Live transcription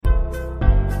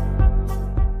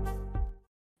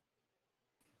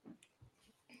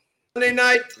Sunday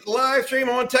night live stream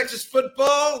on Texas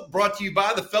football, brought to you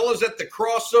by the fellows at the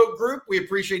Cross-Oak Group. We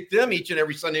appreciate them each and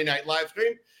every Sunday night live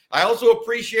stream. I also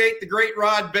appreciate the great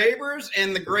Rod Babers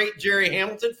and the great Jerry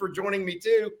Hamilton for joining me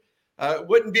too.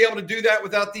 Wouldn't be able to do that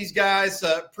without these guys.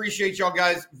 Appreciate y'all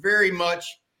guys very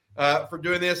much for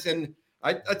doing this. And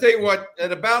I tell you what,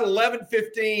 at about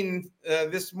 11:15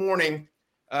 this morning,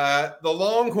 the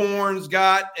Longhorns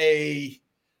got a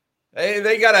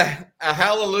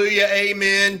hallelujah,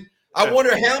 amen. I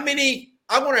wonder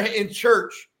in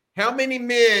church, how many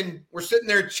men were sitting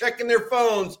there checking their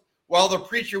phones while the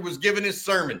preacher was giving his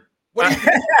sermon? What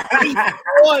do you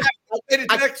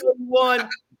think? One,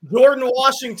 Jordan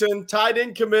Washington, tight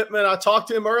end commitment. I talked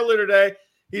to him earlier today.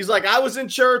 He's like, I was in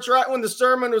church right when the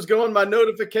sermon was going. My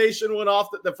notification went off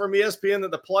from ESPN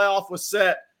that the playoff was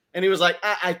set. And he was like,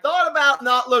 I thought about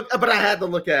not looking, but I had to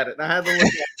look at it.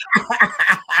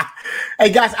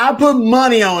 Hey, guys, I put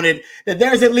money on it that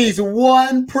there's at least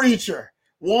one preacher,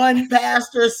 one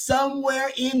pastor somewhere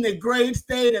in the great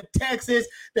state of Texas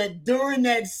that during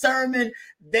that sermon,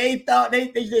 they thought,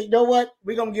 they you know what?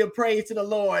 We're going to give praise to the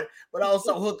Lord, but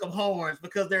also hook them horns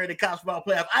because they're in the college football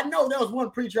playoff. I know there was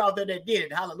one preacher out there that did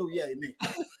it. Hallelujah. Amen.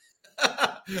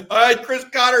 All right, Chris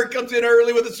Cotter comes in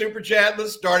early with a super chat.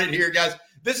 Let's start it here, guys.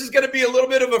 This is going to be a little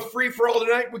bit of a free-for-all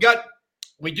tonight.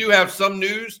 We do have some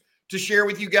news to share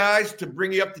with you guys to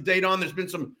bring you up to date on. There's been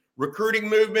some recruiting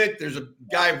movement. There's a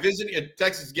guy visiting at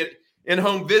Texas, get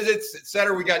in-home visits, et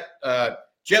cetera. We got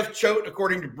Jeff Choate,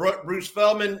 according to Bruce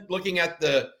Feldman, looking at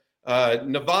the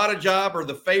Nevada job or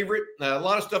the favorite. A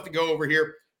lot of stuff to go over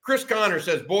here. Chris Connor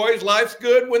says, boys, life's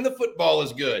good when the football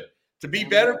is good. To be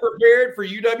better prepared for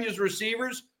UW's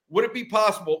receivers, would it be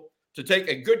possible to take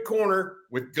a good corner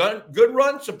with good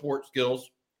run support skills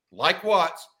like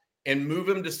Watts and move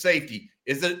him to safety?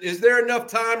 Is there enough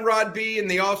time, Rod B,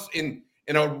 in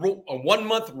a 1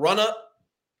 month run up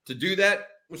to do that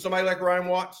with somebody like Ryan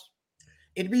Watts?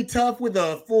 It'd be tough with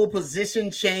a full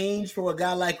position change for a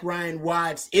guy like Ryan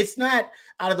Watts. It's not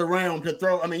out of the realm to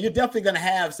throw. I mean, you're definitely going to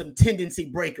have some tendency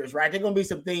breakers, right? There are going to be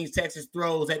some things Texas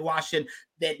throws at Washington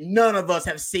that none of us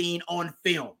have seen on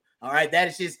film. All right,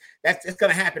 that's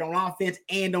going to happen on offense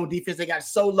and on defense. They got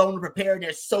so long to prepare, and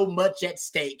there's so much at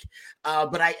stake.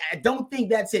 But I don't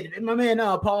think that's it. My man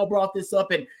Paul brought this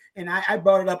up, and I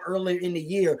brought it up earlier in the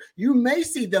year. You may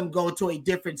see them go to a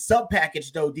different sub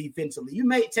package though defensively.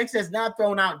 Texas has not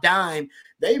thrown out dime.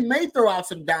 They may throw out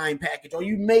some dime package, or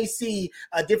you may see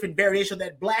a different variation of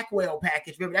that Blackwell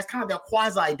package. Remember, that's kind of their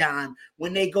quasi dime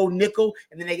when they go nickel,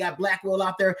 and then they got Blackwell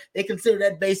out there. They consider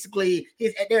that basically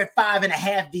they're at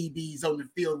 5.5 DBs on the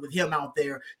field with him out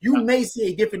there. You may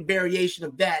see a different variation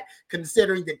of that,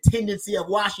 considering the tendency of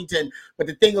Washington. But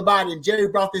the thing about it, and Jerry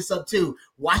brought this up too,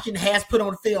 Washington has put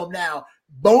on film now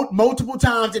multiple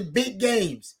times in big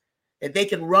games that they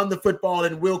can run the football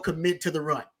and will commit to the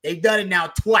run. They've done it now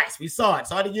twice. We saw it.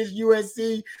 Saw it against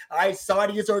USC. All right, saw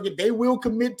it against Oregon. They will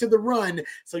commit to the run,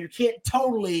 so you can't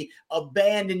totally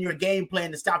abandon your game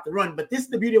plan to stop the run. But this is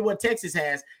the beauty of what Texas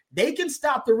has. They can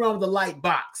stop the run with a light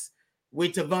box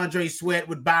with T'Vondre Sweat,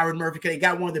 with Byron Murphy, because they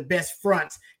got one of the best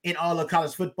fronts in all of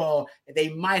college football. And they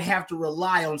might have to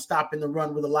rely on stopping the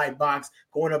run with a light box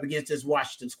going up against this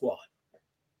Washington squad.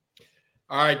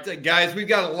 All right, guys, we've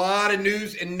got a lot of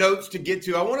news and notes to get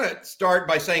to. I want to start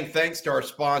by saying thanks to our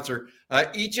sponsor.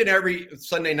 Each and every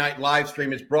Sunday night live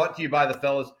stream is brought to you by the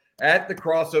fellas at the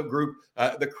Cross-Oak Group.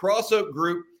 The Cross-Oak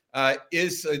Group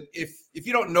is, if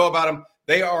you don't know about them,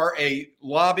 they are a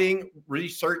lobbying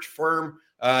research firm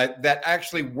that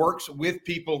actually works with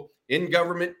people in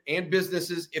government and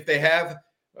businesses if they have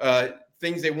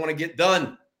things they want to get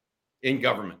done in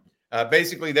government.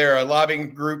 Basically, they're a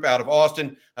lobbying group out of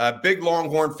Austin, big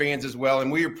Longhorn fans as well,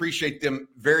 and we appreciate them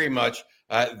very much.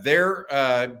 They're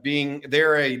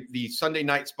the Sunday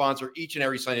night sponsor each and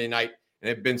every Sunday night, and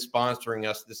have been sponsoring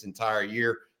us this entire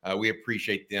year. We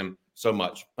appreciate them so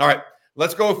much. All right,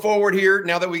 let's go forward here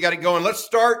now that we got it going. Let's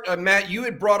start. Matt, you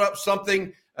had brought up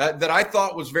something that I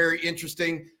thought was very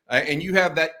interesting, and you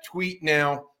have that tweet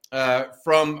now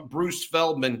from Bruce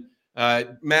Feldman.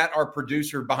 Matt, our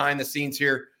producer behind the scenes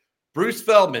here. Bruce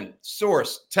Feldman,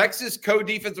 source, Texas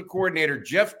co-defensive coordinator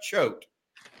Jeff Choate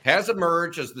has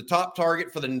emerged as the top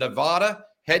target for the Nevada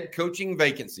head coaching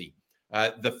vacancy.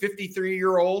 The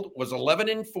 53-year-old was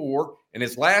 11-4 in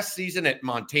his last season at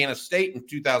Montana State in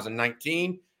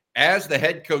 2019 as the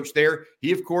head coach there.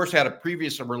 He, of course, had a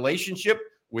previous relationship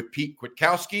with Pete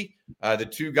Kwiatkowski. The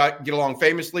two get along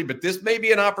famously, but this may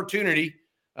be an opportunity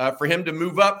for him to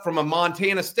move up from a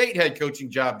Montana State head coaching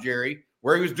job, Jerry,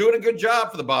 where he was doing a good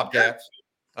job for the Bobcats,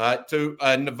 to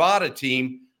a Nevada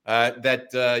team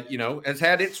that has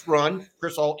had its run.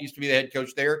 Chris Alt used to be the head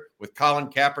coach there with Colin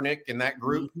Kaepernick in that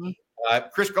group. Mm-hmm.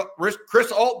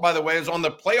 Chris Alt, by the way, is on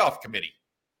the playoff committee.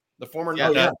 The former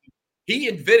he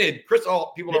invented Chris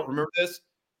Alt. People don't remember this.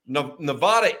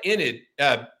 Nevada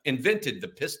invented the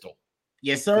pistol.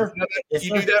 Yes, sir. You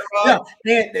do that, Rob?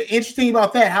 Yeah. And the interesting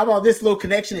about that, how about this little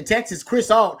connection in Texas?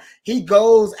 Chris Alt, he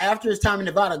goes after his time in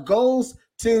Nevada, goes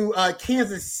to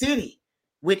Kansas City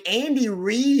with Andy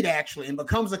Reid actually, and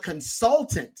becomes a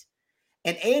consultant.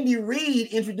 And Andy Reid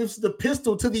introduces the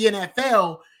pistol to the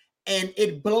NFL, and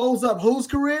it blows up whose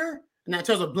career? And in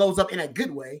terms of blows up in a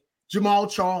good way, Jamal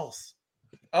Charles.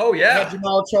 Oh, yeah.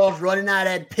 Jamal Charles running out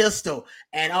that pistol.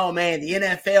 And, oh, man, the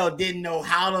NFL didn't know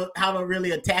how to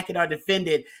really attack it or defend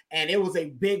it. And it was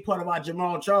a big part about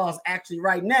Jamal Charles actually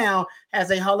right now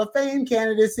has a Hall of Fame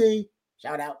candidacy.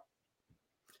 Shout out.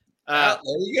 There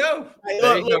you go. Hey,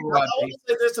 look, I want to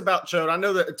say this about Chode. I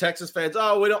know that Texas fans,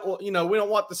 we don't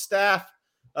want the staff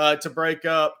to break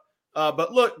up.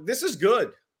 But look, this is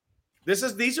good.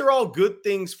 These are all good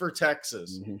things for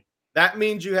Texas. Mm-hmm. That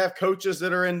means you have coaches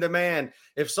that are in demand.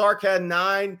 If Sark had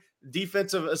 9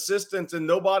 defensive assistants and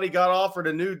nobody got offered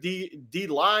a new D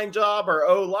line job or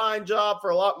O line job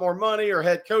for a lot more money or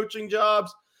head coaching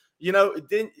jobs,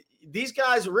 then these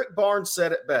guys, Rick Barnes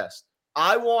said it best.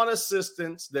 I want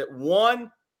assistants that 1,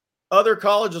 other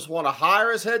colleges want to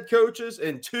hire as head coaches,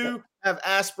 and 2, have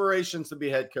aspirations to be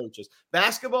head coaches.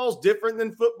 Basketball is different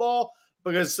than football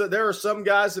because there are some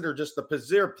guys that are just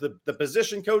the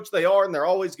position coach they are, and they're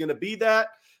always going to be that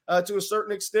to a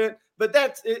certain extent. But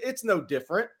it's no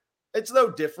different. It's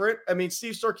no different. I mean,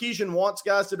 Steve Sarkisian wants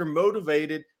guys that are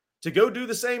motivated to go do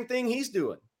the same thing he's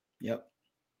doing. Yep.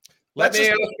 Let me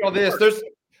ask you all this.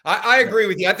 I agree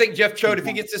with you. I think Jeff Chode, if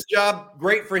he gets this job,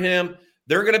 great for him.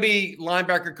 There are going to be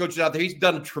linebacker coaches out there. He's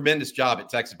done a tremendous job at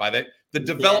Texas by that. The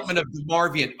development of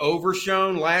DeMarvion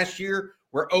Overshone last year,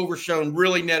 where Overshone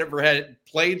really never had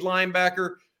played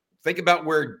linebacker. Think about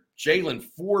where Jalen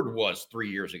Ford was 3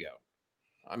 years ago.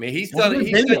 I mean, he's done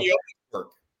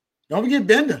work. Don't forget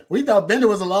Bender. We thought Bender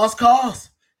was a lost cause.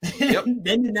 Yep.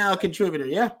 Bender now a contributor.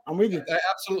 Yeah, I'm with you.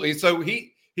 Absolutely. So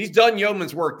he's done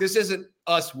yeoman's work. This isn't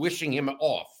us wishing him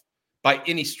off by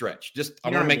any stretch. Just I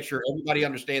want to make sure everybody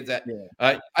understands that.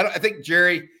 Yeah. I think,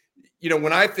 Jerry,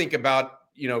 when I think about,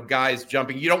 guys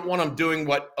jumping, you don't want them doing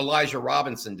what Elijah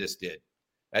Robinson just did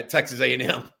at Texas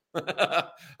A&M.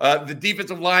 The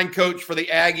defensive line coach for the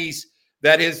Aggies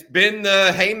that has been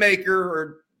the haymaker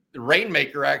or the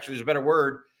rainmaker, actually is a better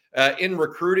word, in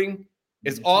recruiting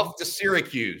is off to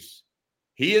Syracuse.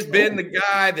 He has been the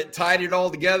guy that tied it all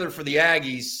together for the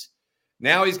Aggies.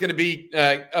 Now he's going to be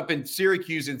up in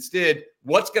Syracuse instead.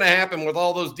 What's going to happen with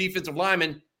all those defensive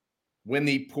linemen when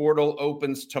the portal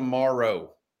opens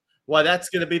tomorrow? Well, that's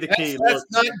going to be the key. That's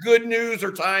not good news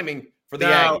or timing for the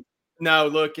Aggies. No,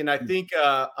 look, and I think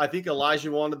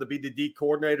Elijah wanted to be the D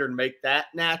coordinator and make that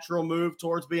natural move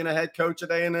towards being a head coach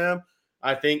at A&M.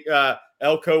 I think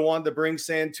Elko wanted to bring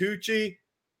Santucci.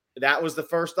 That was the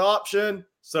first option.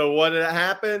 So what did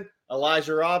happen?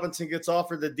 Elijah Robinson gets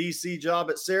offered the DC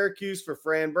job at Syracuse for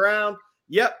Fran Brown.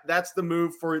 Yep, that's the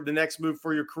next move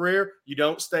for your career. You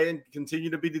don't stay and continue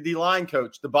to be the D-line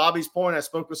coach. To Bobby's point, I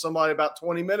spoke with somebody about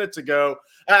 20 minutes ago.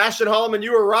 Ashton Holloman,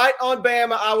 you were right on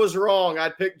Bama. I was wrong. I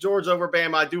picked George over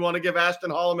Bama. I do want to give Ashton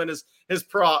Holloman his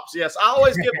props. Yes, I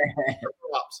always give him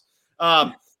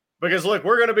props. Because, look,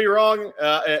 we're going to be wrong,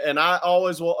 and I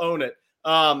always will own it.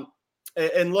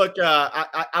 And look,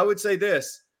 I would say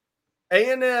this.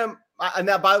 A&M, and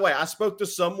now, by the way, I spoke to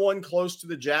someone close to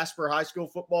the Jasper High School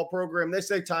football program. They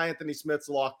say Ty Anthony Smith's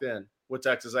locked in with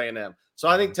Texas A&M. So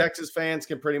I think Texas fans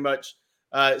can pretty much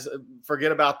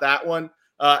forget about that one.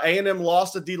 A&M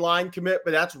lost a D-line commit,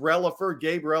 but that's Relaford,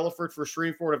 Gabe Relaford for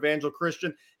Shreveport Evangel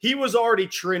Christian. He was already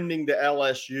trending to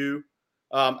LSU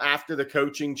after the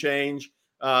coaching change.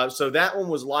 So that one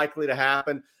was likely to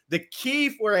happen. The key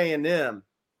for A&M,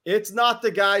 it's not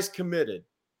the guys committed.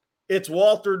 It's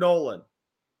Walter Nolan.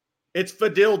 It's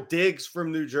Fadil Diggs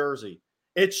from New Jersey.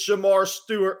 It's Shamar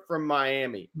Stewart from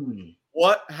Miami.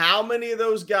 How many of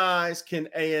those guys can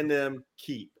A&M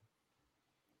keep?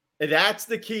 And that's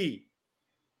the key.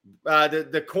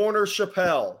 The corner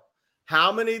Chappelle.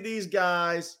 How many of these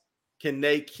guys can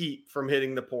they keep from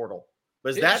hitting the portal?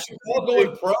 Because that's Chappelle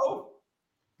going pro.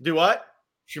 Do what?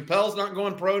 Chappelle's not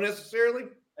going pro necessarily.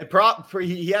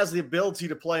 He has the ability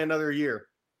to play another year.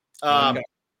 Okay.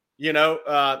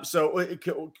 So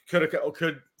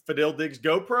could Fadil Diggs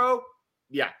go pro?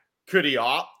 Yeah. Could he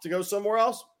opt to go somewhere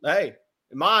else? Hey,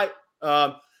 it might.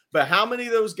 But how many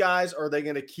of those guys are they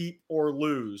going to keep or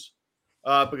lose?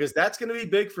 Because that's going to be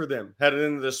big for them headed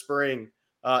into the spring.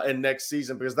 in next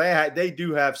season because they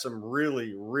do have some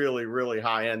really, really, really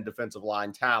high-end defensive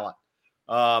line talent.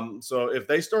 So if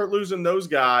they start losing those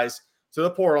guys to the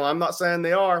portal, I'm not saying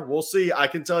they are. We'll see. I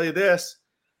can tell you this.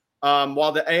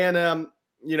 While the A&M,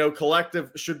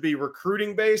 collective should be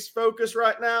recruiting-based focus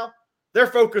right now, they're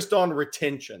focused on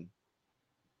retention.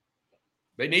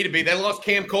 They need to be. They lost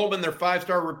Cam Coleman, their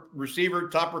 5-star receiver,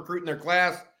 top recruit in their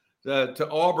class, to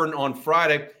Auburn on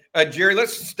Friday. Jerry,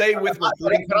 let's stay with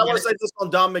recruiting. But I want to say this on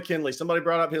Don McKinley. Somebody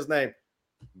brought up his name.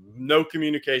 No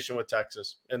communication with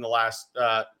Texas in the last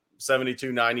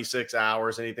 72, 96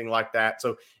 hours, anything like that.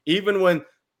 So even when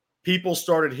people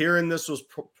started hearing this was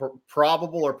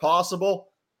probable or possible,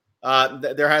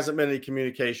 there hasn't been any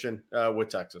communication with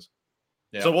Texas.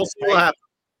 Yeah. So we'll see what happens.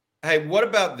 Hey, what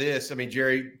about this? I mean,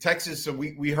 Jerry, Texas. So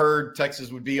we heard Texas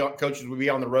coaches would be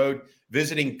on the road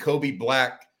visiting Kobe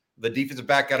Black, the defensive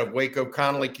back out of Waco.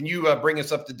 Connolly, can you bring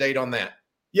us up to date on that?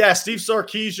 Yeah, Steve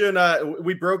Sarkisian.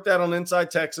 We broke that on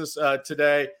Inside Texas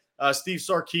today. Steve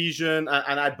Sarkisian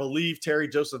and I believe Terry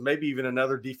Joseph, maybe even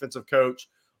another defensive coach,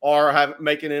 are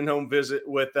making an in-home visit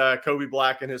with Kobe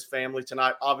Black and his family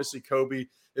tonight. Obviously, Kobe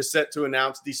is set to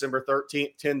announce December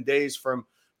 13th, 10 days from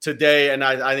today, and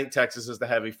I think Texas is the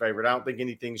heavy favorite. I don't think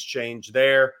anything's changed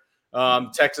there.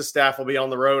 Texas staff will be on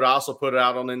the road. I also put it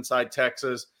out on Inside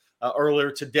Texas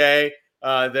earlier today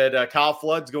that Kyle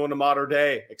Flood's going to Mater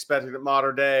Dei, expected at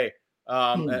Mater Dei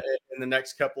in the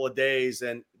next couple of days,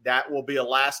 and that will be a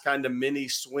last kind of mini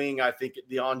swing, I think, at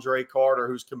DeAndre Carter,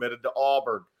 who's committed to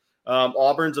Auburn.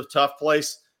 Auburn's a tough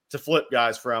place to flip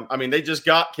guys from. I mean, they just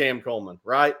got Cam Coleman,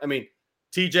 right? I mean,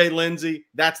 TJ Lindsey,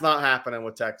 that's not happening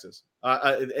with Texas.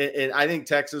 And I think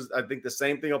Texas, I think the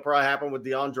same thing will probably happen with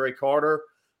DeAndre Carter.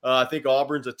 I think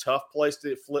Auburn's a tough place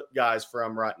to flip guys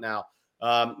from right now.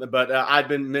 But I've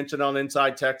been mentioned on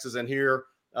Inside Texas and here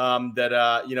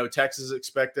that, Texas is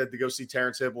expected to go see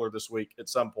Terrence Hibbler this week at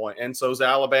some point. And so is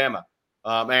Alabama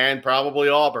and probably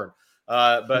Auburn.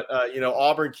 But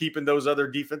Auburn keeping those other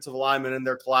defensive linemen in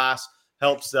their class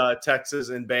helps Texas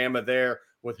and Bama there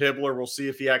with Hibbler. We'll see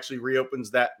if he actually reopens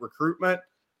that recruitment.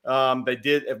 They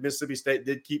did, if Mississippi State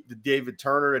did keep the David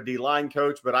Turner, a D-line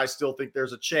coach, but I still think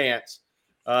there's a chance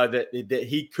that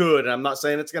he could, and I'm not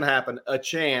saying it's going to happen, a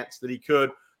chance that he could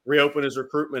reopen his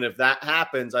recruitment. If that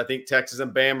happens, I think Texas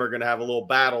and Bama are going to have a little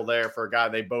battle there for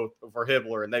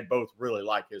Hibbler, and they both really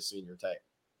like his senior tape.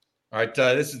 All right,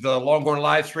 this is the Longhorn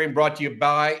live stream brought to you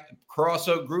by Cross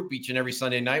Oak Group each and every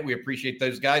Sunday night. We appreciate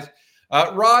those guys.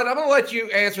 Rod, I'm going to let you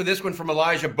answer this one from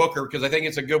Elijah Booker because I think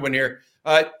it's a good one here.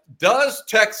 Does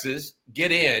Texas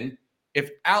get in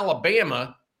if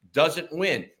Alabama doesn't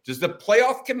win? Does the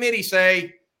playoff committee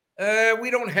say, we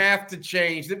don't have to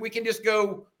change, that we can just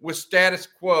go with status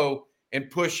quo and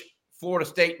push Florida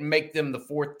State and make them the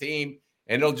fourth team,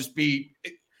 and it'll just be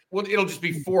 4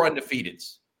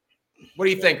 undefeateds? What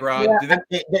do you think, Rod? Yeah,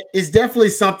 it's definitely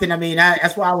something. I mean,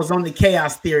 that's why I was on the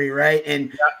chaos theory, right?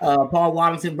 And Paul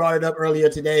Waddington brought it up earlier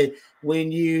today.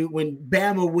 When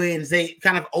Bama wins, they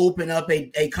kind of open up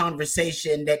a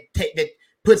conversation that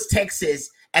puts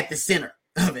Texas at the center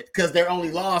of it because their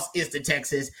only loss is to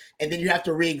Texas, and then you have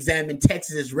to re-examine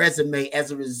Texas's resume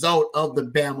as a result of the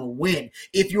Bama win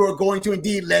if you are going to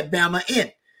indeed let Bama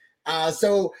in.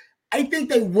 So I think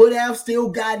they would have still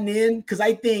gotten in because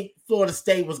I think Florida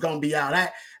State was going to be out.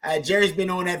 Jerry's been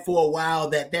on that for a while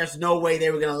that there's no way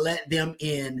they were going to let them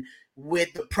in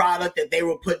with the product that they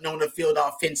were putting on the field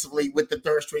offensively with the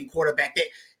third-string quarterback.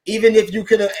 Even if you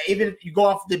go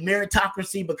off the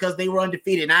meritocracy because they were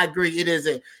undefeated, and I agree,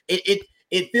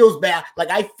 it feels bad. Like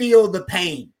I feel the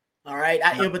pain. All right,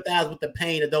 I empathize with the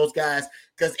pain of those guys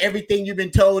because everything you've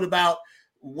been told about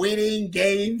winning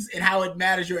games and how it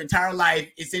matters your entire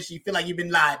life, essentially you feel like you've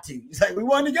been lied to. It's like, we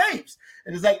won the games.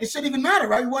 And it's like, it shouldn't even matter,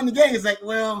 right? We won the game. It's like,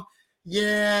 well,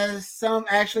 yeah, there's some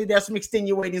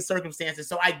extenuating circumstances.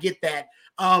 So I get that.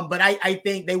 But I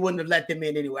think they wouldn't have let them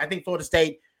in anyway. I think Florida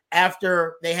State,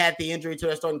 after they had the injury to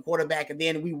their starting quarterback, and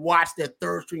then we watched their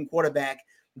third string quarterback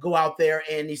go out there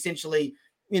and essentially,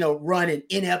 run an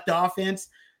inept offense.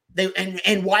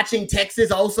 And watching Texas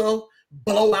also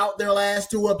blow out their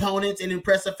last two opponents in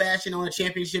impressive fashion on a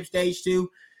championship stage too.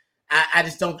 I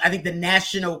think the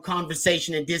national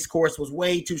conversation and discourse was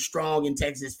way too strong in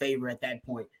Texas' favor at that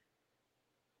point.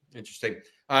 Interesting.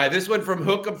 This one from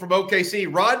Hookham from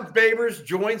OKC. Rod Babers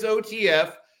joins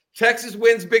OTF. Texas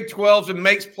wins Big 12s and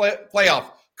makes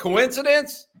playoff.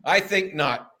 Coincidence? I think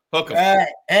not. Hookham.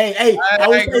 Hey.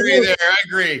 I agree there. I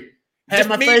agree. Just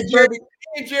me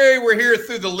and Jerry were here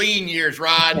through the lean years,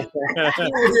 Rod. We were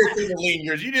here through the lean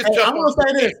years. You just I'm gonna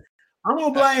say this. I'm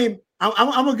gonna blame.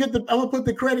 I'm gonna put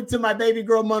the credit to my baby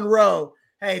girl Monroe.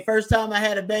 Hey, first time I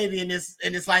had a baby in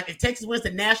this life. If Texas wins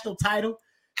the national title,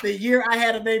 the year I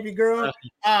had a baby girl,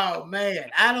 oh man,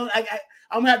 I'm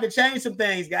gonna have to change some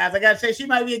things, guys. I gotta say she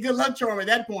might be a good luck charm at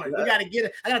that point. We gotta get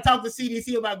it. I gotta talk to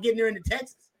CDC about getting her into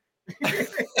Texas.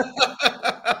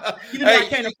 Even though I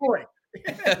can't afford it.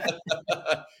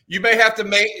 You may have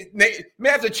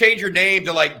to change your name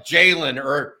to like Jalen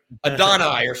or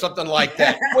Adonai or something like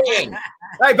that. Quinn.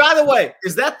 Hey, by the way,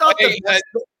 is that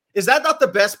not the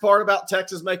best part about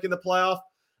Texas making the playoff?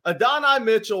 Adonai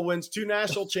Mitchell wins 2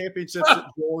 national championships at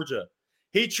Georgia.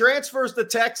 He transfers to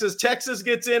Texas. Texas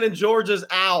gets in and Georgia's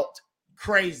out.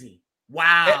 Crazy.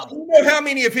 Wow. And you know how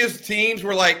many of his teams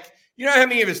were like, you know how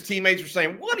many of his teammates were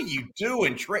saying, what are you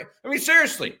doing, Trey? I mean,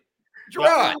 seriously,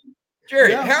 Gerard.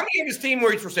 Jerry, how many of his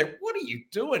teammates were saying, what are you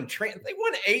doing, Trent? They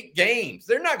won 8 games.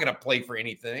 They're not going to play for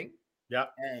anything. Yeah.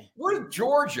 We're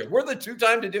Georgia. We're the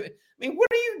 2-time to do it. I mean, what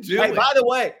are you doing? Hey, by the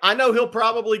way, I know he'll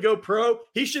probably go pro.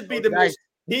 He should be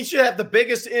he should have the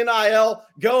biggest NIL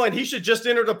going. He should just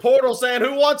enter the portal saying,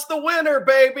 who wants the winner,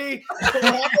 baby?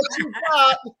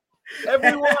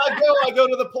 Everywhere I go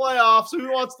to the playoffs.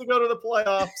 Who wants to go to the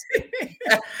playoffs?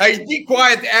 Hey, be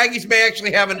quiet. The Aggies may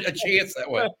actually have a chance that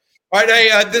way. All right,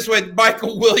 hey, this way,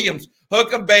 Michael Williams,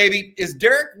 hook 'em, baby. Is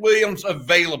Derek Williams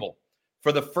available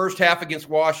for the first half against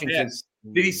Washington? Yes.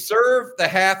 Did he serve the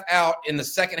half out in the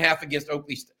second half against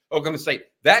Oklahoma State?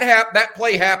 That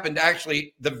play happened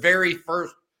actually the very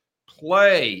first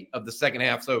play of the second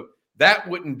half, so that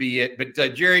wouldn't be it. But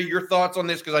Jerry, your thoughts on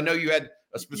this? Because I know you had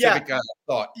a specific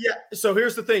thought. Yeah. So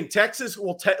here's the thing: Texas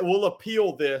will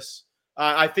appeal this,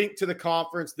 I think, to the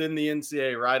conference, then the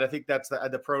NCAA. Right? I think that's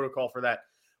the protocol for that.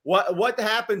 What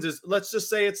happens is, let's just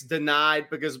say it's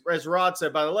denied because, as Rod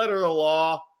said, by the letter of the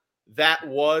law, that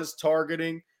was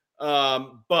targeting.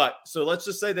 But so let's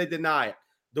just say they deny it.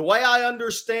 The way I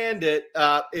understand it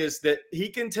is that he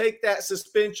can take that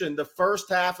suspension the first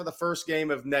half of the first game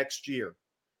of next year.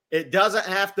 It doesn't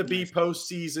have to be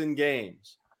postseason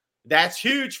games. That's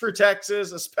huge for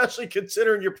Texas, especially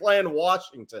considering you're playing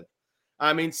Washington.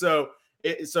 I mean, so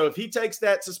if he takes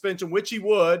that suspension, which he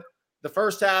would, the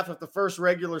first half of the first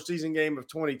regular season game of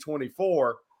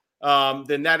 2024,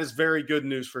 then that is very good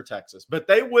news for Texas. But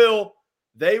they will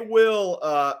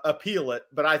appeal it,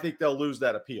 but I think they'll lose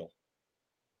that appeal.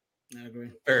 I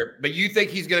agree. Fair. But you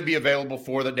think he's going to be available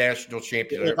for the national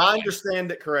championship? If I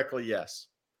understand it correctly, yes.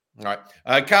 All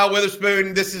right. Kyle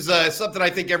Witherspoon, this is something I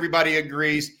think everybody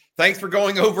agrees. Thanks for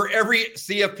going over every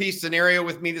CFP scenario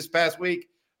with me this past week.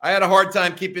 I had a hard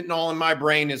time keeping it all in my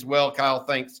brain as well, Kyle.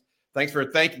 Thanks for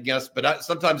thanking us. But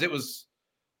sometimes it was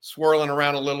swirling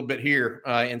around a little bit here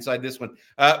inside this one.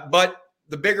 But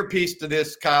the bigger piece to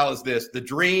this, Kyle, is this. The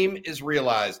dream is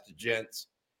realized, gents.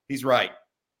 He's right.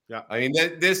 Yeah. I mean,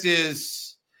 this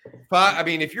is – I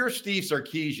mean, if you're Steve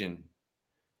Sarkisian,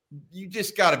 you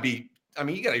just got to be – I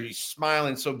mean, you got to be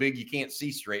smiling so big you can't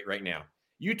see straight right now.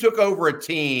 You took over a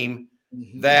team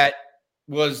that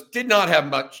did not have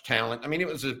much talent. I mean, it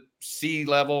was a C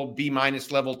level, B-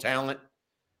 level talent.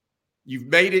 You've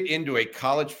made it into a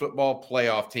college football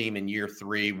playoff team in year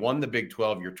 3, won the Big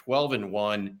 12. You're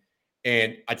 12-1.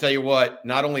 And I tell you what,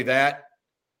 not only that,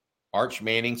 Arch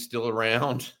Manning's still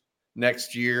around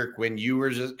next year. Quinn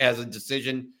Ewers has a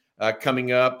decision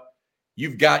coming up.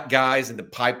 You've got guys in the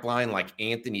pipeline like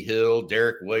Anthony Hill,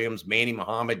 Derek Williams, Manny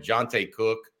Muhammad, Jonte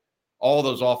Cook, all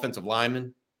those offensive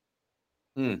linemen.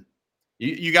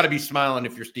 You got to be smiling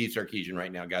if you're Steve Sarkisian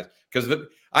right now, guys, because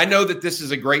I know that this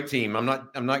is a great team. I'm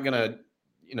not going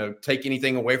to take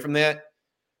anything away from that,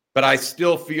 but I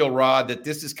still feel, Rod, that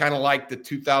this is kind of like the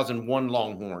 2001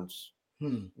 Longhorns,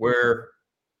 where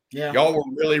y'all were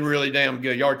really, really damn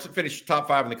good. Y'all finished top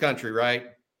 5 in the country, right?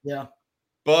 Yeah.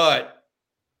 But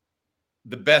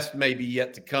the best may be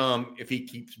yet to come if he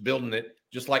keeps building it,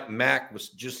 just like Mac was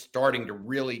just starting to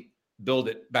really build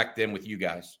it back then with you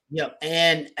guys. Yep.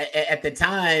 And at the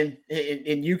time,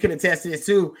 and you can attest to this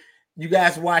too, you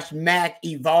guys watched Mac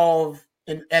evolve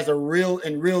in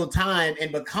real time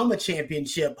and become a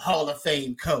championship Hall of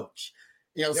Fame coach.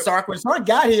 Sark, when Sark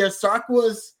got here, Sark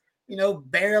was,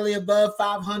 barely above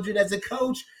 500 as a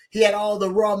coach. He had all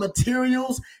the raw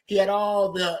materials. He had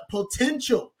all the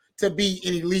potential to be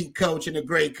an elite coach and a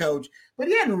great coach, but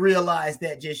he hadn't realized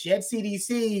that just yet.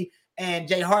 CDC and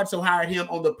Jay Hartzell hired him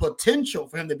on the potential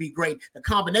for him to be great, the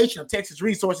combination of Texas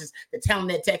resources, the talent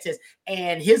at Texas,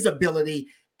 and his ability.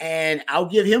 And I'll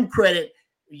give him credit,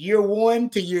 year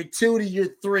 1 to year 2 to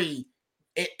year 3,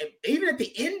 even at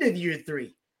the end of year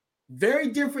 3, very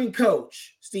different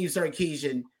coach Steve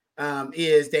Sarkisian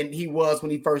is than he was when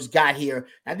he first got here.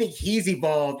 I think he's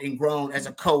evolved and grown as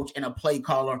a coach and a play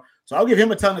caller. So I'll give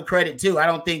him a ton of credit too. I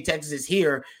don't think Texas is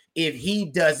here if he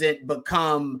doesn't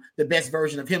become the best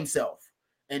version of himself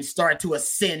and start to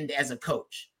ascend as a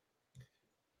coach.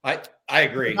 I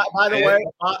agree.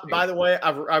 By the way,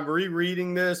 I'm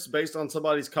rereading this based on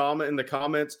somebody's comment in the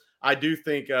comments. I do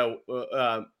think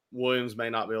Williams may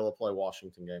not be able to play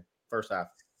Washington game first half.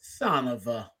 Son of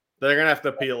a. They're gonna have to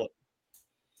appeal it.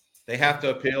 They have to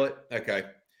appeal it. Okay.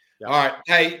 Yeah. All right.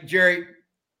 Hey, Jerry,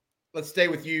 let's stay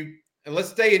with you and let's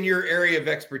stay in your area of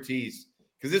expertise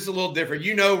because this is a little different.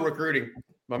 You know, recruiting,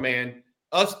 my man.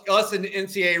 Us and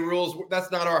NCAA rules.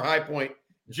 That's not our high point.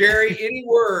 Jerry, any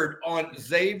word on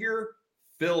Xavier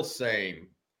Filsaime?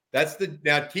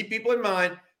 Now keep people in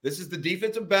mind. This is the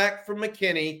defensive back from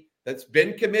McKinney that's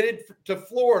been committed to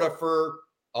Florida for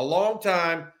a long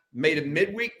time. Made a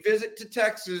midweek visit to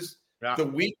Texas the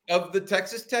week of the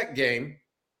Texas Tech game,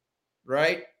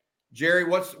 right? Jerry,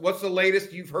 what's the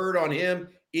latest you've heard on him?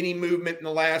 Any movement in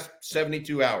the last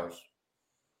 72 hours?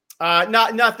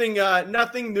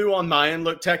 Nothing new on my end.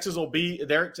 Look, Texas will be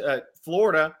there.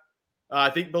 Florida. I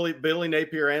think Billy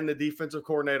Napier and the defensive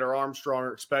coordinator Armstrong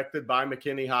are expected by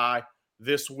McKinney High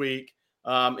this week.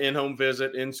 In-home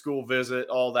visit, in-school visit,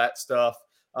 all that stuff.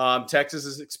 Texas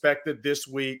is expected this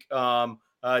week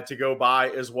to go by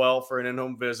as well for an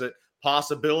in-home visit.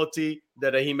 Possibility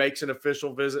that he makes an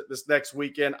official visit this next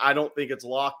weekend. I don't think it's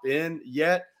locked in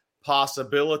yet.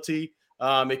 Possibility.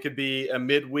 It could be a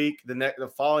midweek,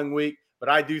 the following week. But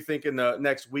I do think in the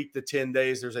next week to 10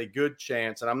 days, there's a good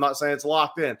chance, and I'm not saying it's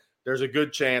locked in, there's a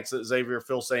good chance that Xavier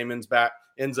Filsaime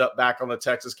ends up back on the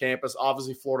Texas campus.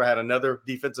 Obviously, Florida had another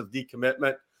defensive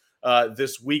decommitment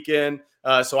this weekend.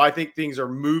 So I think things are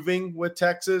moving with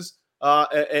Texas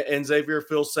and Xavier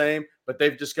Filsaime, but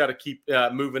they've just got to keep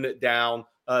moving it down.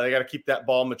 They got to keep that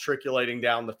ball matriculating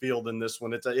down the field in this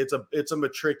one. It's a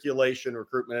matriculation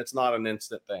recruitment. It's not an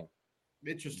instant thing.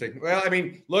 Interesting. Well, I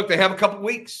mean, look, they have a couple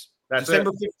weeks.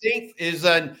 December 15th is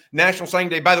National Signing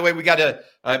Day. By the way, we got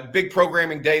a big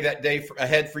programming day that day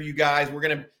ahead for you guys. We're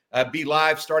going to be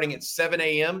live starting at 7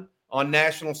 a.m. on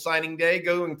National Signing Day,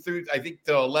 going through, I think,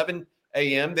 till 11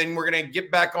 a.m. Then we're going to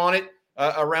get back on it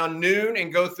around noon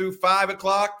and go through 5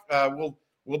 o'clock.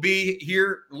 We'll be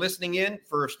here listening in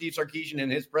for Steve Sarkisian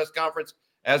and his press conference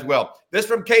as well. This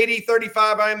from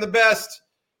KD35, I am the best.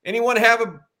 Anyone have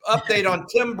an update on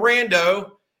Tim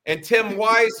Brando and Tim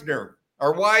Wiser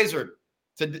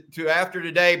to after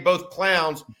today, both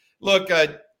clowns? Look,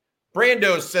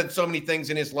 Brando's said so many things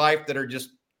in his life that are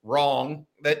just wrong,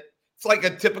 that it's like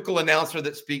a typical announcer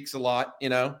that speaks a lot, you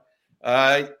know.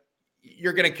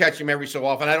 You're going to catch him every so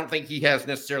often. I don't think he has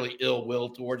necessarily ill will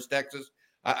towards Texas.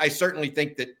 I certainly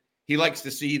think that he likes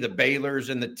to see the Baylors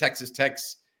and the Texas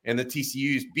Techs and the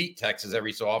TCUs beat Texas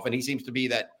every so often. He seems to be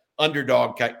that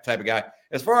underdog type of guy.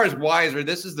 As far as Weiser,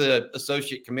 this is the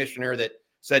associate commissioner that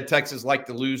said Texas liked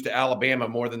to lose to Alabama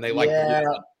more than they like to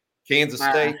lose to Kansas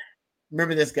State.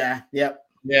 Remember this guy? Yep.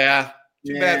 Yeah.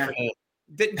 Too bad for him.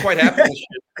 Didn't quite happen this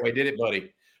year, did it,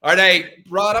 buddy? All right, hey,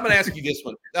 Rod, I'm going to ask you this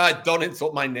one. Don't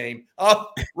insult my name. Oh,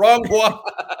 wrong one.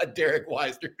 Derek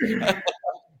Weiser.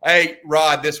 Hey,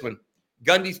 Rod, this one.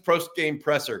 Gundy's post-game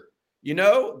presser. You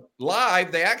know,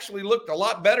 live, they actually looked a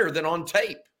lot better than on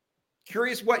tape.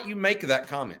 Curious what you make of that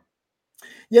comment.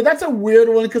 Yeah, that's a weird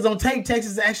one because on tape,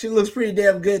 Texas actually looks pretty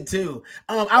damn good, too.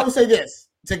 I would say this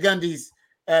to Gundy's,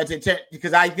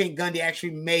 because I think Gundy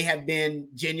actually may have been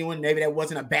genuine. Maybe that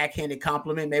wasn't a backhanded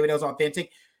compliment. Maybe that was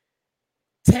authentic.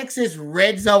 Texas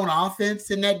red zone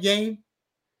offense in that game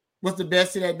was the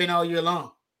best it had been all year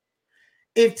long.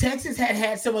 If Texas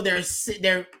had some of their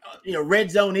red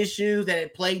zone issues that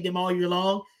had plagued them all year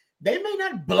long, they may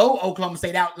not blow Oklahoma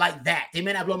State out like that. They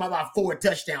may not blow them out by 4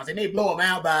 touchdowns. They may blow them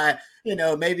out by,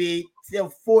 maybe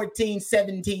 14,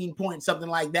 17 points, something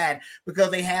like that, because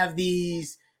they have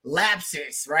these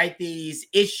lapses, right? These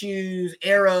issues,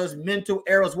 errors, mental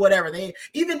errors, whatever. They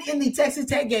even in the Texas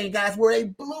Tech game, guys, where they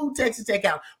blew Texas Tech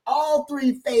out, all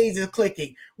 3 phases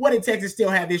clicking. What did Texas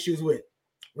still have issues with?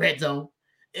 Red zone.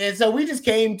 And so we just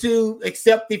came to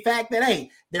accept the fact that, hey,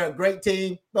 they're a great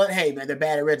team, but hey, man, they're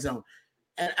bad at red zone.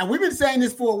 And we've been saying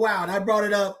this for a while, and I brought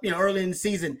it up, early in the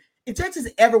season. If Texas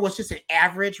ever was just an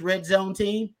average red zone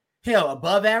team, hell,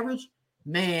 above average,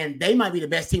 man, they might be the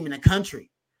best team in the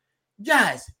country.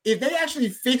 Guys, if they actually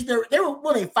fixed they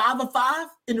were 5 of 5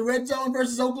 in the red zone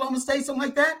versus Oklahoma State, something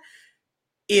like that.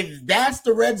 If that's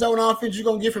the red zone offense you're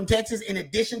going to get from Texas, in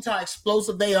addition to how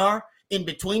explosive they are in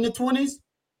between the 20s,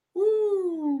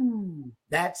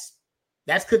 that's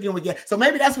cooking with gas. So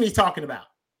maybe that's what he's talking about.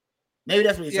 Maybe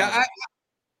that's what he's talking about.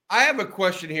 I have a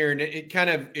question here, and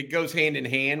it goes hand in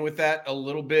hand with that a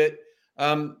little bit.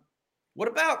 What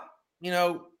about,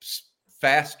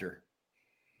 faster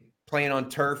playing on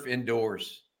turf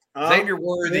indoors? Xavier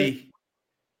Worthy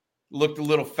looked a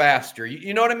little faster.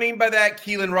 You know what I mean by that?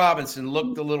 Keelan Robinson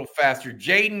looked a little faster.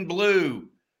 Jaden Blue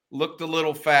looked a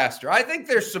little faster. I think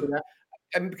there's some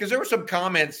because there were some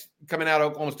comments coming out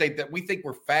of Oklahoma State that we think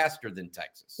we're faster than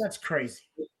Texas. That's crazy.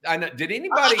 I know. Did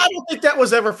anybody? I don't think that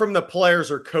was ever from the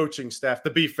players or coaching staff, to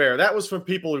be fair. That was from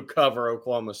people who cover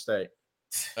Oklahoma State.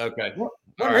 Okay. What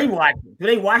are they watching? Do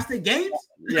they watch the games?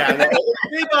 Yeah.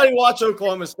 If anybody watch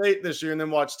Oklahoma State this year and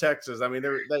then watch Texas, I mean,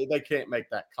 they can't make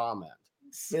that comment.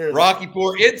 Seriously. Rocky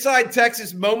Poor, Inside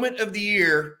Texas moment of the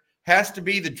year has to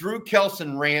be the Drew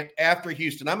Kelson rant after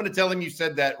Houston. I'm going to tell him you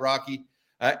said that, Rocky.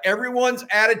 Everyone's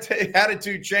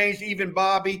attitude changed, even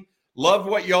Bobby. Love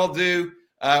what y'all do.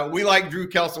 We like Drew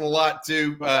Kelson a lot,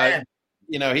 too.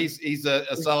 He's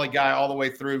a solid guy all the way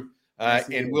through.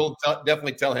 And we'll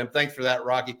definitely tell him. Thanks for that,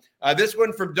 Rocky. This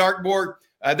one from Dartboard.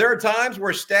 There are times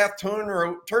where staff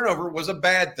turnover was a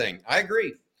bad thing. I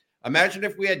agree. Imagine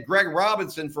if we had Greg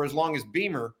Robinson for as long as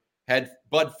Beamer had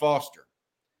Bud Foster.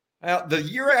 The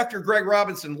year after Greg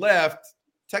Robinson left,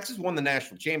 Texas won the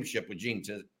national championship with Gene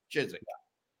Chizik.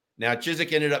 Now,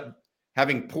 Chizik ended up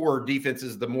having poor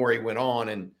defenses the more he went on,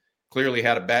 and clearly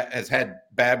has had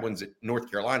bad ones at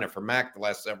North Carolina for Mac the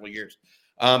last several years.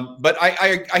 But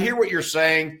I hear what you're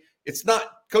saying. It's not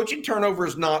coaching turnover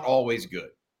is not always good.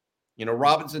 You know,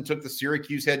 Robinson took the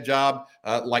Syracuse head job,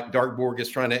 like Dartborg is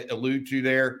trying to allude to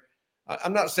there.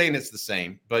 I'm not saying it's the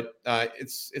same, but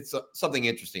it's something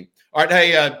interesting. All right,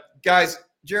 hey guys,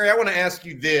 Jerry, I want to ask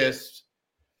you this: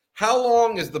 how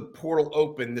long is the portal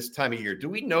open this time of year? Do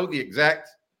we know the exact?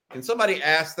 Can somebody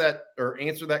ask that or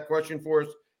answer that question for us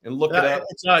and look it up?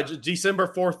 It's December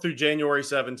 4th through January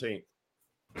 17th.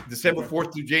 December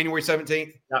 4th through January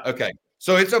 17th? Yeah. Okay.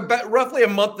 So it's about roughly a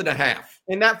month and a half.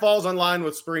 And that falls in line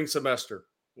with spring semester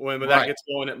when that gets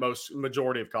going at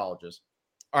majority of colleges.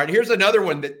 All right. Here's another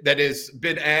one that has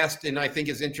been asked and I think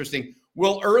is interesting.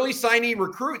 Will early signee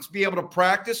recruits be able to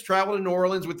practice, travel to New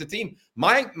Orleans with the team?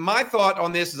 My thought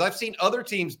on this is I've seen other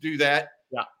teams do that.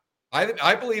 Yeah.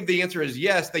 I believe the answer is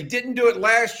yes. They didn't do it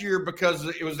last year because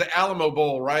it was the Alamo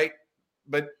Bowl, right?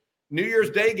 But New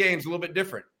Year's Day game's a little bit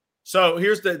different. So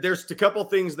there's a couple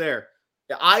things there.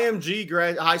 The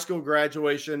IMG high school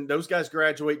graduation, those guys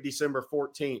graduate December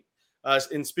 14th.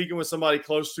 And speaking with somebody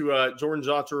close to Jordan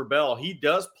Johnson-Rebel, he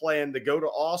does plan to go to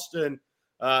Austin,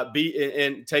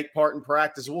 and take part in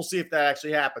practice. We'll see if that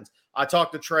actually happens. I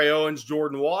talked to Trey Owens,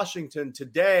 Jordan Washington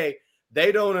today.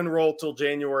 They don't enroll till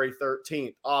January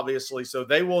 13th, obviously, so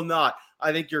they will not.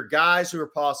 I think your guys who are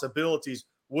possibilities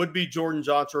would be Jordan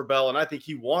Johnson-Rebel, and I think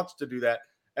he wants to do that,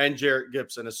 and Jarrett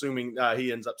Gibson, assuming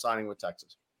he ends up signing with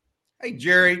Texas. Hey,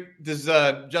 Jerry, does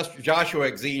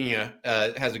Joshua Xenia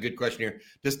has a good question here.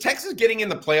 Does Texas getting in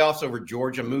the playoffs over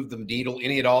Georgia move the needle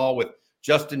any at all with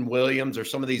Justin Williams or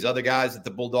some of these other guys that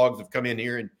the Bulldogs have come in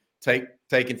here and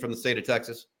taken from the state of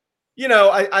Texas? You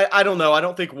know, I don't know. I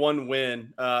don't think one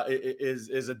win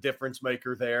is a difference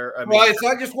maker there. I mean, well, it's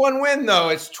not just one win, though.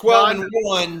 It's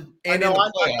 12-1. I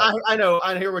know.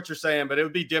 I hear what you're saying, but it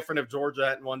would be different if Georgia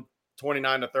hadn't won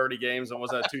 29 to 30 games and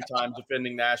was a two-time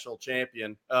defending national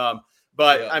champion.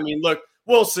 But, yeah. I mean, look,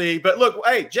 we'll see. But, look,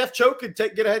 hey, Jeff Choate could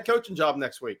get a head coaching job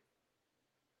next week.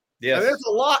 Yes. And there's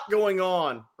a lot going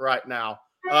on right now.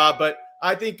 But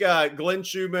I think Glenn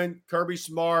Schumann, Kirby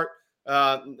Smart,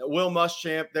 Will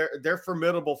Muschamp, they're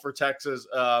formidable for Texas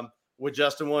with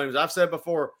Justin Williams. I've said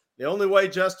before, the only way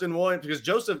Justin Williams,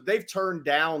 because they've turned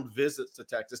down visits to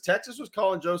Texas. Texas was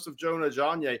calling Joseph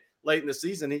Jonah-Janye late in the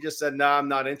season. He just said, no, I'm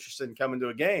not interested in coming to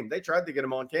a game. They tried to get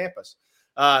him on campus.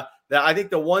 I think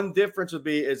the one difference would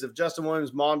be is if Justin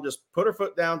Williams' mom just put her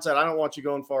foot down and said, I don't want you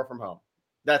going far from home.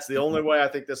 That's the only way I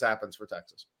think this happens for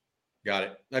Texas. Got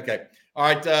it. Okay. All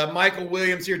right. Michael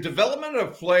Williams here. Development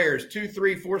of players, 2,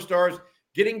 3, 4 stars,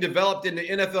 getting developed into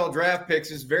NFL draft picks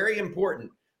is very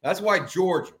important. That's why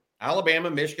Georgia, Alabama,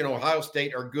 Michigan, Ohio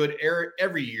State are good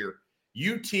every year.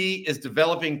 UT is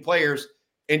developing players.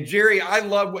 And, Jerry, I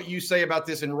love what you say about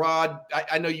this. And, Rod,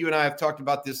 I know you and I have talked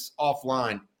about this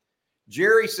offline.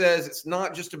 Jerry says it's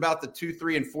not just about the 2,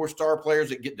 3, and 4-star players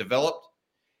that get developed.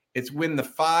 It's when the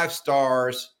 5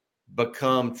 stars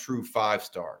become true 5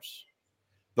 stars.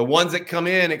 The ones that come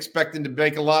in expecting to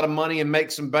make a lot of money and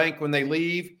make some bank when they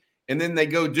leave, and then they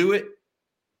go do it.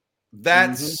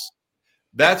 That's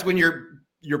when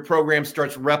your program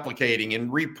starts replicating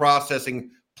and reprocessing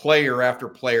player after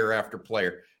player after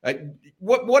player.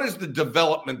 What is the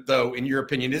development, though, in your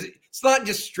opinion? It's not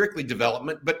just strictly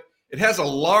development, but it has a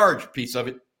large piece of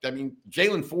it. I mean,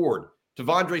 Jalen Ford,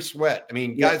 Tavondre Sweat. I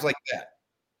mean, guys like that.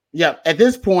 Yeah, at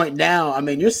this point now, I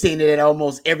mean, you're seeing it at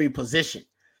almost every position.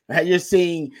 Right? You're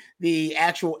seeing the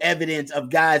actual evidence of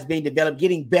guys being developed,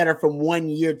 getting better from one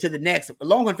year to the next.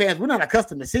 Longhorn fans, we're not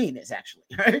accustomed to seeing this, actually.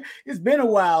 Right? It's been a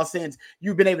while since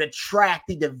you've been able to track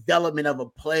the development of a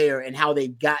player and how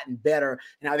they've gotten better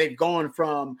and how they've gone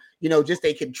from, just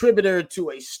a contributor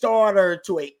to a starter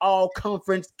to a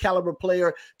all-conference caliber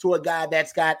player to a guy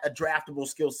that's got a draftable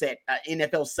skill set,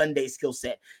 NFL Sunday skill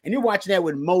set. And you're watching that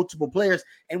with multiple players.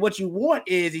 And what you want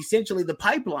is essentially the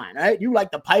pipeline, right? You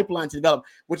like the pipeline to develop,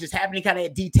 which is happening kind of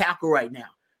at D tackle right now.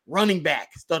 Running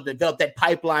back start to develop that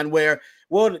pipeline where,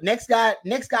 the next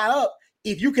guy up,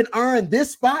 if you can earn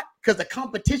this spot, because the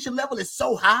competition level is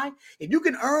so high, if you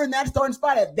can earn that starting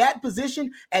spot at that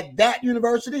position at that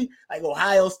university, like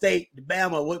Ohio State,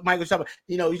 Bama, what Michael's talking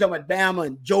about, you're talking about Bama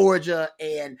and Georgia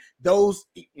and those,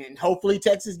 and hopefully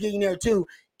Texas getting there too,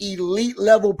 elite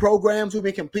level programs who've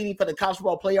been competing for the college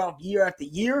football playoff year after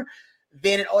year,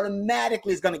 then it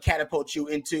automatically is going to catapult you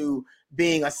into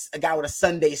being a guy with a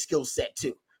Sunday skill set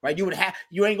too, right? That's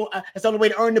the only way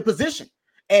to earn the position.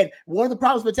 And one of the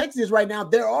problems for Texas is right now,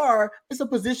 it's a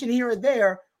position here or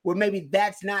there where maybe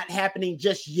that's not happening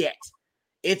just yet.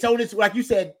 It's on its, like you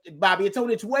said, Bobby, it's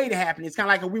on its way to happen. It's kind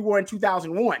of like we were in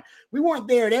 2001. We weren't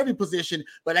there at every position,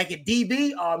 but like at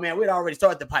DB, oh man, we'd already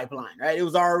started the pipeline, right? It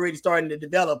was already starting to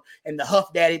develop, and the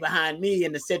Huff Daddy behind me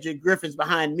and the Cedric Griffins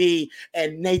behind me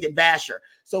and Nathan Vasher.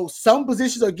 So some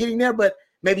positions are getting there, but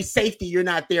maybe safety, you're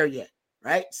not there yet.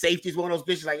 Right? Safety is one of those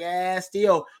positions like,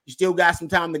 you still got some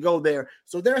time to go there.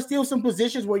 So there are still some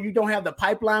positions where you don't have the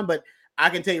pipeline, but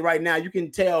I can tell you right now, you can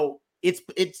tell it's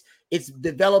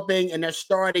developing, and they're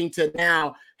starting to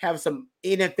now have some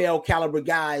NFL caliber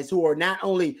guys who are not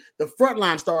only the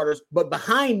frontline starters, but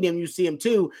behind them, you see them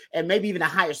too, and maybe even a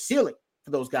higher ceiling for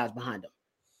those guys behind them.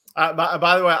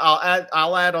 By the way,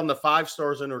 I'll add on the 5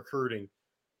 stars in recruiting.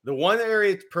 The one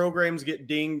area programs get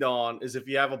dinged on is if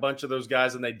you have a bunch of those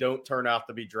guys and they don't turn out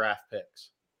to be draft picks.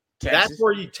 Texas. That's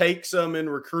where you take some in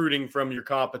recruiting from your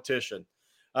competition.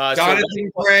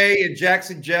 Jonathan Gray and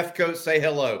Jackson Jeffcoat say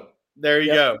hello. There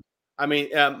you go. I mean,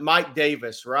 Mike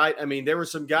Davis, right? I mean, there were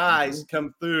some guys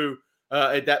come through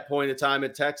at that point in time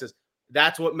in Texas.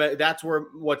 That's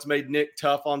what's made Nick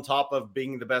tough, on top of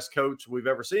being the best coach we've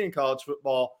ever seen in college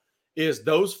football, is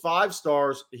those 5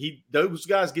 stars. Those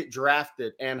guys get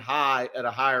drafted and high at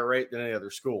a higher rate than any other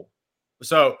school.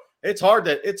 So it's hard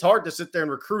to sit there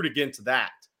and recruit against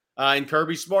that. And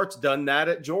Kirby Smart's done that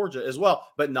at Georgia as well,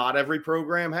 but not every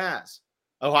program has.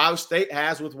 Ohio State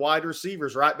has with wide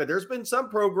receivers, right? But there's been some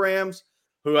programs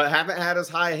who haven't had as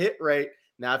high a hit rate.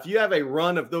 Now, if you have a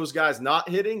run of those guys not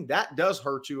hitting, that does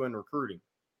hurt you in recruiting.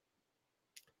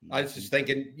 I was just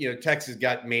thinking, Texas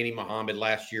got Manny Muhammad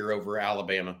last year over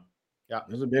Alabama. Yeah,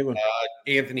 it was a big one.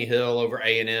 Anthony Hill over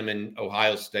A&M and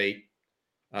Ohio State.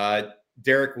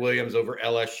 Derek Williams over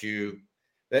LSU.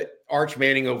 Arch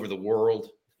Manning over the world.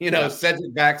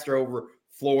 Cedric Baxter over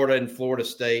Florida and Florida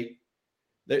State.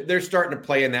 They're starting to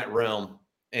play in that realm,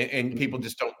 and people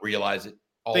just don't realize it.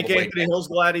 Think Anthony Hill's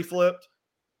glad he flipped?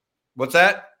 What's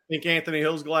that? Think Anthony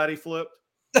Hill's glad he flipped?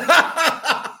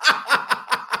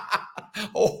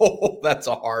 Oh, that's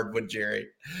a hard one, Jerry.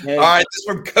 Hey. All right, this is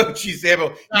from Coach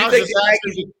Sambo.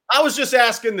 I was just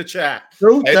asking the chat.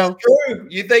 True.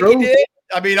 You think he did?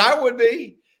 I mean, I would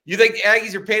be. You think the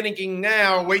Aggies are panicking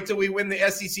now? Wait till we win the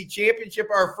SEC championship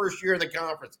our first year in the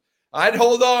conference. I'd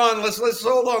hold on. Let's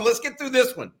hold on. Let's get through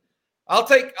this one. I'll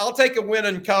take a win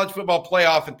in college football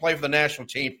playoff and play for the national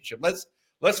championship.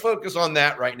 Let's focus on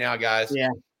that right now, guys. Yeah.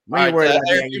 All right,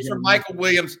 there's from Michael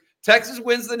Williams. Texas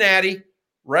wins the Natty.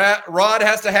 Rod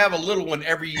has to have a little one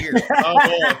every year. Oh,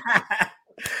 boy.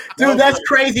 Dude, that's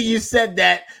crazy you said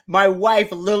that. My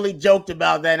wife literally joked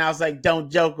about that, and I was like, don't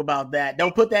joke about that.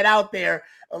 Don't put that out there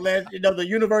unless, the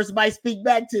universe might speak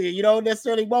back to you. You don't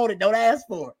necessarily want it. Don't ask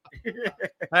for it.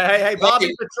 hey,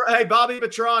 Bobby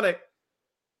Petronic.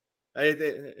 Hey,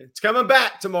 it's coming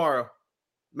back tomorrow.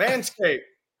 Manscaped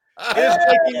is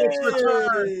taking its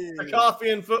return to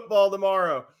coffee and football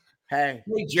tomorrow. Hey,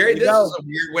 Jerry, this is a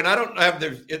weird one. I don't have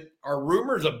are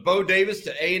rumors of Bo Davis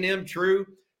to A&M true?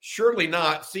 Surely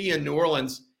not. See you in New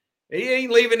Orleans. He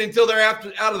ain't leaving until they're out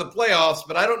of the playoffs,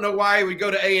 but I don't know why he would go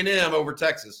to A&M over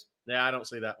Texas. Yeah, I don't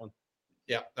see that one.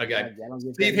 Yeah, okay.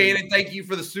 Steve Hannon, thank you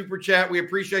for the super chat. We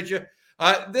appreciate you.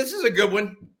 This is a good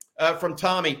one from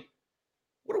Tommy.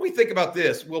 What do we think about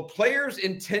this? Will players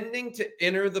intending to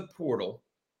enter the portal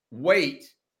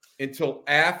wait until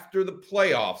after the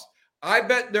playoffs? I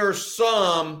bet there are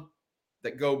some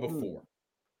that go before.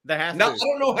 They have to. I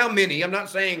don't know how many. I'm not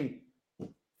saying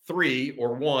 3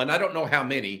 or 1. I don't know how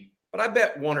many, but I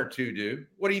bet 1 or 2 do.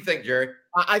 What do you think, Jerry?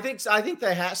 I think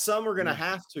they have. Some are going to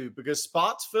have to, because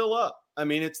spots fill up. I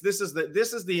mean, this is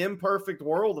the imperfect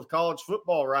world of college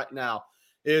football right now.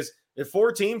 Is if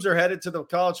 4 teams are headed to the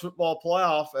college football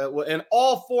playoff, and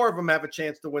all 4 of them have a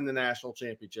chance to win the national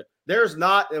championship. There's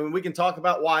not, and we can talk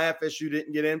about why FSU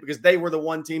didn't get in, because they were the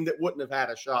one team that wouldn't have had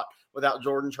a shot without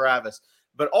Jordan Travis.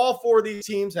 But all 4 of these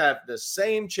teams have the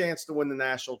same chance to win the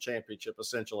national championship,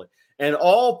 essentially. And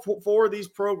all 4 of these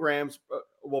programs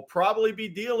will probably be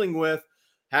dealing with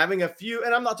having a few,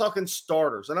 and I'm not talking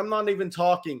starters, and I'm not even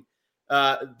talking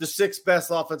the 6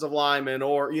 best offensive linemen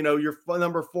or, your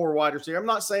number 4 wide receiver. I'm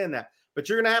not saying that, but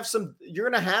you're going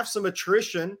to have some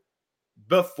attrition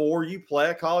before you play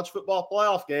a college football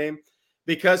playoff game,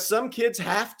 because some kids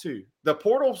have to. The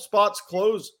portal spots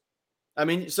close. I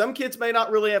mean, some kids may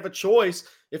not really have a choice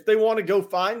if they want to go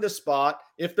find a spot.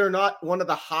 If they're not one of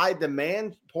the high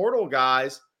demand portal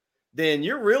guys, then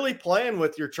you're really playing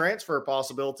with your transfer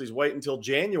possibilities. Wait until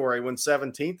January, when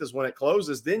 17th is when it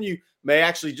closes. Then you may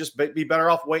actually just be better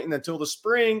off waiting until the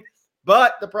spring.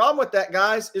 But the problem with that,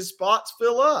 guys, is spots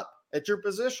fill up at your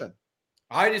position.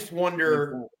 I just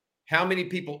wonder how many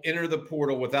people enter the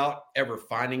portal without ever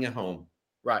finding a home.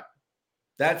 Right.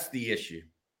 That's the issue.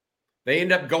 They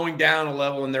end up going down a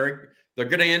level, and they're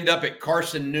going to end up at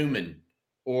Carson Newman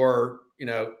or,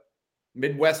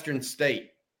 Midwestern State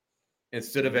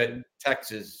instead of at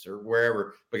Texas or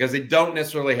wherever, because they don't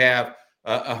necessarily have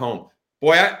a home.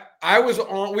 Boy,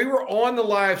 we were on the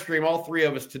live stream, all 3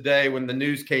 of us today, when the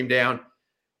news came down.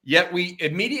 Yet we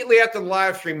immediately after the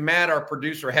live stream, Matt, our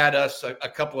producer, had us a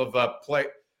couple of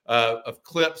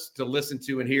clips to listen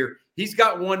to and hear. He's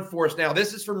got one for us now.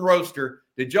 This is from Roaster.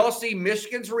 Did y'all see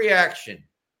Michigan's reaction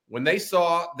when they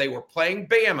saw they were playing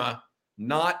Bama,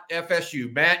 not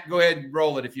FSU? Matt, go ahead and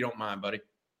roll it if you don't mind, buddy.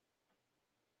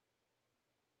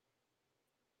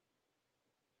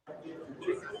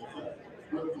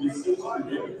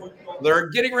 They're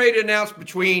getting ready to announce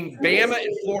between Bama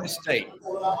and Florida State.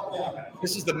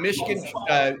 This is the Michigan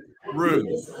room.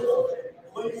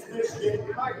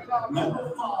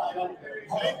 Number 5,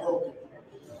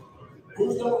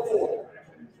 who's number 4?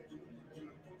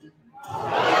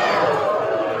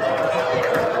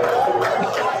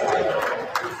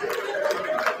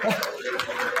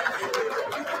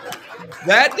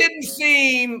 That didn't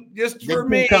seem, just for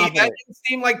me, that didn't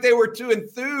seem like they were too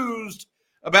enthused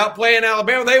about playing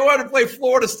Alabama. They wanted to play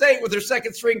Florida State with their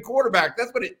second string quarterback.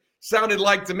 That's what it sounded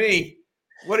like to me.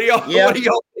 What do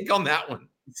y'all think on that one?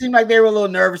 It seemed like they were a little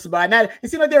nervous about it. Now, it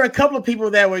seemed like there were a couple of people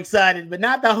that were excited, but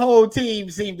not the whole team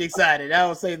seemed excited. I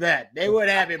will say that. They weren't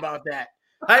happy about that.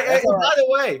 By the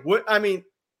way,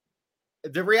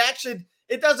 the reaction,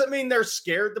 it doesn't mean they're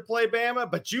scared to play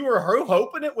Bama, but you were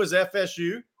hoping it was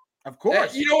FSU. Of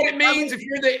course. You know what it means if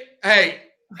you're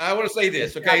I want to say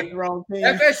this, okay?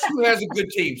 FSU has a good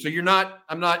team, so I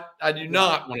do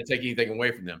not want to take anything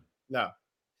away from them. No.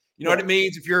 You know what it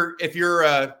means if you're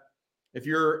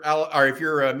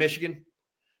Michigan?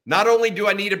 Not only do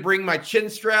I need to bring my chin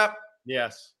strap,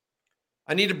 yes,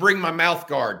 I need to bring my mouth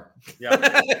guard. Yeah.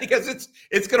 Because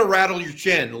it's going to rattle your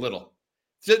chin a little.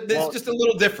 It's just a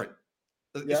little different,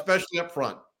 especially up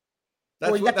front.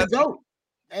 You got the GOAT.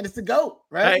 And it's the GOAT,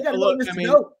 right? Hey, you got to go against the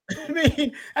GOAT. I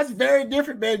mean, that's very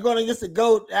different, man, going against the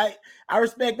GOAT. I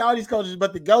respect all these coaches,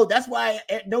 but the GOAT, that's why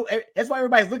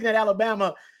everybody's looking at Alabama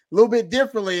a little bit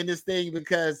differently in this thing,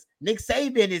 because Nick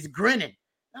Saban is grinning.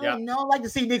 I don't like to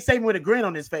see Nick Saban with a grin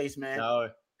on his face, man. No.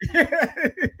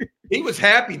 He was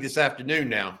happy this afternoon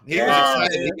now. He was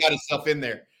excited he got himself in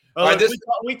there. All right,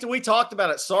 we talked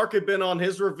about it. Sark had been on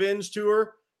his revenge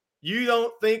tour. You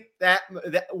don't think that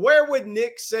where would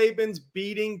Nick Saban's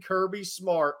beating Kirby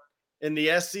Smart in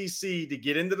the SEC to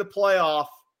get into the playoff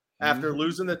after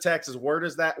losing to Texas, where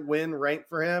does that win rank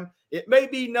for him? It may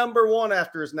be number 1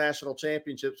 after his national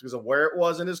championships because of where it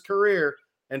was in his career,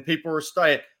 and people were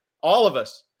staying. All of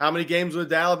us, how many games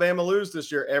would Alabama lose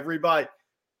this year?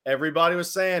 Everybody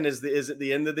was saying, is it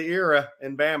the end of the era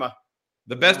in Bama?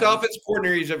 The best offensive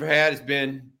coordinator he's ever had has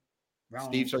been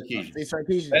Steve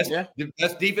Sarkisian.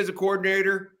 Best defensive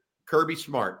coordinator, Kirby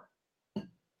Smart.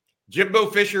 Jimbo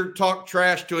Fisher talked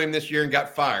trash to him this year and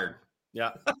got fired.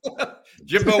 Yeah.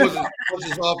 Jimbo was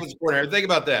his offensive coordinator. Think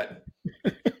about that.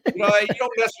 You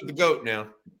don't mess with the GOAT now.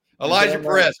 Elijah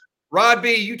Perez. Rod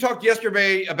B., you talked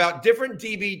yesterday about different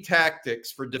DB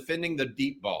tactics for defending the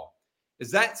deep ball.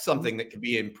 Is that something that could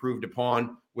be improved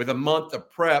upon with a month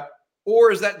of prep,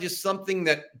 or is that just something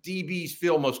that DBs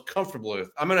feel most comfortable with?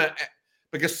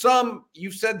 Because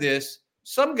you said this,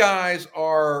 some guys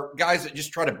are guys that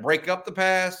just try to break up the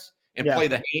pass and play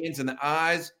the hands and the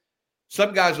eyes.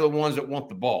 Some guys are the ones that want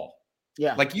the ball.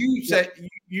 Yeah. Like you said,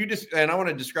 you just, and I want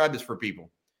to describe this for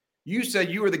people. You said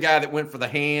you were the guy that went for the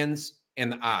hands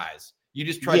and the eyes. You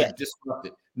just tried to disrupt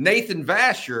it. Nathan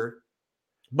Vasher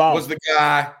was the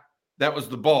guy that was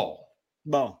the ball.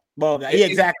 Ball guy. Yeah,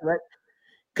 exactly right.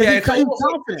 Because It's he's almost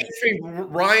confident. like between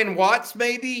Ryan Watts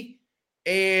maybe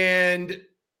and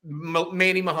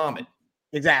Manny Muhammad.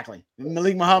 Exactly.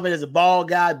 Malik Muhammad is a ball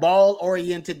guy,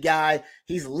 ball-oriented guy.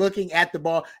 He's looking at the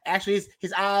ball. Actually,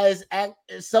 his eyes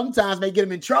sometimes may get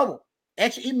him in trouble.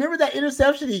 Actually, remember that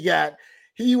interception he got?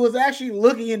 He was actually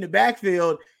looking in the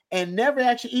backfield and never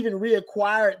actually even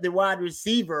reacquired the wide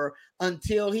receiver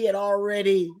until he had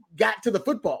already got to the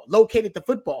football, located the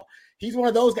football. He's one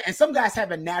of those guys, and some guys have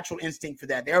a natural instinct for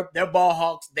that. They're ball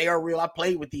hawks. They are real. I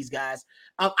played with these guys.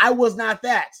 I was not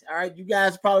that. All right, you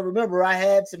guys probably remember I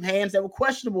had some hands that were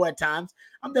questionable at times.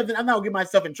 I'm not gonna get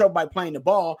myself in trouble by playing the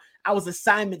ball. I was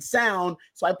assignment sound,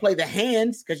 so I play the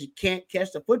hands because you can't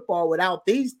catch the football without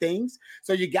these things.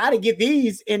 So you got to get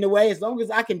these in the way. As long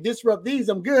as I can disrupt these,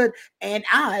 I'm good. And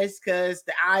eyes, because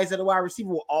the eyes of the wide receiver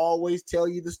will always tell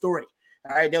you the story.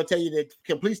 All right, they'll tell you the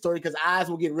complete story because eyes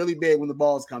will get really big when the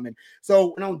ball's coming.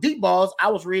 So when on deep balls,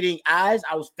 I was reading eyes.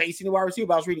 I was facing the wide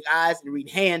receiver. I was reading eyes and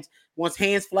reading hands. Once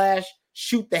hands flash,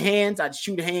 shoot the hands. I'd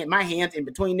shoot my hands in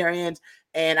between their hands,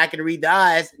 and I can read the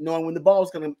eyes, knowing when the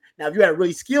ball's coming. Now, if you had a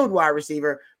really skilled wide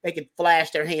receiver, they could flash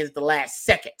their hands at the last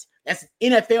second. That's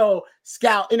NFL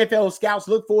scouts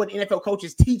look for it. NFL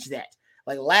coaches teach that.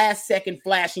 Like last second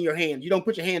flash in your hands. You don't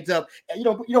put your hands up. You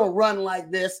don't run like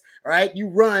this. All right. You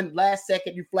run last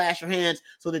second. You flash your hands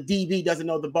so the DB doesn't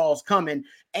know the ball's coming.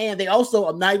 And they also,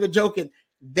 I'm not even joking,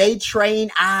 they train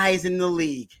eyes in the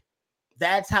league.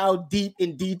 That's how deep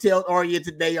and detailed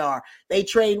oriented they are. They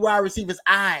train wide receivers'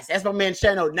 eyes. That's my man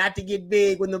Shano, not to get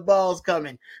big when the ball's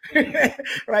coming.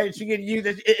 Right? You can use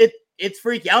it. It's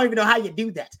freaky. I don't even know how you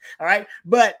do that. All right.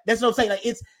 But that's what I'm saying. Like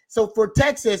so for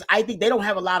Texas, I think they don't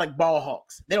have a lot of ball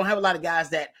hawks. They don't have a lot of guys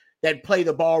that play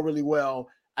the ball really well.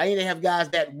 I think they have guys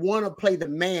that want to play the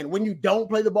man. When you don't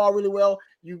play the ball really well,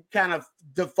 you kind of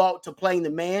default to playing the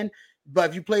man.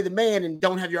 But if you play the man and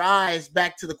don't have your eyes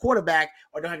back to the quarterback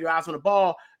or don't have your eyes on the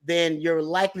ball, then you're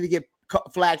likely to get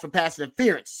flagged for pass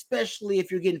interference, especially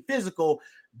if you're getting physical.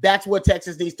 That's what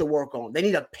Texas needs to work on. They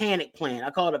need a panic plan. I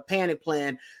call it a panic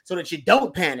plan so that you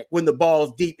don't panic when the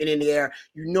ball's deep and in the air.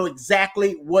 You know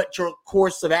exactly what your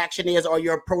course of action is or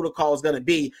your protocol is going to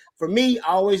be. For me,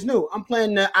 I always knew I'm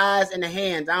playing the eyes and the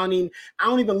hands. I don't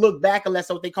even look back unless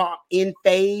what they call in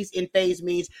phase. In phase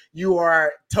means you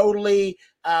are totally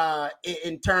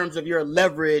in terms of your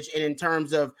leverage and in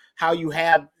terms of how you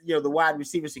have the wide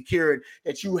receiver secured,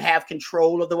 that you have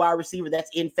control of the wide receiver. That's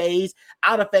in phase.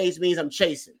 Out of phase means I'm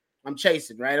chasing,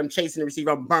 right? I'm chasing the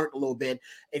receiver. I'm burnt a little bit.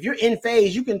 If you're in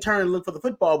phase, you can turn and look for the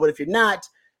football. But if you're not,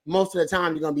 most of the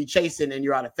time you're going to be chasing and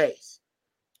you're out of phase.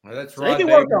 Well, that's so Rod they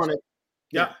can work on it.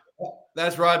 Yeah.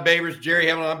 That's Rod Babers, Jerry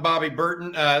Hamilton. I'm Bobby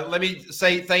Burton. Let me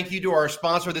say thank you to our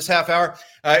sponsor this half hour.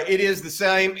 It is the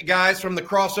same guys from the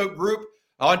Cross Oak Group.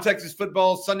 On Texas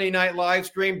Football Sunday Night Live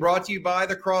Stream, brought to you by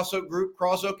the Cross Oak Group.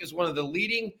 Cross Oak is one of the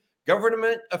leading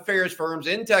government affairs firms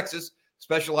in Texas,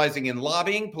 specializing in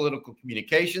lobbying, political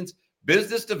communications,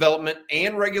 business development,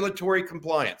 and regulatory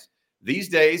compliance. These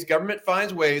days, government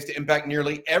finds ways to impact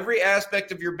nearly every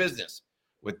aspect of your business.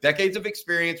 With decades of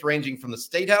experience ranging from the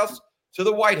State House to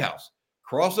the White House,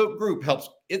 Cross Oak Group helps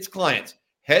its clients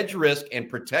hedge risk and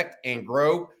protect and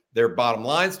grow their bottom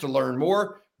lines. To learn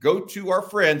more, go to our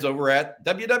friends over at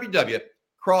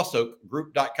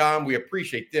www.crossoakgroup.com. We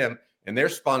appreciate them and their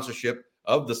sponsorship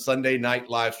of the Sunday night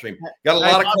live stream. Got a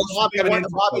lot of questions coming in.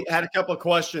 Bobby had a couple of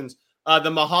questions. The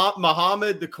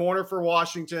Muhammad, the corner for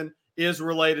Washington, is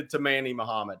related to Manny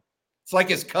Muhammad. It's like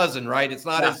his cousin, right? It's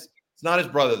not his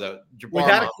brother though.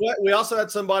 We also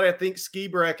had somebody, I think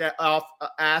Skibrek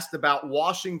asked about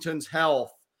Washington's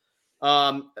health.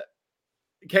 Kalen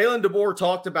DeBoer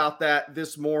talked about that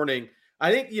this morning.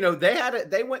 I think,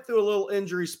 they went through a little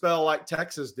injury spell like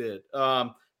Texas did.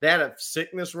 They had a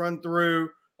sickness run through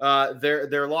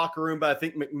their locker room, but I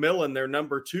think McMillan, their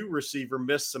number 2 receiver,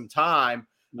 missed some time.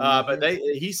 But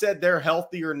he said they're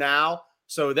healthier now.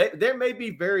 So they may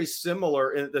be very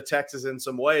similar in the Texas in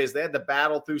some ways. They had to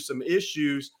battle through some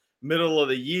issues middle of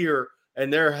the year,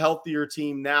 and they're a healthier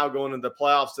team now going into the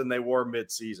playoffs than they were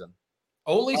midseason.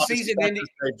 Only season-ending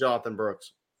Jonathan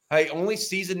Brooks. Hey, only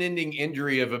season-ending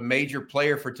injury of a major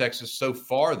player for Texas so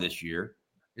far this year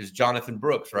is Jonathan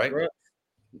Brooks, right?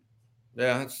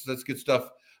 Yeah, that's good stuff.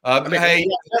 Jalen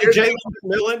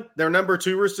McMillan, their number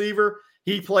 2 receiver,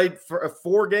 he played for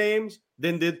 4 games,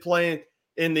 then did play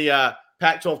in the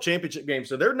Pac-12 championship game.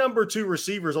 So their number 2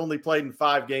 receivers only played in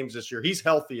 5 games this year. He's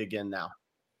healthy again now.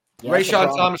 Yeah,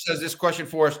 Rayshawn Thomas has this question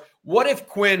for us. What if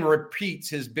Quinn repeats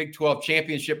his Big 12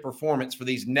 championship performance for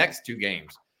these next 2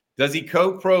 games? Does he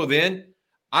co-pro then?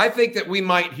 I think that we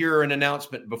might hear an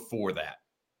announcement before that.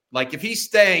 Like if he's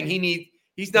staying,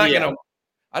 he's not going to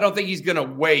 – I don't think he's going to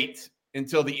wait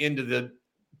until the end of the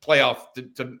playoff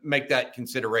to make that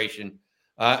consideration.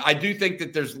 I do think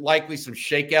that there's likely some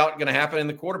shakeout going to happen in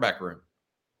the quarterback room.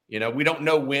 You know, we don't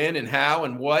know when and how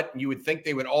and what. You would think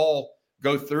they would all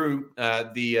go through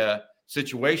the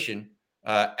situation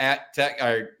at Tech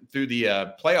or through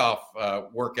the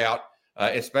playoff workout,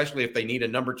 especially if they need a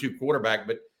number 2 quarterback.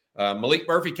 But Malik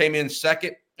Murphy came in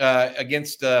second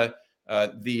against the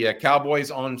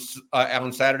Cowboys on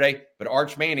Saturday, but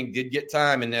Arch Manning did get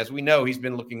time, and as we know, he's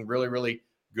been looking really, really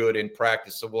good in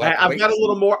practice. So we'll have to I've got a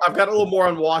little more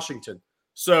on Washington.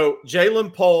 So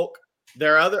Jalen Polk,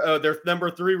 their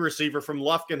number 3 receiver from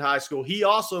Lufkin High School, he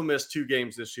also missed 2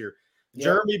 games this year. Yep.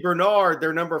 Jeremy Bernard,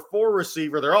 their number 4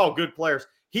 receiver, they're all good players.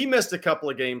 He missed a couple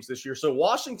of games this year. So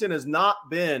Washington has not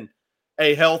been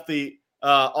a healthy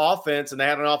offense, and they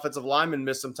had an offensive lineman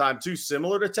miss some time too,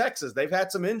 similar to Texas. They've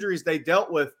had some injuries they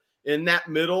dealt with in that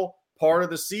middle part of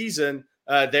the season.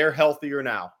 They're healthier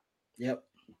now. Yep.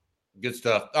 Good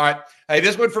stuff. All right. Hey,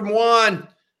 this one from Juan.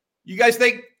 You guys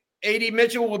think A.D.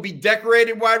 Mitchell will be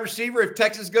decorated wide receiver if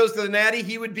Texas goes to the Natty?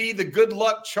 He would be the good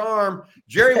luck charm.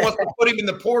 Jerry wants to put him in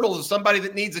the portal as somebody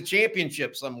that needs a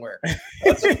championship somewhere.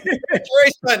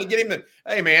 Jerry's trying to get him to,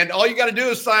 hey, man, all you got to do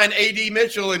is sign A.D.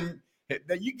 Mitchell, and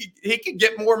he could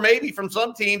get more maybe from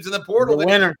some teams in the portal the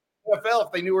winner. than the NFL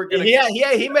if they knew we were going to.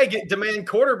 Yeah, he may demand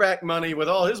quarterback money with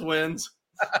all his wins.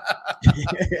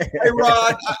 Hey,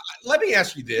 Rod, let me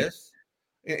ask you this.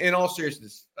 In all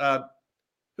seriousness, who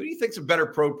do you think's a better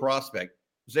pro prospect,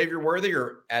 Xavier Worthy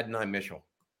or Adonai Mitchell?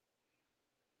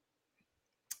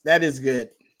 That is good.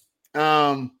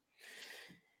 So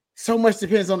much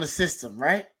depends on the system,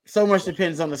 right? So much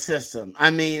depends on the system. I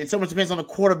mean, so much depends on the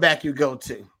quarterback you go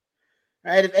to,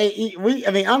 right?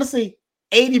 Honestly,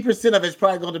 80% of it's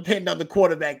probably going to depend on the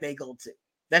quarterback they go to.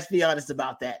 Let's be honest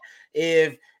about that.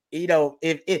 If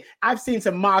I've seen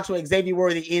some mocks where Xavier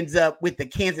Worthy ends up with the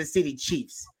Kansas City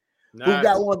Chiefs, who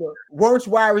got one of the worst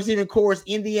wide receiving cores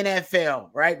in the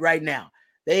NFL right now.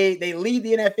 They lead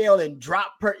the NFL in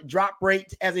drop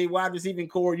rate as a wide receiving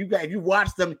core. If you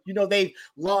watch them, you know they've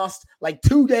lost like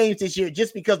 2 games this year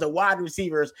just because the wide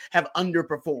receivers have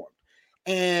underperformed.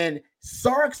 And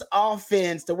Sark's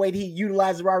offense, the way he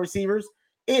utilizes wide receivers,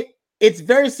 it's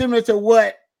very similar to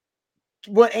what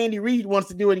Andy Reid wants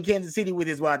to do in Kansas City with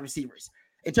his wide receivers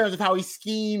in terms of how he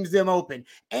schemes them open.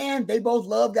 And they both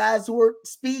love guys who are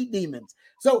speed demons.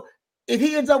 So if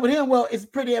he ends up with him, well, it's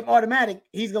pretty automatic.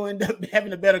 He's going to end up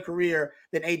having a better career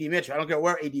than A.D. Mitchell. I don't care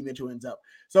where A.D. Mitchell ends up.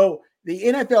 So the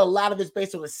NFL, a lot of it's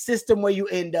based on the system where you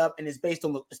end up, and it's based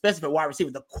on, especially for wide receiver,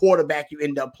 the quarterback you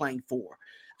end up playing for.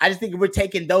 I just think if we're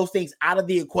taking those things out of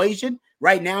the equation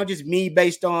right now, just me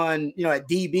based on, a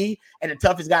DB and the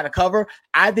toughest guy to cover,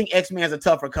 I think X-Man's a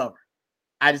tougher cover.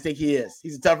 I just think he is.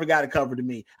 He's a tougher guy to cover to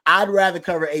me. I'd rather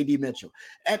cover A.D. Mitchell.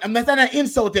 And I'm not an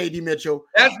insult to A.D. Mitchell.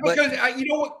 That's because, you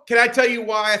know what? Can I tell you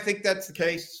why I think that's the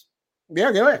case?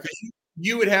 Yeah, go ahead. Because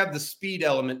you would have the speed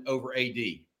element over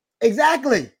A.D.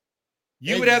 Exactly.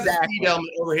 You would have the speed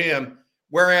element over him,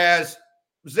 whereas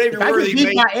Xavier Worthy. If I can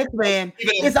beat my X-Man,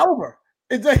 it's over.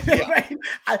 It's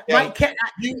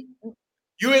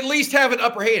you at least have an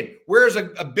upper hand. Whereas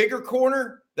a bigger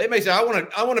corner, they may say, I want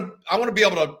to be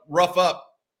able to rough up.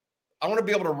 I want to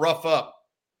be able to rough up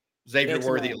Xavier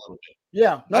Worthy a little bit.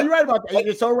 Yeah, no, you're right about that.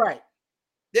 You're so right.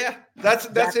 Yeah, that's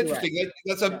interesting.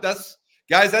 Right.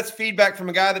 That's feedback from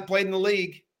a guy that played in the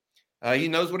league. He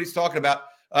knows what he's talking about.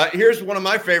 Here's one of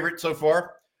my favorites so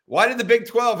far. Why did the Big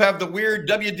 12 have the weird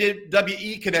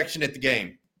WWE connection at the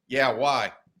game? Yeah,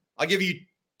 why? I'll give you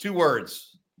 2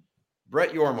 words.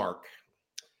 Brett Yormark.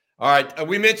 All right.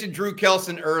 We mentioned Drew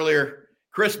Kelson earlier.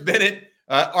 Chris Bennett,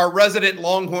 our resident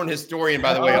Longhorn historian,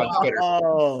 by the way, on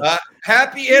Twitter.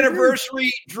 Happy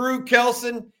anniversary, Drew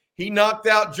Kelson. He knocked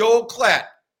out Joel Klatt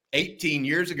 18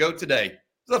 years ago today.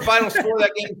 The final score of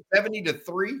that game,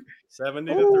 70-3.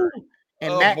 70-3.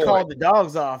 And Matt called the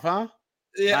dogs off, huh?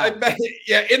 Yeah, wow.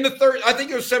 In the third. I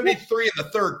think it was 73 in the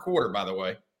third quarter, by the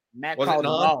way. Matt called them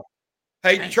off.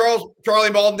 Hey,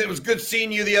 Charlie Malden, it was good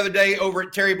seeing you the other day over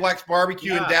at Terry Black's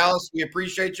Barbecue in Dallas. We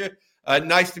appreciate you.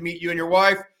 Nice to meet you and your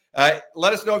wife.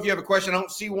 Let us know if you have a question. I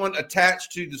don't see one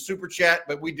attached to the super chat,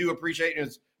 but we do appreciate it.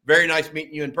 It's very nice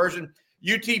meeting you in person.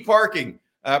 UT Parking,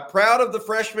 proud of the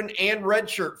freshmen and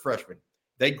redshirt freshmen.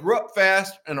 They grew up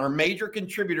fast and are major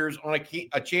contributors on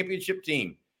a championship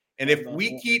team. And if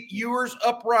we keep Ewers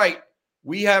upright,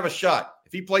 we have a shot.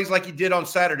 If he plays like he did on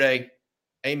Saturday,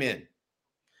 amen.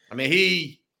 I mean,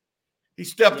 he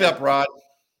stepped up, Rod.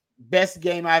 Best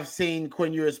game I've seen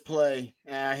Quinn Ewers play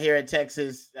here at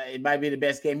Texas. It might be the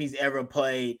best game he's ever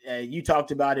played. You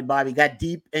talked about it, Bobby. Got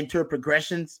deep into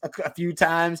progressions a few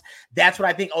times. That's what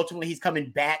I think ultimately he's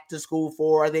coming back to school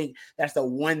for. I think that's the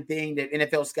one thing that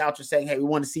NFL scouts are saying, hey, we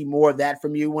want to see more of that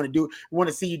from you. We want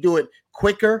to see you do it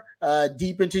quicker,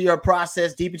 deep into your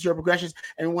process, deep into your progressions,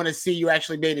 and we want to see you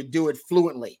actually be able to do it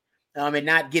fluently. And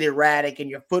not get erratic and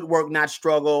your footwork not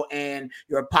struggle and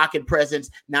your pocket presence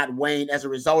not wane as a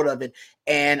result of it.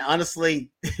 And honestly,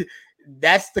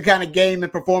 that's the kind of game and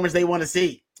performance they want to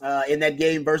see in that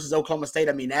game versus Oklahoma State.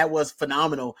 I mean, that was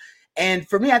phenomenal. And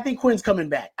for me, I think Quinn's coming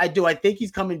back. I do. I think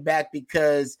he's coming back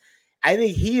because I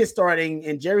think he is starting,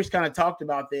 and Jerry's kind of talked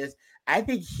about this, I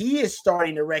think he is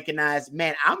starting to recognize,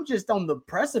 man, I'm just on the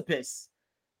precipice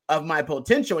of my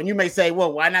potential. And you may say,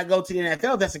 well, why not go to the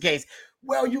NFL if that's the case?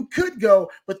 Well, you could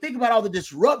go, but think about all the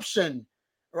disruption,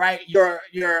 right? Your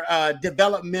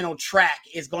developmental track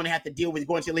is going to have to deal with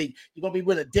going to the league. You're going to be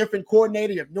with a different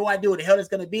coordinator. You have no idea what the hell it's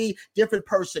going to be, different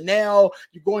personnel.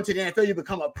 You go into the NFL, you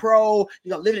become a pro.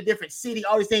 You're going to live in a different city,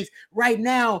 all these things. Right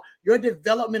now, your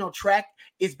developmental track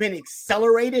has been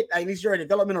accelerated. At least your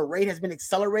developmental rate has been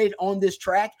accelerated on this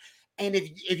track. And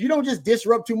if you don't just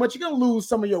disrupt too much, you're going to lose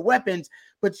some of your weapons.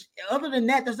 But other than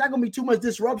that, there's not going to be too much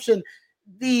disruption.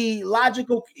 The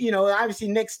logical, obviously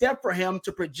next step for him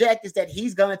to project is that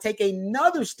he's going to take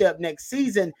another step next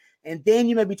season. And then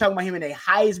you may be talking about him in a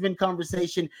Heisman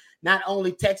conversation, not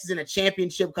only Texas in a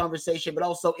championship conversation, but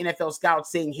also NFL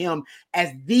scouts seeing him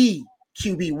as the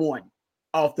QB1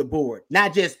 off the board,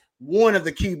 not just one of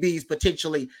the QBs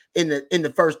potentially in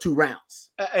the first two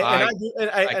rounds. I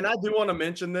do want to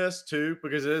mention this too,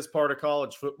 because it is part of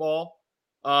college football.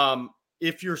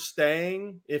 If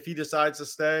he decides to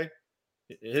stay,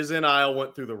 his NIL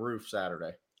went through the roof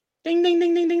Saturday. Ding, ding,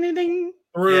 ding, ding, ding, ding, ding.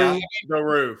 Through the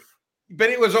roof. But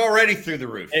it was already through the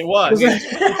roof. It was. Look,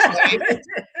 the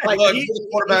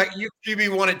quarterback,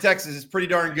 QB1 at Texas is pretty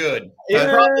darn good. It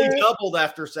probably doubled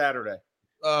after Saturday.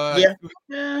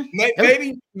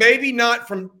 Maybe not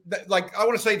from, like, I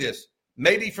want to say this.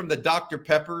 Maybe from the Dr.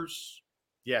 Peppers.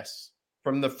 Yes.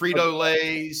 From the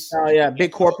Frito-Lays. Oh, yeah,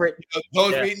 big corporate.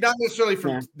 Those, not necessarily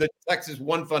from the Texas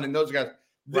One Fund and those guys.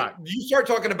 Right. You start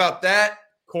talking about that,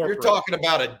 corporate. You're talking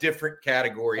about a different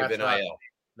category of NIL. Right.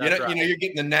 You're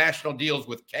getting the national deals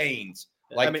with Canes.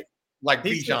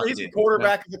 He's the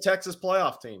quarterback of the Texas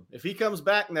playoff team. If he comes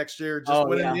back next year,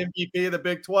 winning the MVP of the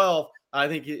Big 12, I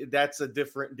think that's a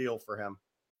different deal for him.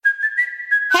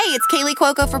 Hey, it's Kaylee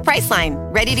Cuoco for Priceline.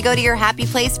 Ready to go to your happy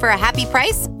place for a happy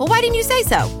price? Well, why didn't you say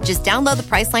so? Just download the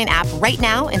Priceline app right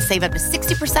now and save up to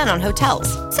 60% on hotels.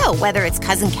 So whether it's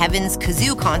Cousin Kevin's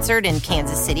Kazoo Concert in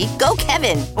Kansas City, go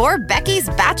Kevin, or Becky's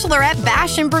Bachelorette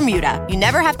Bash in Bermuda, you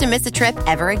never have to miss a trip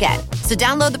ever again. So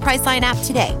download the Priceline app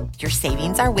today. Your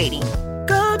savings are waiting.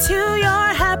 Go to your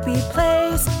happy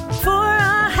place for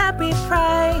a happy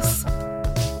price.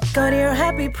 Go to your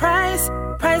happy price,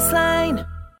 Priceline.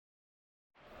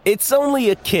 It's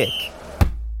only a kick,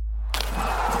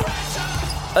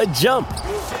 a jump,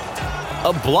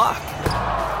 a block.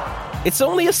 It's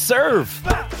only a serve.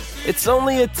 It's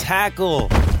only a tackle,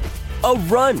 a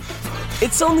run.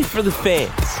 It's only for the fans.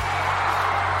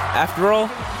 After all,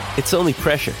 it's only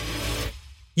pressure.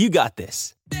 You got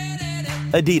this.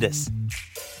 Adidas.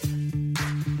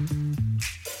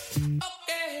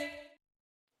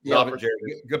 Love it, Jerry.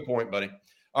 Good point, buddy.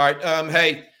 All right.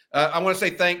 Hey, I want to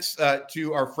say thanks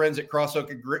to our friends at Crossoak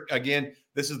again.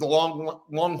 This is the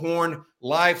Longhorn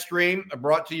live stream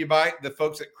brought to you by the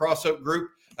folks at Crossoak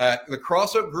Group. The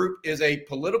Crossoak Group is a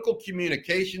political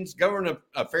communications government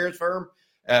affairs firm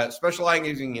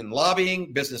specializing in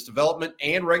lobbying, business development,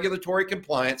 and regulatory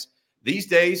compliance. These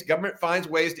days, government finds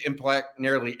ways to impact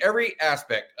nearly every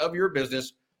aspect of your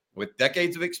business with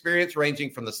decades of experience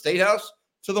ranging from the State House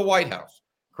to the White House.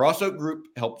 Crossoak Group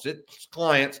helps its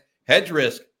clients hedge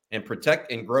risk and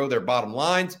protect and grow their bottom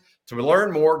lines. To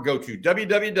learn more, go to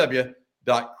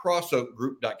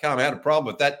www.crossoakgroup.com. I had a problem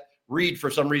with that read for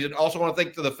some reason. Also want to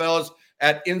thank to the fellas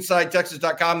at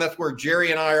InsideTexas.com. That's where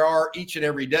Jerry and I are each and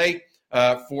every day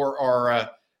for our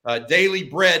daily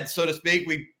bread, so to speak.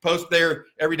 We post there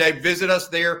every day. Visit us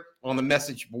there on the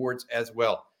message boards as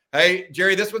well. Hey,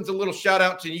 Jerry, this one's a little shout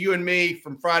out to you and me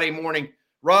from Friday morning.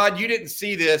 Rod, you didn't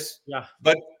see this,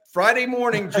 but Friday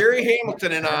morning, Jerry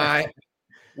Hamilton and I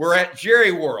were at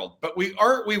Jerry World, but we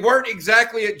weren't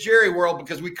exactly at Jerry World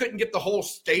because we couldn't get the whole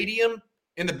stadium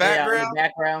in the background. Yeah, in the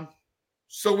background.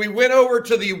 So we went over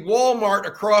to the Walmart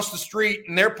across the street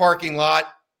in their parking lot,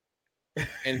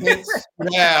 and hence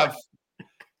we have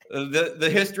the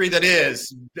history that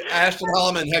is. Ashton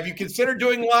Holloman, have you considered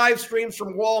doing live streams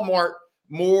from Walmart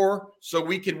more so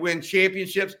we can win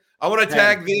championships. I want to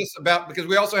tag this because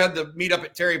we also had the meetup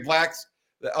at Terry Black's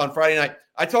on Friday night.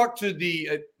 I talked to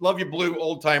the Love You Blue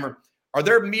old timer. Are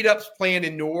there meetups planned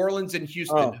in New Orleans and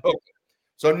Houston? Oh. Okay.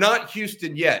 So not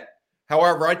Houston yet.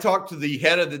 However, I talked to the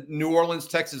head of the New Orleans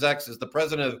Texas X's, the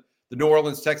president of the New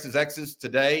Orleans Texas X's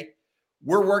today.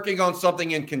 We're working on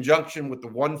something in conjunction with the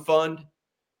One Fund,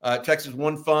 Texas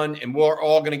One Fund, and we're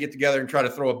all going to get together and try to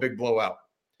throw a big blowout.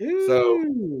 So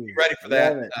be ready for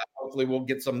that. Hopefully we'll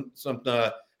get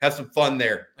have some fun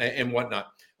there and whatnot.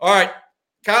 All right.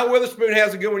 Kyle Witherspoon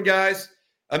has a good one, guys.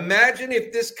 Imagine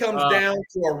if this comes down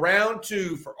to a round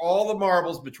 2 for all the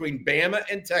marbles between Bama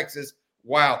and Texas.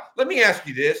 Wow. Let me ask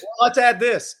you this. Well, let's add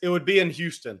this. It would be in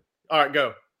Houston. All right,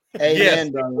 go. Yes,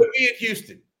 it would be in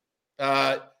Houston.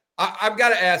 I've got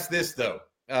to ask this, though.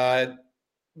 I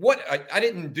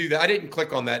didn't do that. I didn't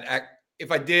click on that.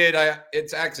 If I did,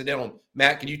 it's accidental.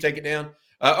 Matt, can you take it down?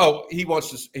 He wants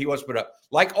to put it up.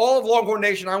 Like all of Longhorn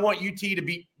Nation, I want UT to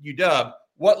beat UW.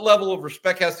 What level of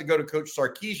respect has to go to Coach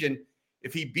Sarkisian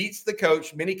if he beats the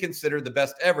coach many consider the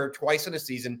best ever twice in a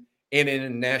season and in a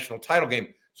national title game?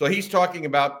 So he's talking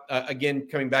about, again,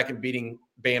 coming back and beating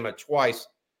Bama twice.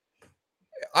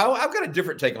 I've got a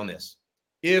different take on this.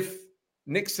 If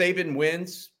Nick Saban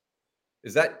wins,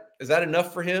 is that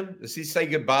enough for him? Does he say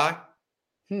goodbye?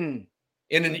 In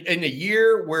a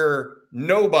year where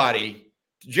nobody,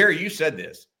 Jerry, you said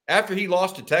this, after he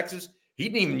lost to Texas, he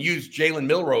didn't even use Jalen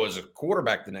Milroe as a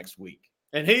quarterback the next week.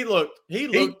 And he looked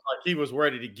like he was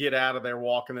ready to get out of there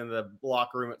walking into the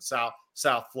locker room at South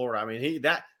Florida. I mean,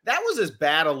 that was as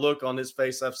bad a look on his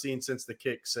face I've seen since the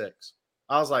kick 6.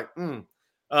 I was like,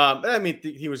 I mean,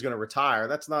 he was going to retire.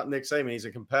 That's not Nick Saban. He's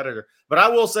a competitor. But I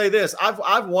will say this.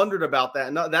 I've wondered about that.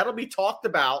 And that'll be talked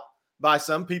about by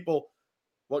some people.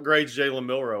 What grade's Jalen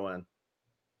Milroe in?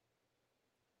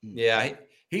 Yeah,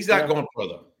 he's not going pro,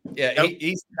 though. Yeah, nope.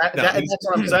 That's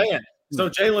what I'm saying. So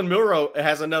Jalen Milroe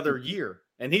has another year,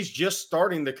 and he's just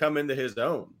starting to come into his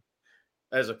own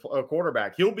as a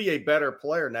quarterback. He'll be a better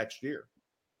player next year.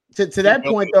 To that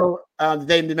point, though,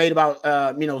 they made about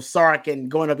Sark and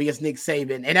going up against Nick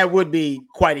Saban, and that would be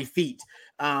quite a feat.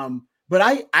 But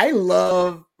I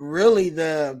love really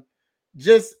the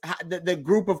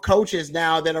group of coaches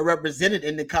now that are represented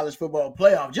in the college football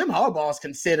playoff. Jim Harbaugh is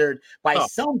considered by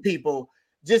some people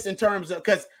just in terms of,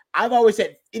 because I've always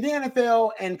said in the NFL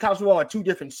and college football are two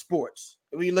different sports.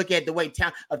 When you look at the way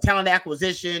talent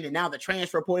acquisition and now the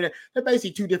transfer portal, they're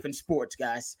basically two different sports,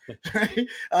 guys.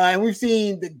 And we've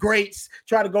seen the greats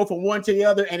try to go from one to the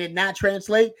other and it not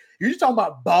translate. You're just talking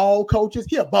about ball coaches.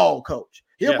 He's a ball coach.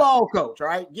 A ball coach,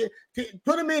 right?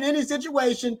 Put him in any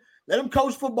situation. Let him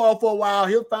coach football for a while.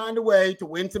 He'll find a way to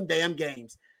win some damn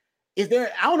games. I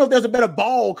don't know if there's a better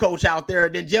ball coach out there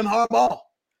than Jim Harbaugh.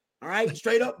 All right,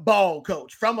 straight up ball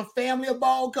coach from a family of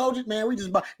ball coaches. Man, we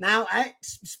just now I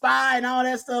spy and all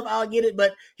that stuff. I'll get it,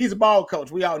 but he's a ball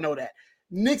coach. We all know that.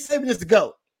 Nick Saban is the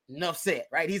GOAT. Enough said,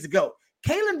 right? He's the GOAT.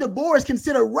 Kalen DeBoer is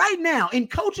considered right now in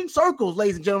coaching circles,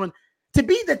 ladies and gentlemen, to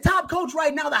be the top coach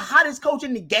right now, the hottest coach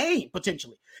in the game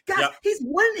potentially. Guys, he's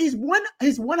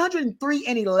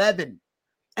 103-11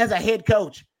 as a head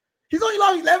coach. He's only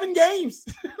lost 11 games.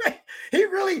 He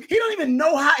don't even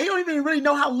really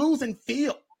know how losing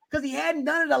feel. Because he hadn't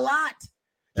done it a lot.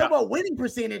 Talk about winning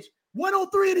percentage,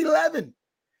 103-11.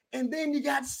 And then you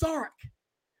got Sark.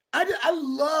 I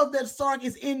love that Sark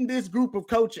is in this group of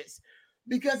coaches.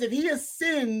 Because if he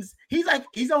ascends, he's at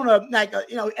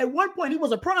one point he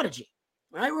was a prodigy.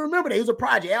 I remember that he was a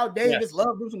prodigy. Al Davis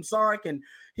loved him some Sark, and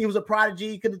he was a prodigy.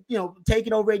 He could, take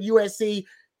it over at USC.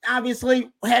 Obviously,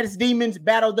 had his demons,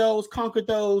 battled those, conquered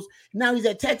those. Now he's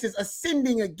at Texas,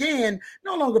 ascending again,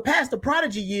 no longer past the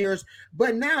prodigy years.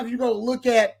 But now if you go look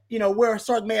at, where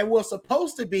Sark man was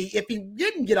supposed to be, if he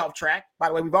didn't get off track, by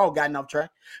the way, we've all gotten off track,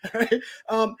 right?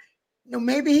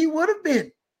 Maybe he would have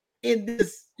been in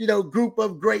this, group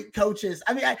of great coaches.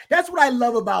 I mean, that's what I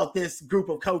love about this group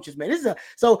of coaches, man.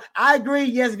 So I agree.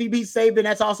 Yes, if he beats Saban,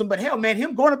 that's awesome. But hell, man,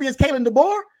 him going up against Kalen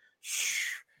DeBoer,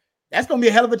 that's going to be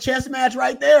a hell of a chess match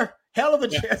right there. Hell of a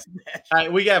chess match. All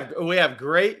right, we have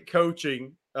great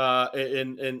coaching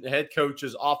in head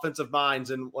coaches, offensive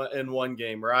minds in one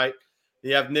game, right?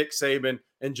 You have Nick Saban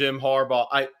and Jim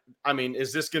Harbaugh. I mean,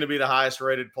 is this going to be the highest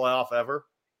rated playoff ever?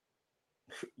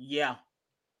 Yeah.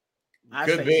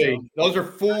 Could be. So. Those are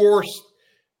 4.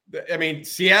 I mean,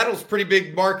 Seattle's a pretty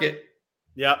big market.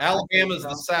 Yeah. Alabama's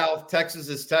the South. Texas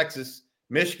is Texas.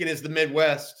 Michigan is the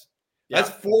Midwest. That's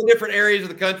 4 different areas of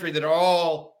the country that are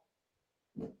all.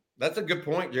 That's a good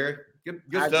point, Jerry. Good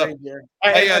stuff.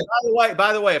 Hey,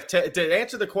 by the way, to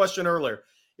answer the question earlier,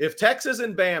 if Texas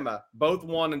and Bama both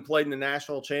won and played in the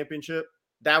national championship,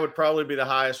 that would probably be the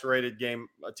highest rated game,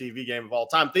 a TV game of all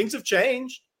time. Things have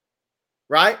changed,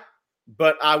 right?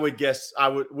 But I would guess I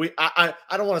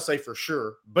don't want to say for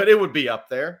sure, but it would be up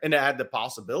there, and it had the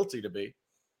possibility to be.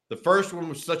 The first one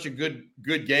was such a good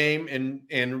game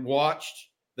and watched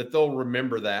that they'll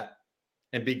remember that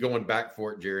and be going back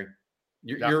for it, Jerry.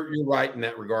 You're right in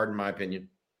that regard, in my opinion.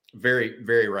 Very,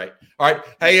 very right. All right.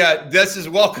 Hey, this is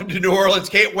Welcome to New Orleans.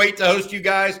 Can't wait to host you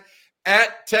guys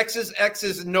at Texas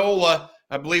X's NOLA.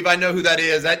 I believe I know who that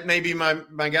is. That may be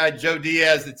my guy, Joe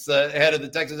Diaz, that's head of the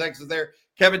Texas X's there.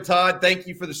 Kevin Todd, thank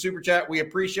you for the super chat. We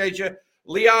appreciate you.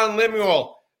 Leon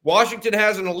Lemuel, Washington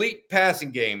has an elite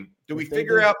passing game. Do we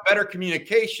figure out better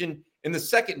communication in the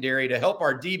secondary to help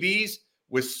our DBs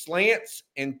with slants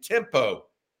and tempo?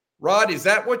 Rod, is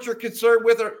that what you're concerned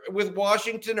with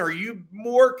Washington? Or are you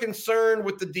more concerned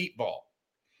with the deep ball?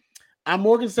 I'm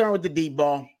more concerned with the deep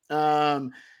ball.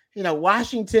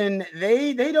 Washington,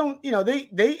 they don't,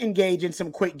 they engage in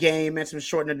some quick game and some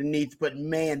short underneath, but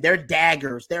man, their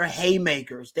daggers, their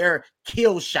haymakers, their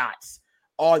kill shots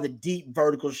are the deep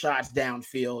vertical shots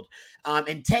downfield.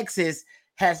 And Texas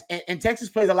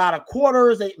plays a lot of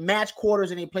quarters, they match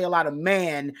quarters, and they play a lot of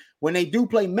man. When they do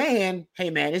play man, hey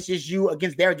man, it's just you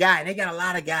against their guy, and they got a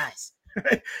lot of guys.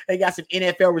 They got some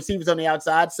NFL receivers on the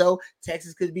outside, so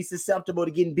Texas could be susceptible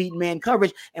to getting beaten man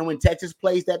coverage. And when Texas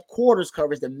plays that quarters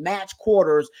coverage, the match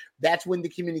quarters, that's when the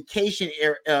communication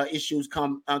issues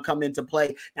come into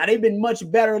play. Now, they've been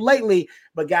much better lately,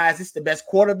 but guys, it's the best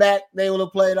quarterback they will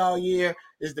have played all year.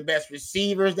 It's the best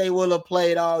receivers they will have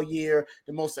played all year,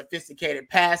 the most sophisticated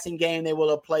passing game they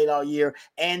will have played all year,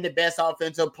 and the best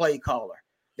offensive play caller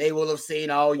they will have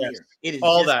seen all year. Yes. It is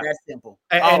all just that simple.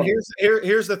 And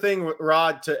here's the thing,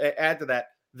 Rod, to add to that.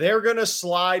 They're going to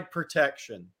slide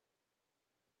protection.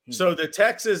 So the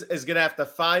Texas is going to have to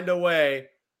find a way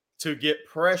to get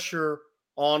pressure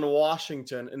on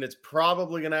Washington, and it's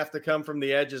probably going to have to come from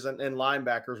the edges and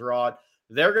linebackers, Rod.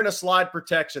 They're going to slide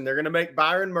protection. They're going to make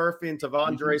Byron Murphy and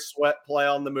Tavondre Sweat play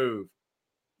on the move.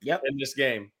 Yep. In this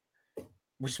game.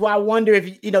 Which is why I wonder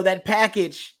if, that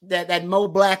package, that Mo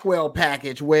Blackwell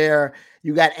package where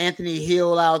you got Anthony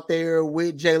Hill out there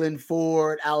with Jalen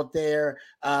Ford out there,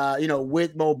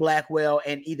 with Mo Blackwell,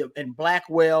 and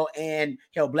Blackwell and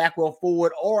Blackwell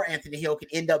Ford or Anthony Hill can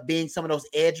end up being some of those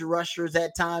edge rushers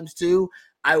at times too.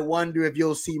 I wonder if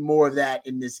you'll see more of that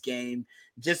in this game.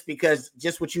 Just because,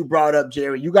 just what you brought up,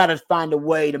 Jerry, you got to find a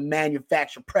way to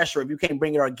manufacture pressure if you can't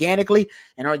bring it organically.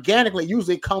 And organically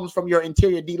usually comes from your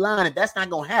interior D-line. If that's not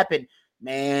going to happen,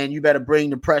 man, you better bring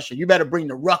the pressure. You better bring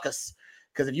the ruckus.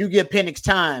 Because if you give Penix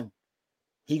time,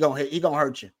 he gonna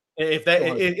hurt you.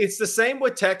 It's the same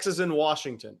with Texas and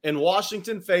Washington. And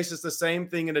Washington faces the same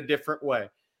thing in a different way.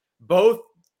 Both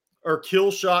are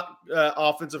kill shot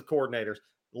offensive coordinators.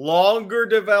 Longer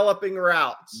developing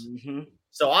routes. Mm-hmm.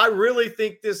 So I really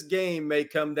think this game may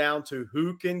come down to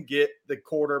who can get the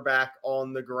quarterback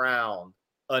on the ground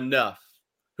enough,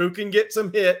 who can get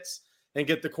some hits and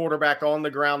get the quarterback on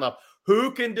the ground up,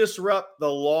 who can disrupt the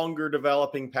longer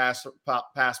developing pass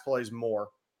plays more.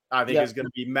 I think is going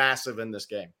to be massive in this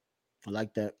game. I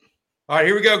like that. All right,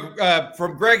 here we go.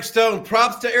 From Greg Stone,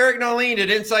 props to Eric Naline at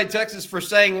Inside Texas for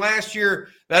saying last year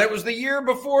that it was the year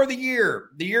before the year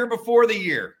before the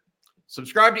year.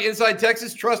 Subscribe to Inside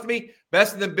Texas. Trust me,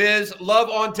 best in the biz. Love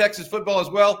on Texas football as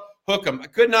well. Hook 'em. I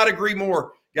could not agree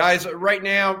more. Guys, right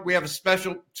now we have a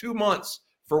special 2 months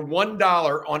for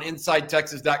 $1 on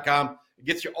InsideTexas.com. It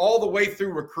gets you all the way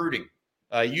through recruiting.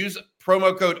 Use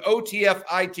promo code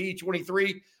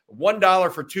OTFIT23,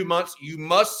 $1 for 2 months. You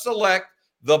must select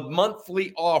the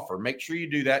monthly offer. Make sure you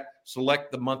do that.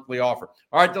 Select the monthly offer.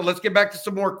 All right, let's get back to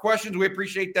some more questions. We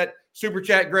appreciate that super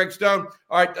chat, Greg Stone.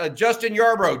 All right, Justin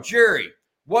Yarbrough, Jerry,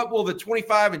 what will the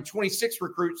 25 and 26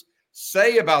 recruits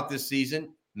say about this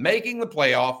season, making the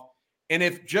playoff? And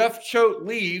if Jeff Choate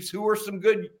leaves, who are some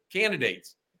good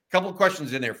candidates? A couple of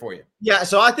questions in there for you. Yeah,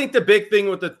 so I think the big thing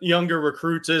with the younger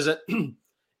recruits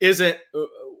isn't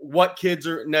what kids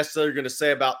are necessarily going to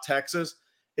say about Texas.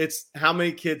 It's how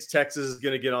many kids Texas is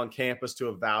going to get on campus to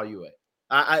evaluate,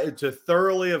 to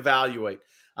thoroughly evaluate.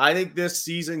 I think this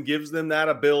season gives them that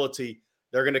ability.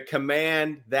 They're going to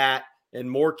command that,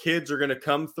 and more kids are going to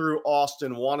come through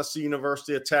Austin, want to see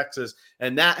University of Texas,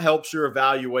 and that helps your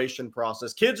evaluation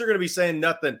process. Kids are going to be saying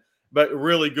nothing but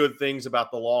really good things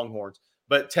about the Longhorns,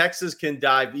 but Texas can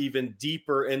dive even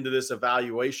deeper into this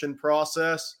evaluation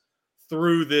process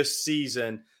through this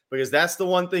season, because that's the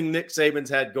one thing Nick Saban's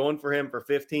had going for him for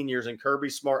 15 years, and Kirby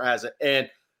Smart has it, and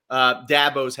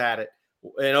Dabo's had it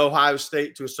in Ohio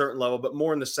State to a certain level, but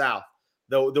more in the South.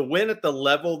 The win at the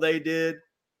level they did,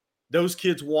 those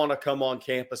kids want to come on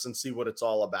campus and see what it's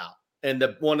all about. And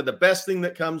one of the best thing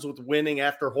that comes with winning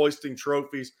after hoisting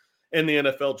trophies in the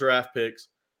NFL draft picks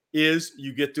is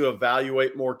you get to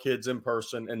evaluate more kids in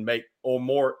person and make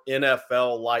more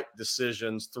NFL-like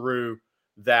decisions through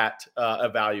that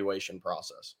evaluation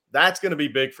process. That's going to be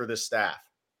big for this staff.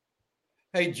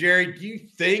 Hey, Jerry, do you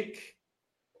think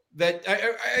that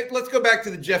let's go back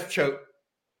to the Jeff Choate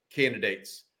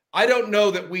candidates. I don't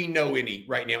know that we know any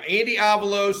right now. Andy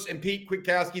Avalos and Pete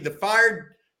Kwiatkowski, the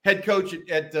fired head coach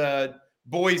at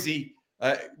Boise,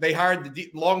 they hired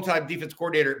the longtime defense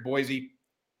coordinator at Boise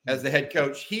as the head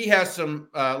coach. He has some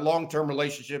long-term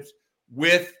relationships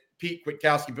with Pete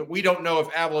Kwiatkowski, but we don't know if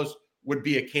Avalos would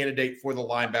be a candidate for the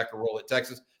linebacker role at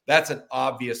Texas. That's an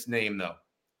obvious name, though.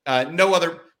 No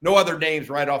other names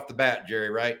right off the bat, Jerry,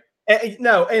 right?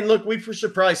 No, and look, we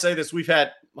should probably say this. We've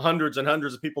had hundreds and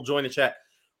hundreds of people join the chat.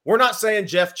 We're not saying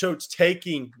Jeff Choate's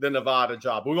taking the Nevada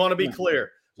job. We want to be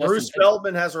clear. Bruce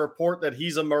Feldman has a report that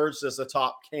he's emerged as a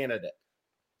top candidate.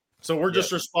 So we're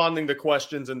just responding to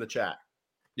questions in the chat.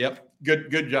 Yep.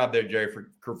 Good job there, Jerry,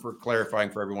 for clarifying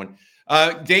for everyone.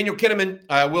 Daniel Kinnaman,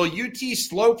 will UT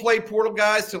slow play portal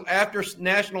guys till after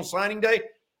National Signing Day?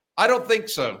 I don't think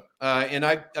so. And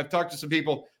I've talked to some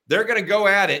people. They're going to go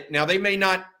at it. Now, they may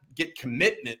not get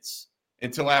commitments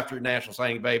until after National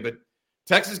Signing Day, but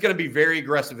Texas is going to be very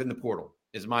aggressive in the portal,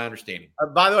 is my understanding.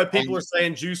 By the way, people are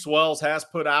saying Juice Wells has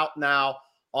put out now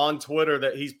on Twitter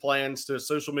that he plans to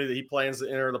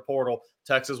enter the portal.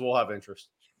 Texas will have interest.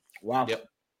 Wow. Yep.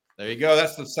 There you go.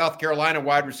 That's the South Carolina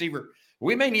wide receiver.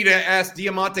 We may need to ask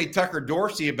Diamante Tucker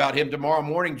Dorsey about him tomorrow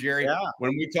morning, Jerry,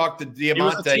 when we talk to Diamante. He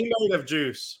was a teammate of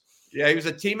Juice. Yeah, he was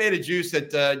a teammate of Juice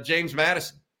at James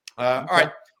Madison. All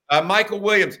right. Michael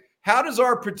Williams, how does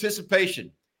our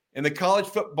participation in the college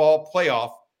football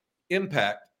playoff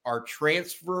impact our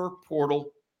transfer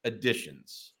portal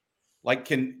additions? Like,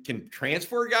 can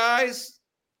transfer guys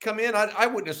come in? I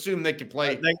wouldn't assume they could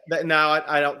play.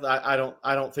 I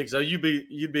don't think so. You'd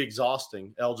be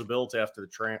exhausting eligibility after the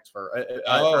transfer.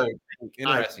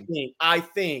 Interesting. I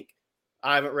think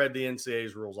I haven't read the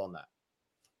NCAA's rules on that.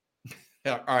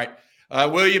 Yeah, all right.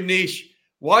 William Nish,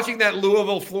 watching that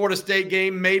Louisville Florida State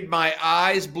game made my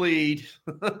eyes bleed.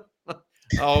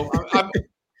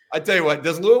 I tell you what,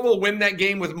 does Louisville win that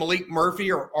game with Malik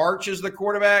Murphy or Arch as the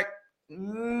quarterback?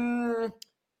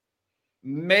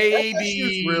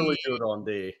 Maybe. Really good on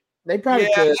D. They probably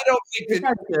could. I don't think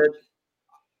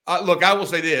that. Look, I will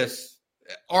say this: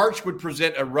 Arch would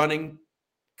present a running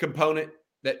component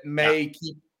that may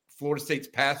keep Florida State's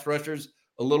pass rushers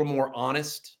a little more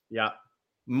honest. Yeah,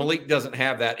 Malik doesn't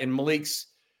have that, and Malik's.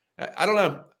 I don't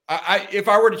know. If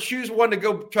I were to choose one to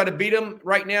go try to beat him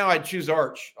right now, I'd choose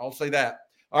Arch. I'll say that.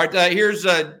 All right, here's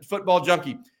a football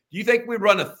junkie. Do you think we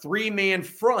run a 3-man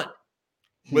front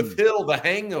with Hill, the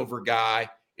hangover guy,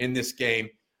 in this game?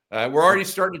 We're already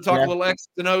starting to talk a little X's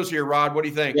and O's here, Rod. What do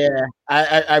you think? Yeah,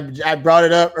 I brought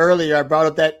it up earlier. I brought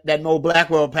up that Mo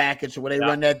Blackwell package where they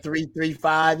run that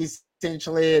 3-3-5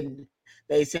 essentially, and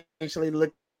they essentially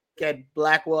look at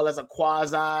Blackwell as a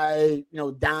quasi,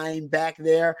 dime back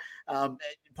there.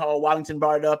 Paul Wallington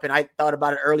brought it up, and I thought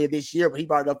about it earlier this year, but he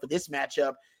brought it up for this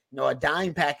matchup. A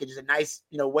dime package is a nice,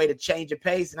 way to change the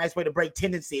pace, a nice way to break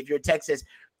tendency if you're Texas,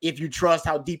 if you trust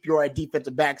how deep you are at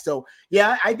defensive back. So,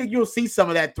 yeah, I think you'll see some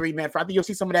of that 3-man. I think you'll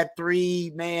see some of that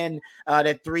 3-man,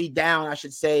 that 3-down, I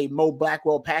should say, Mo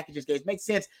Blackwell packages. It makes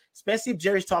sense, especially if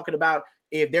Jerry's talking about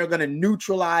if they're going to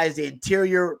neutralize the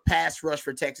interior pass rush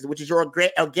for Texas, which is your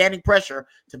organic pressure,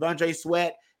 T'Vondre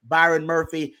Sweat, Byron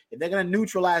Murphy. If they're going to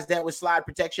neutralize that with slide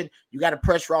protection, you got to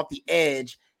pressure off the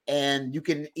edge. And you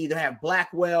can either have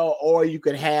Blackwell or you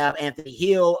could have Anthony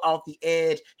Hill off the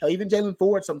edge. Hell, even Jalen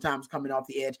Ford sometimes coming off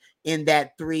the edge in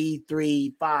that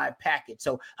 3-3-5 package.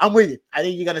 So I'm with you. I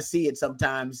think you're going to see it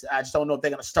sometimes. I just don't know if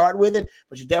they're going to start with it,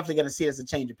 but you're definitely going to see it as a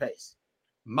change of pace.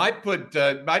 Might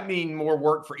mean more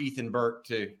work for Ethan Burke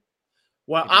too.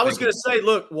 Well, I was going to say,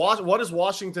 look, what does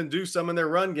Washington do some in their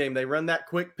run game? They run that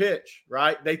quick pitch,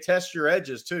 right? They test your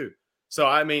edges too. So,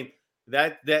 I mean,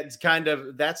 that's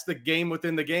the game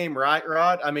within the game, right,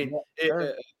 Rod? I mean,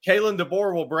 Kalen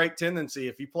DeBoer will break tendency.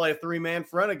 If you play a 3-man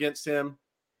front against him,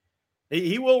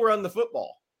 he will run the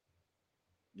football.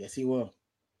 Yes, he will.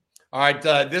 All right,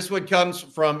 this one comes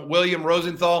from William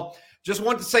Rosenthal. Just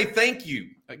want to say thank you,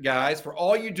 guys, for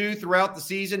all you do throughout the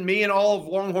season. Me and all of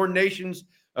Longhorn Nations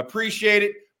appreciate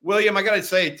it. William, I got to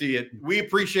say it to you. We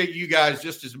appreciate you guys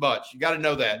just as much. You got to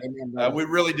know that. We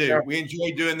really do. We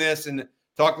enjoy doing this, and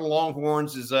talking to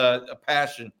Longhorns is a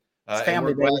passion.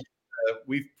 Family,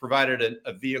 we've provided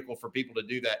a vehicle for people to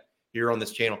do that here on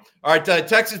this channel. All right,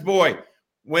 Texas boy,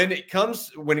 when it comes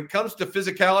to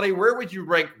physicality, where would you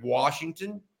rank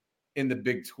Washington in the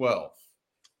Big 12?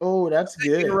 Oh, that's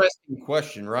good. Interesting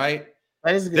question, right?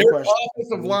 That is a good Their question.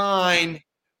 offensive line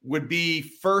would be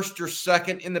first or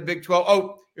second in the Big 12.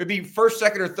 Oh, it would be first,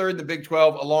 second, or third in the Big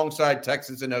 12 alongside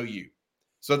Texas and OU.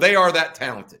 So they are that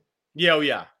talented. Yeah, oh,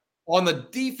 yeah. On the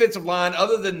defensive line,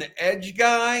 other than the edge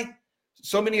guy,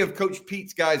 so many of Coach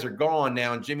Pete's guys are gone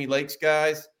now and Jimmy Lake's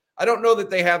guys. I don't know that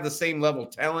they have the same level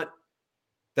of talent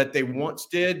that they once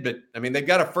did, but, I mean, they've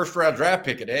got a first-round draft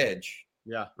pick at edge.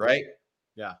 Yeah. Right?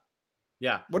 Yeah.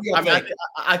 Yeah. What do you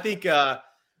think?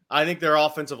 I think their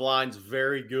offensive line's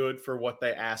very good for what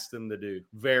they asked them to do.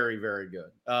 Very, very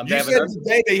good. You said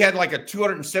today they had like a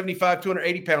 275,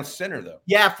 280-pound center, though.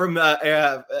 Yeah, from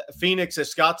Phoenix at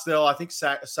Scottsdale, I think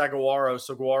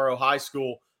Saguaro High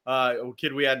School, a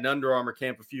kid we had in Under Armour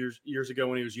camp a few years ago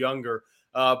when he was younger.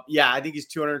 Yeah, I think he's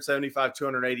 275,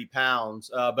 280 pounds.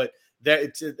 But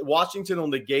Washington will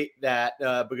negate that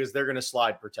because they're going to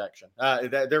slide protection.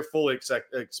 They're fully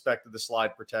expected to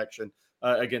slide protection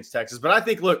against Texas. But I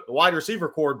think, look, the wide receiver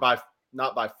core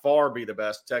not by far be the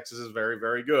best. Texas is very,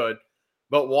 very good.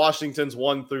 But Washington's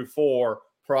 1 through 4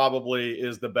 probably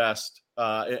is the best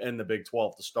in the Big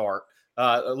 12 to start.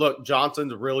 Look,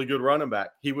 Johnson's a really good running back.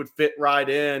 He would fit right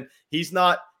in. He's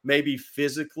not maybe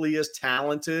physically as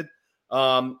talented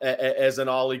as an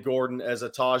Ollie Gordon, as a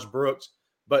Taj Brooks,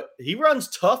 but he runs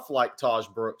tough like Taj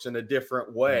Brooks in a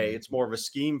different way. It's more of a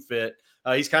scheme fit.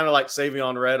 He's kind of like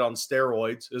Savion Red on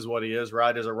steroids is what he is,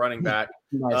 right, as a running back.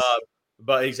 Nice.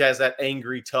 But he has that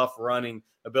angry, tough running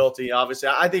ability. Obviously,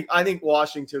 I think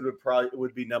Washington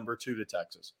would be number 2 to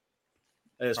Texas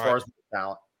as far as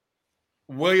talent.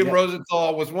 William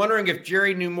Rosenthal was wondering if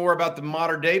Jerry knew more about the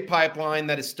modern day pipeline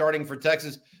that is starting for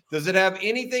Texas. Does it have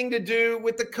anything to do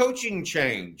with the coaching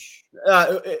change?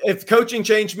 If coaching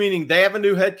change, meaning they have a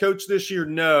new head coach this year,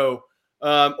 no.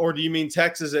 Or do you mean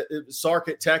Texas Sark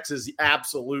at Texas?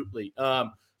 Absolutely.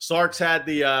 Sark's had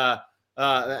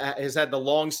has had the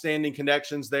long-standing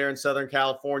connections there in Southern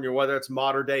California, whether it's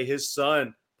modern day. His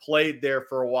son played there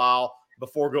for a while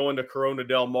before going to Corona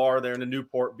Del Mar there in the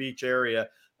Newport Beach area.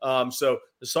 So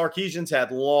the Sarkeesians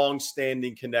had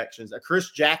long-standing connections.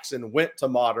 Chris Jackson went to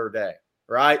modern day,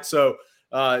 right? So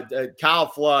Kyle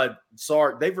Flood,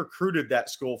 Sark, they've recruited that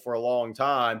school for a long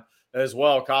time as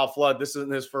well. Kyle Flood, this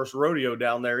isn't his first rodeo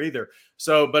down there either.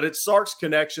 So, but it's Sark's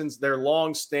connections. They're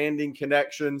long-standing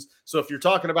connections. So if you're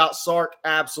talking about Sark,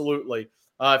 absolutely.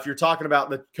 If you're talking about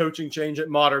the coaching change at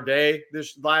modern day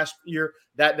this last year,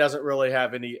 that doesn't really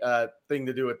have any thing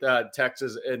to do with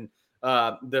Texas and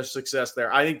their success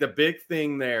there. I think the big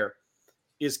thing there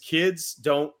is kids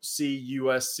don't see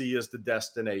USC as the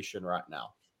destination right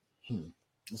now.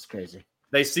 That's crazy.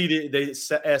 They see the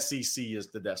SEC as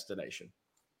the destination.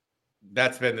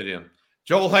 That's been the deal.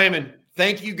 Joel Heyman,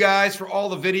 thank you guys for all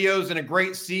the videos and a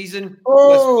great season.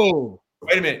 Oh,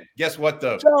 wait a minute. Guess what,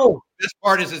 though? Joe. This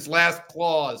part is its last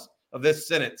clause of this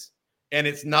sentence, and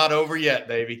it's not over yet,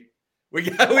 baby. We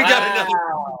got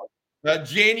another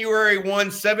January 1,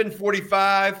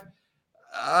 7:45.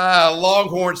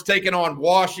 Longhorns taking on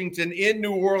Washington in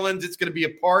New Orleans. It's going to be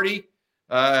a party.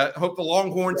 Hope the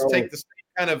Longhorns take the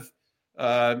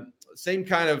same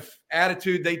kind of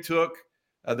attitude they took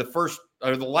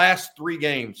the last 3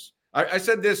 games. I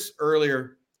said this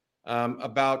earlier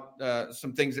about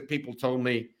some things that people told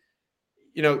me.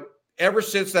 You know, ever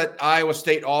since that Iowa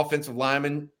State offensive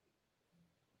lineman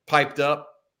piped up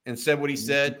and said what he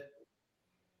said,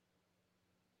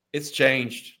 it's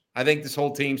changed. I think this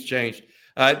whole team's changed.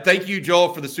 Thank you,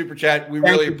 Joel, for the super chat. We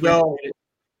really appreciate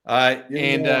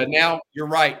it. Now you're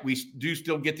right. We do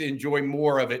still get to enjoy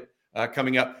more of it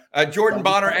coming up. Jordan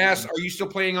Bonner asks, are you still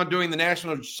planning on doing the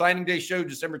National Signing Day show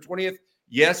December 20th?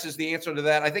 Yes is the answer to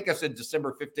that. I think I said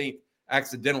December 15th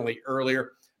accidentally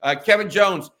earlier. Kevin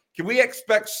Jones, can we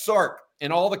expect Sark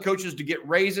and all the coaches to get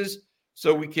raises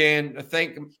so we can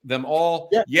thank them all?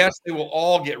 Yeah. Yes, they will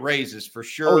all get raises for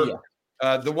sure. Oh,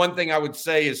 yeah. The one thing I would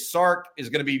say is Sark is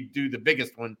going to do the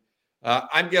biggest one.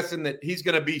 I'm guessing that he's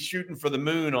going to be shooting for the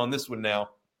moon on this one now.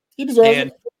 He deserves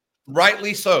it.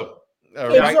 Rightly so.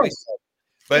 Rightly so.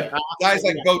 But guys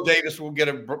like Bo Davis will get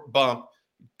a bump.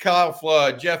 Kyle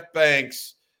Flood, Jeff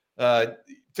Banks,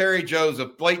 Terry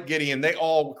Joseph, Blake Gideon,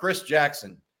 Chris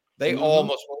Jackson, they all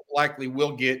most likely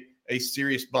will get a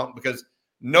serious bump because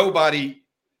everybody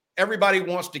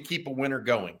wants to keep a winner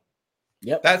going.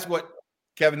 Yep. That's what,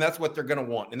 Kevin, that's what they're going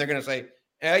to want. And they're going to say,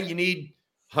 you need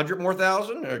 100 more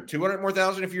thousand or 200 more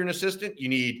thousand if you're an assistant. You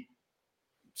need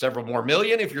several more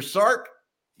million. If you're Sark,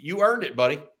 you earned it,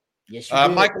 buddy. Yes, you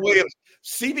did. Michael Williams,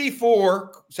 CB4,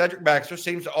 Cedric Baxter,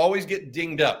 seems to always get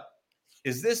dinged up.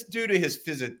 Is this due to his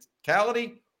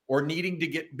physicality or needing to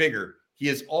get bigger? He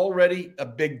is already a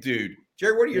big dude.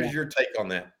 Jerry, what is your take on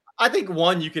that? I think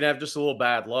one, you can have just a little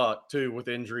bad luck too with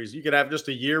injuries. You could have just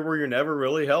a year where you're never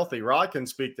really healthy. Rod can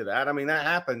speak to that. I mean, that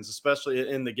happens, especially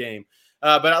in the game.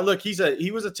 But look,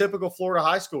 he was a typical Florida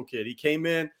high school kid. He came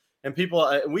in, and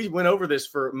people, we went over this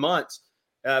for months.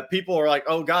 People are like,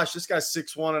 oh gosh, this guy's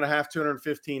 6'1.5",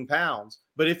 215 pounds.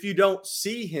 But if you don't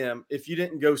see him, if you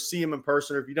didn't go see him in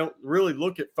person, or if you don't really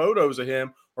look at photos of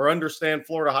him or understand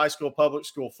Florida high school, public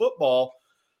school football,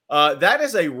 that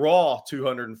is a raw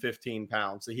 215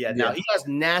 pounds that he had. Now, he has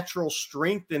natural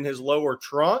strength in his lower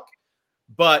trunk,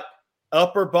 but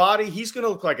upper body, he's going to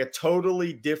look like a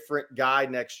totally different guy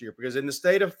next year, because in the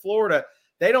state of Florida,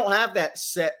 they don't have that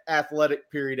set athletic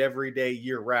period every day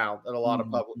year round at a lot of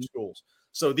public schools.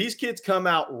 So these kids come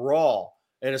out raw,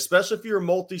 and especially if you're a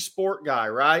multi-sport guy,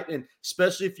 right? And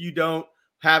especially if you don't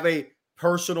have a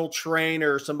personal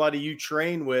trainer or somebody you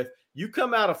train with, you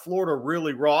come out of Florida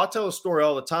really raw. I tell a story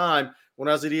all the time. When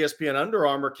I was at ESPN Under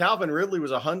Armour, Calvin Ridley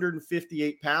was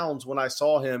 158 pounds when I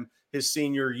saw him his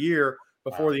senior year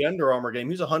before the Under Armour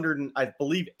game. He was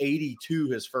 82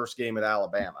 his first game at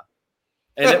Alabama.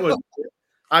 And it was,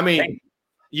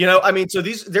 so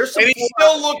there's some. And he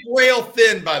still looked rail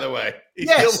thin, by the way. He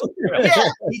just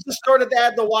started to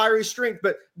add the wiry strength.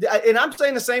 And I'm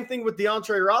saying the same thing with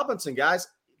DeAndre Robinson, guys.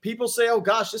 People say, oh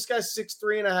gosh, this guy's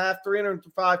 6'3.5",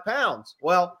 305 pounds.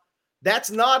 Well,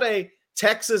 that's not a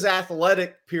Texas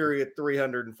athletic period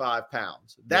 305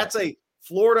 pounds. That's a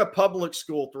Florida public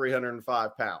school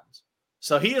 305 pounds.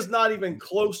 So he is not even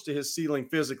close to his ceiling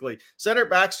physically. Cedric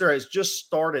Baxter has just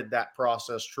started that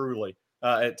process truly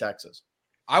at Texas.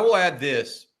 I will add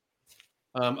this.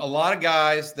 A lot of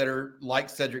guys that are like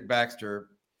Cedric Baxter,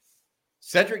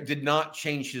 Cedric did not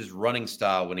change his running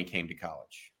style when he came to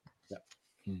college.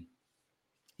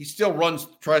 He still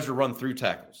tries to run through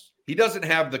tackles. He doesn't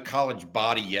have the college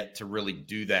body yet to really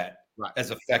do that as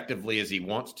effectively as he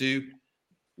wants to.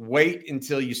 Wait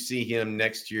until you see him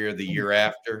next year, the year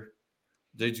after.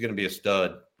 Dude's going to be a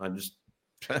stud. I'm just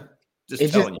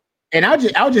telling you. And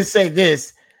I'll just say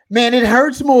this, man, it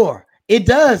hurts more. It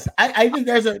does. I think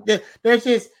there's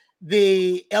just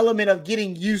the element of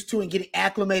getting used to and getting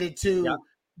acclimated to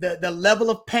the level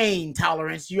of pain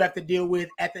tolerance you have to deal with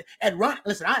at run.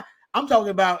 Listen, I'm talking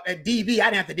about at DB. I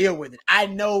didn't have to deal with it. I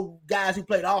know guys who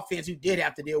played offense who did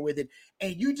have to deal with it,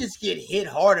 and you just get hit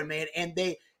harder, man. And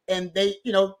they,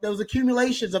 those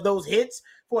accumulations of those hits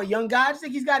for a young guy, I just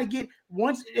think he's got to get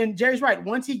once. And Jerry's right.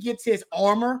 Once he gets his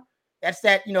armor, that's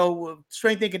that,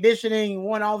 strength and conditioning,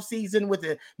 one off season with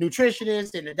the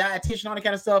nutritionist and the dietitian, all that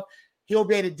kind of stuff, he'll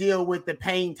be able to deal with the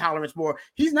pain tolerance more.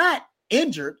 He's not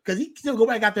injured because he can still go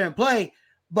back out there and play,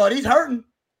 but he's hurting.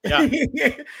 Yeah.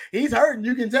 He's hurting,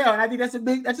 you can tell. And I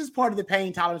think that's just part of the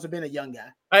pain tolerance of being a young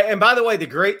guy. And by the way, the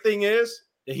great thing is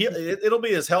it'll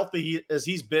be as healthy as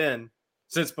he's been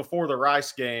since before the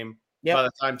Rice game by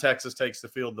the time Texas takes the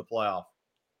field to playoff.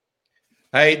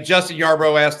 Hey, Justin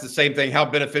Yarbrough asked the same thing. How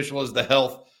beneficial is the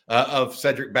health of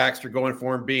Cedric Baxter going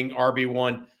for him being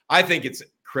RB1? I think it's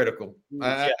critical.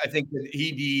 I think that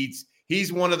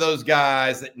he's one of those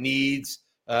guys that needs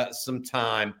some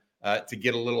time to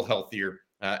get a little healthier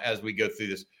as we go through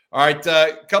this. All right,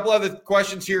 a couple other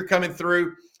questions here coming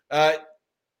through.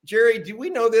 Jerry, do we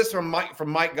know this from Mike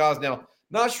Gosnell?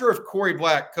 Not sure if Corey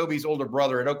Black, Kobe's older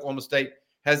brother at Oklahoma State,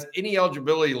 has any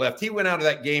eligibility left. He went out of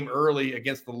that game early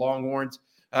against the Longhorns.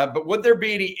 But would there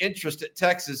be any interest at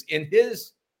Texas in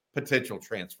his potential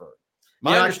transfer?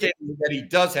 My understanding is that he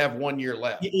does have 1 year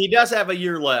left. He does have a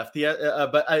year left.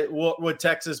 Would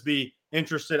Texas be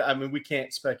interested? I mean, we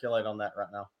can't speculate on that right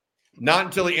now. Not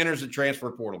until he enters the transfer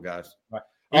portal, guys. Right.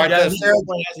 All right,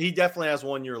 he definitely has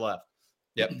 1 year left.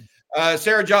 Yep.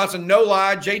 Sarah Johnson, no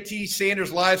lie. JT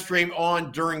Sanders live stream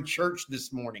on during church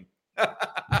this morning.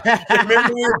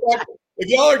 Remember we were talking, if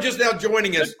y'all are just now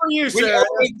joining us, for you, Sarah.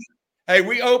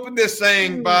 We opened this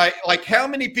saying by how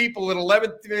many people at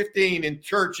 11:15 in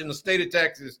church in the state of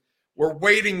Texas were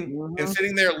waiting and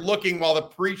sitting there looking while the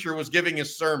preacher was giving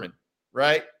his sermon,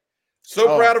 right?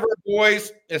 So proud of our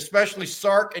boys, especially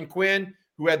Sark and Quinn,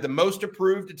 who had the most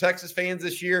approved to Texas fans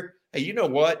this year. Hey, you know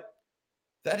what?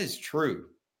 That is true,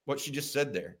 what she just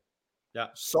said there. Yeah.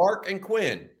 Sark and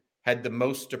Quinn had the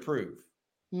most approved.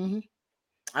 Mm-hmm.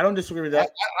 I don't disagree with that.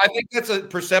 I think that's a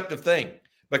perceptive thing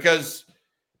because,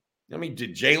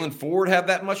 did Jalen Ford have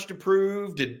that much to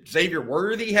prove? Did Xavier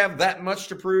Worthy have that much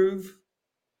to prove?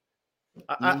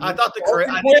 I thought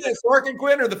Sark and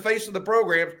Quinn are the face of the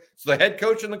program. It's the head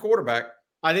coach and the quarterback.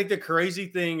 I think the crazy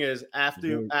thing is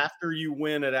after you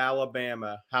win at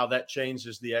Alabama, how that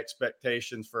changes the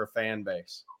expectations for a fan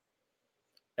base.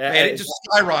 And it just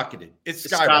skyrocketed. It's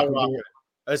skyrocketed.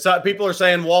 People are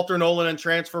saying Walter Nolan and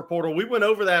transfer portal. We went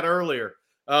over that earlier.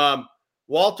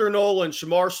 Walter Nolan,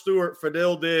 Shamar Stewart,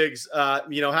 Fadil Diggs. How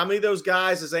many of those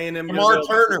guys is A&M? Shamar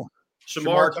Turner.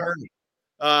 Shamar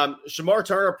Turner. Shamar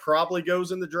Turner probably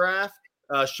goes in the draft.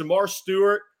 Shamar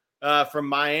Stewart from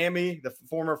Miami, the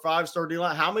former 5-star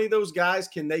D-line. How many of those guys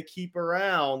can they keep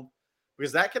around?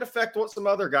 Because that could affect what some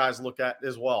other guys look at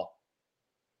as well.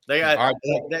 A&M's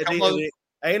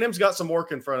got some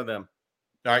work in front of them.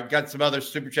 All right, got some other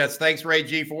super chats. Thanks, Ray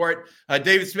G, for it.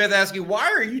 David Smith asking,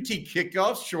 why are UT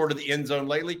kickoffs short of the end zone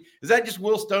lately? Is that just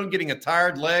Will Stone getting a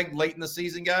tired leg late in the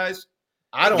season, guys?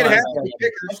 I don't have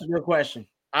That's a good question.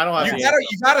 I don't have.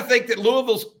 You got to think that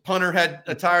Louisville's punter had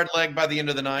a tired leg by the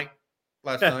end of the night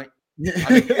last night.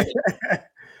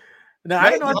 No,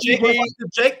 I don't know. Did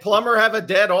Jake Plummer have a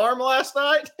dead arm last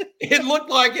night? It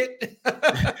looked like it.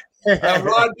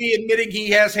 Rod B admitting he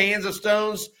has hands of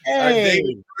stones. Hey.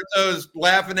 David Curto's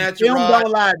laughing at you, Film Rod.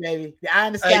 don't lie, baby. The eye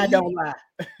in the sky don't lie.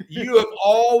 You have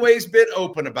always been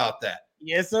open about that.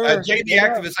 Yes, sir. Jay the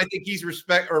activist, I think he's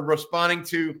responding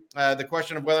to the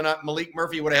question of whether or not Malik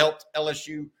Murphy would have helped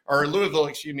Louisville,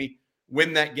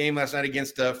 win that game last night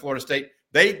against Florida State.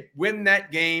 They win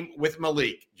that game with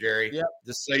Malik, Jerry. Yep.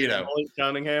 Just so you know. Malik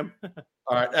Cunningham.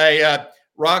 All right. Hey,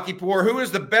 Rocky Poor, who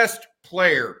is the best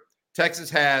player Texas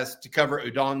has to cover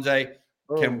Udonze?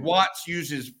 Can Watts use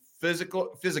his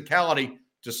physicality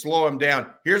to slow him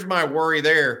down? Here's my worry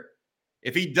there.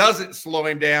 If he doesn't slow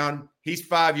him down, he's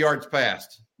 5 yards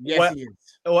past. Yes, he is.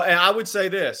 Well, and I would say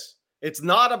this. It's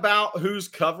not about who's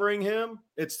covering him.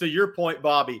 It's to your point,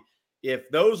 Bobby.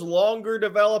 If those longer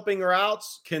developing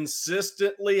routes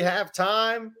consistently have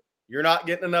time, you're not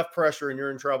getting enough pressure and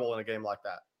you're in trouble in a game like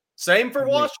that. Same for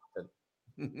Washington.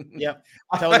 Yep,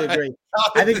 I totally agree.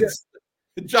 I think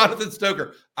Jonathan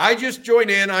Stoker, I just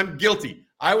joined in. I'm guilty.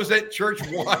 I was at church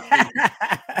watching.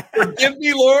 Forgive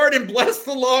me, Lord, and bless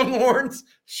the Longhorns.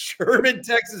 Sherman,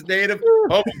 Texas native.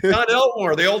 John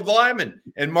Elmore, the old lineman.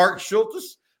 And Mark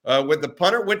Schultes with the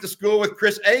punter. Went to school with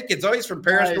Chris Akins. Oh, he's from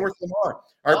Paris, North Lamar.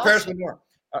 Or Paris, Lamar.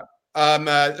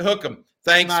 Hookem.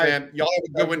 Thanks, man. Y'all have a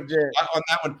good one on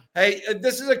that one. Hey,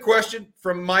 this is a question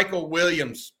from Michael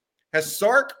Williams. Has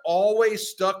Sark always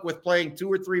stuck with playing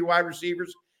 2 or 3 wide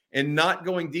receivers and not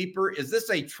going deeper? Is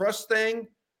this a trust thing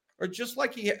or just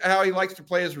like how he likes to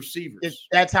play as receivers?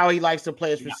 That's how he likes to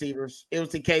play as receivers. It was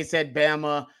the case at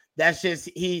Bama. That's just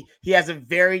he has a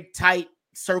very tight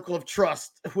circle of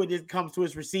trust when it comes to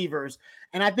his receivers.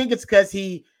 And I think it's because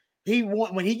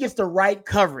when he gets the right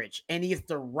coverage and he gets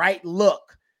the right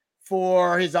look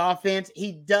for his offense,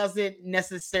 he doesn't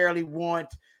necessarily want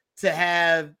to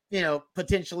have,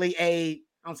 potentially I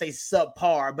don't say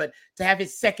subpar, but to have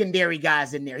his secondary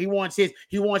guys in there. He wants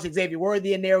Xavier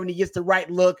Worthy in there when he gets the right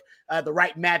look, the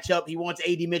right matchup. He wants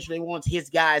A.D. Mitchell. He wants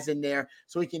his guys in there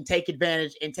so he can take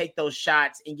advantage and take those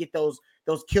shots and get those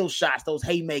kill shots, those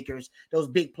haymakers, those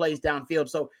big plays downfield.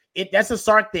 So that's a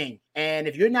Sark thing. And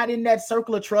if you're not in that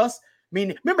circle of trust,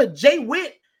 remember Jay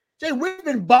Witt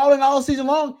been balling all season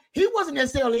long. He wasn't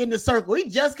necessarily in the circle. He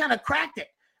just kind of cracked it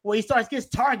where he gets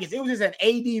targets. It was just an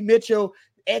A.D. Mitchell,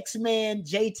 X-Man,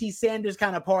 JT Sanders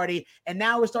kind of party. And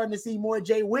now we're starting to see more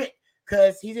Jay Witt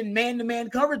because he's in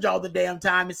man-to-man coverage all the damn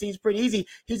time. It seems pretty easy.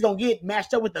 He's going to get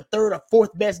matched up with the 3rd or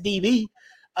 4th best DB.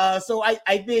 So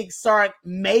I think Sark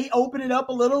may open it up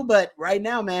a little, but right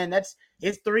now, man, that's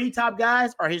his 3 top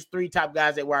guys are his 3 top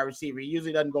guys at wide receiver. He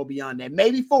usually doesn't go beyond that.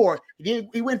 Maybe 4.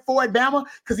 He went 4 at Bama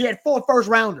because he had 4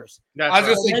 first-rounders. I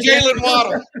was going to say Jalen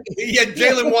Waddle. He had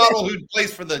Jalen Waddle who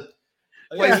plays for the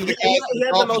 – he had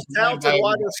the most talented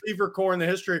wide receiver core in the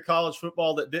history of college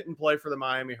football that didn't play for the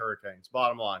Miami Hurricanes,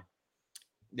 bottom line.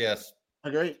 Yes.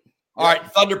 Agreed. All right,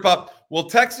 Thunder Pup. Will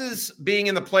Texas being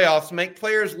in the playoffs make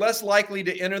players less likely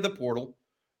to enter the portal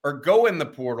or go in the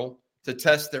portal to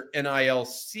test their NIL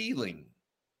ceiling?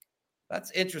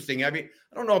 That's interesting. I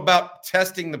don't know about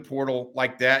testing the portal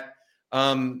like that.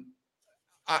 I'm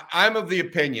of the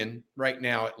opinion right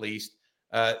now, at least,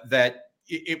 that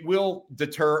it will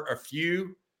deter a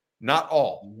few, not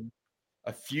all.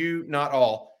 A few, not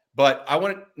all. But I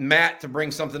want Matt to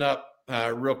bring something up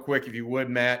real quick, if you would,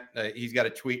 Matt. He's got a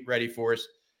tweet ready for us.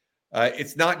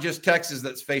 It's not just Texas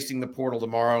that's facing the portal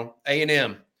tomorrow.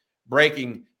 A&M,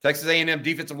 breaking. Texas A&M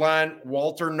defensive line,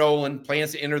 Walter Nolan,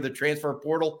 plans to enter the transfer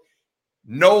portal.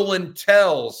 Nolan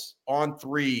tells on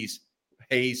 3s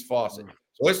Hayes Fawcett.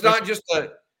 So it's not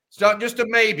just a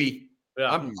maybe.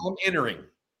 Yeah. I'm entering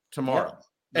tomorrow.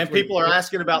 Yeah. And people are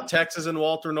asking about Texas and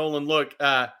Walter Nolan. Look,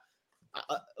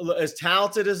 as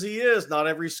talented as he is, not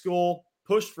every school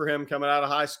pushed for him coming out of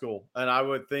high school. And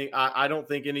I don't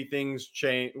think anything's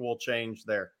will change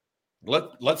there.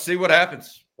 Let's see what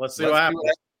happens. Let's see what happens.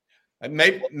 And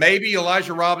maybe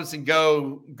Elijah Robinson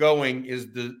going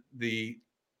is the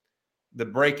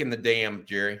break in the dam,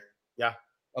 Jerry. Yeah.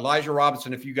 Elijah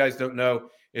Robinson, if you guys don't know,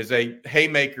 is a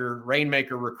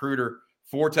rainmaker recruiter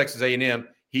for Texas A&M.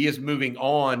 He is moving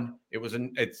on.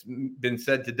 It's been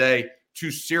said today to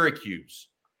Syracuse.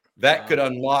 That could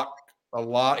unlock a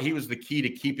lot. He was the key to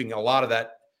keeping a lot of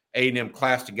that A&M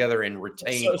class together and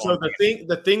retained. So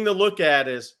the thing to look at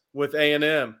is with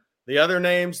A&M, the other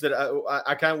names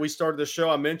that we started the show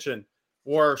I mentioned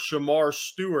were Shamar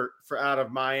Stewart out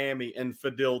of Miami and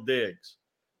Fadil Diggs.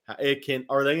 Are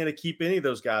they going to keep any of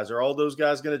those guys? Are all those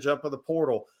guys going to jump in the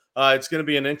portal? It's going to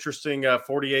be an interesting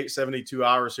 48, 72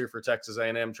 hours here for Texas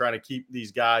A&M trying to keep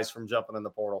these guys from jumping in the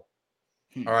portal.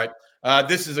 All right.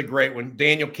 This is a great one.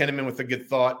 Daniel Kenneman with a good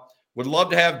thought. Would love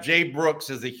to have Jay Brooks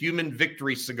as a human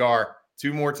victory cigar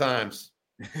 2 more times.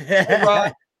 Hey,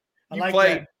 Rod,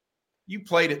 you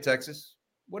played at Texas.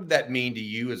 What did that mean to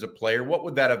you as a player? What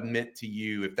would that have meant to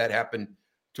you if that happened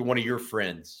to one of your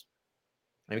friends?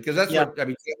 Because that's what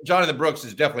Jonathan Brooks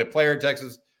is definitely a player in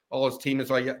Texas. All his teammates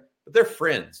like that, but they're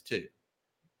friends too.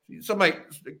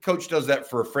 Coach does that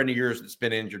for a friend of yours that's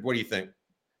been injured. What do you think?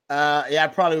 I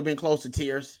probably would have been close to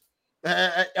tears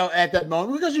at that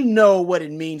moment because you know what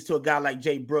it means to a guy like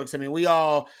Jay Brooks. I mean, we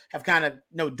all have kind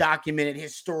of documented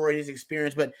his story, his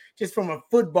experience, but just from a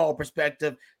football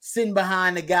perspective, sitting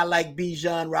behind a guy like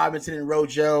Bijan Robinson and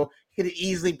Rojo, he could have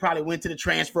easily probably went to the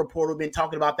transfer portal. We've been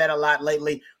talking about that a lot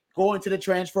lately. Go into the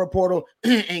transfer portal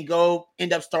and go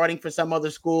end up starting for some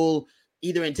other school,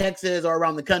 either in Texas or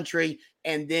around the country.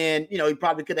 And then, he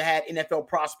probably could have had NFL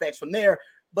prospects from there,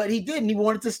 but he didn't. He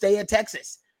wanted to stay at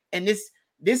Texas. And this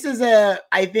is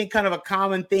I think kind of a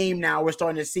common theme now we're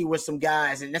starting to see with some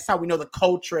guys. And that's how we know the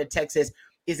culture at Texas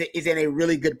is in a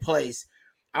really good place.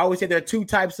 I always say there are 2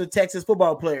 types of Texas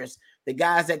football players, the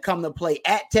guys that come to play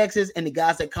at Texas and the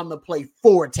guys that come to play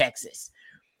for Texas.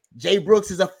 Jay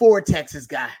Brooks is a for Texas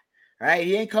guy, right?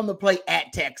 He ain't come to play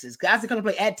at Texas. Guys that come to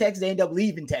play at Texas, they end up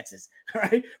leaving Texas,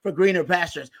 right, for greener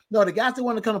pastures. No, the guys that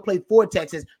want to come to play for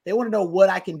Texas, they want to know what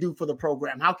I can do for the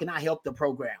program. How can I help the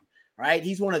program, right?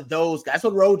 He's one of those guys. That's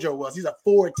what Rojo was. He's a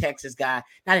for Texas guy,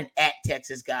 not an at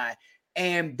Texas guy.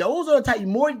 And those are the type,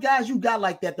 more guys you got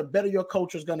like that, the better your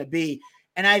culture is going to be.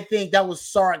 And I think that was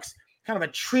Sark's kind of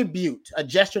a tribute, a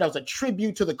gesture that was a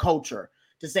tribute to the culture.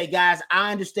 To say, guys,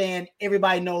 I understand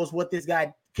everybody knows what this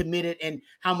guy committed and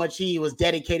how much he was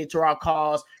dedicated to our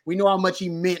cause. We know how much he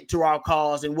meant to our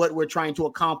cause and what we're trying to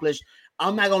accomplish.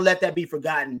 I'm not going to let that be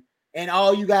forgotten. And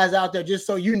all you guys out there, just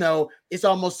so you know, it's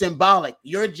almost symbolic.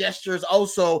 Your gestures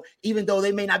also, even though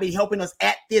they may not be helping us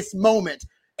at this moment,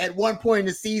 at one point in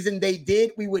the season they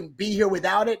did, we wouldn't be here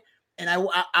without it. And I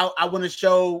want to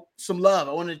show some love.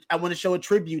 I want to show a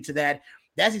tribute to that.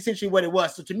 That's essentially what it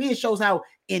was. So to me, it shows how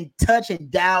in touch and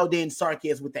dialed in Sark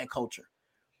is with that culture.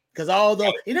 Because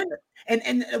although,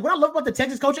 and what I love about the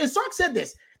Texas culture, and Sark said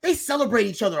this, they celebrate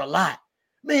each other a lot.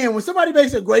 Man, when somebody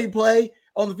makes a great play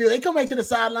on the field, they come back to the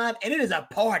sideline and it is a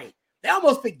party. They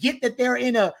almost forget that they're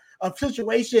in a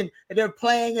situation that they're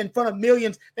playing in front of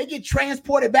millions. They get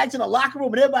transported back to the locker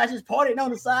room and everybody's just partying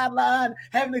on the sideline,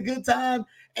 having a good time.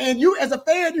 And you, as a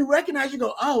fan, you recognize, you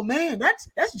go, oh man, that's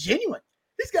genuine.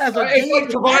 These guys are.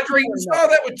 It's like Tavondre. You saw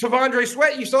that with Tavondre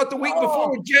Sweat. You saw it the week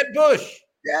before with Jed Bush.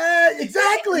 Yeah,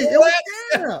 exactly.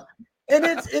 And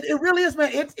it really is, man.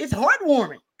 It's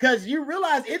heartwarming because you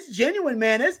realize it's genuine,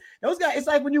 man. Those guys. It's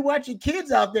like when you watch your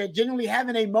kids out there genuinely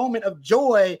having a moment of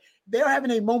joy. They're having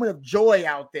a moment of joy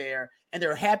out there, and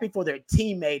they're happy for their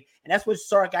teammate. And that's what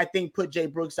Sark, I think, put Jay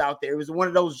Brooks out there. It was one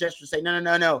of those gestures to say,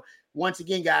 no. Once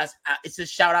again, guys, it's a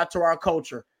shout out to our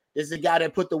culture. This is a guy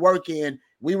that put the work in.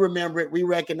 We remember it. We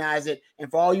recognize it.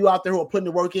 And for all you out there who are putting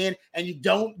the work in and you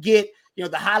don't get,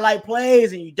 the highlight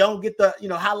plays and you don't get the,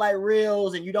 highlight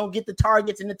reels and you don't get the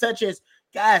targets and the touches,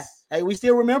 guys, hey, we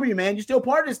still remember you, man. You're still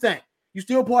part of this thing. You're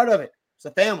still part of it. It's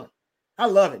a family. I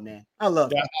love it, man. I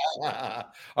love it.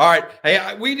 All right.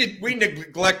 Hey, we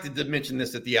neglected to mention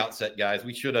this at the outset, guys.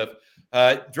 We should have.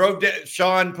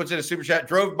 Sean puts in a super chat,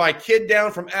 drove my kid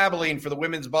down from Abilene for the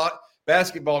women's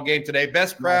basketball game today.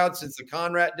 Best crowd since the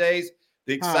Conrad days.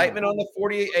 The excitement on the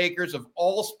 48 acres of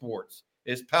all sports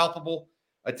is palpable.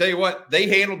 I tell you what, they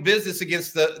handled business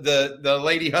against the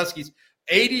Lady Huskies,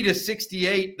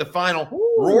 80-68, the final.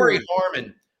 Ooh. Rory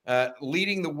Harmon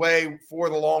leading the way for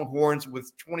the Longhorns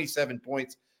with 27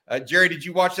 points. Jerry, did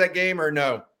you watch that game or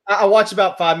no? I watched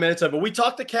about 5 minutes of it. We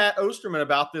talked to Kat Osterman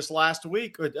about this last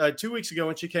week, 2 weeks ago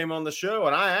when she came on the show,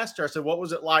 and I asked her, I said, what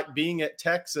was it like being at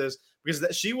Texas?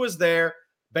 Because she was there.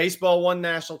 Baseball won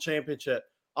national championship.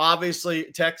 Obviously,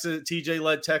 TJ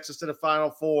led Texas to the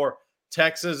Final Four.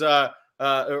 Texas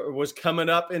was coming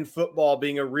up in football,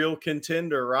 being a real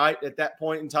contender, right, at that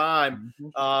point in time.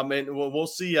 And we'll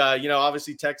see,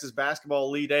 obviously Texas basketball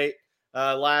Elite Eight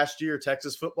last year,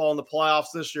 Texas football in the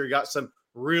playoffs this year, got some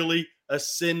really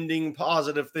ascending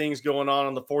positive things going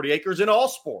on the 40 acres in all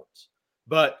sports.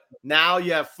 But now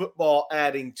you have football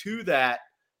adding to that.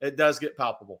 It does get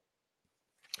palpable.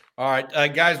 All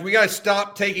right, guys, we got to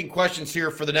stop taking questions here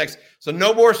for the next. So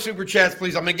no more super chats,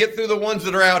 please. I'm going to get through the ones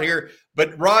that are out here,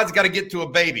 but Rod's got to get to a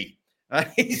baby.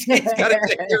 He's got to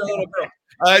take care of a little bit.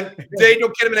 Daniel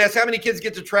Kinnaman asks, how many kids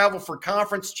get to travel for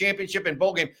conference, championship, and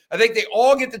bowl game? I think they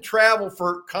all get to travel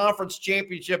for conference,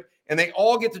 championship, and they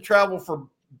all get to travel for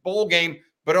bowl game,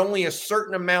 but only a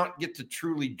certain amount get to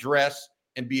truly dress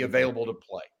and be available to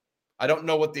play. I don't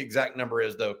know what the exact number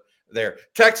is, though. There.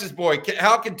 Texas boy,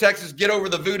 how can Texas get over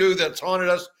the voodoo that's haunted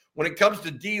us when it comes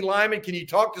to D linemen? Can you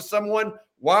talk to someone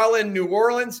while in New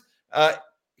Orleans?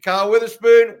 Kyle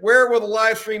Witherspoon, where will the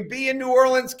live stream be in New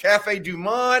Orleans? Cafe Du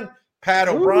Monde, Pat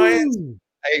O'Brien's.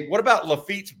 Hey, what about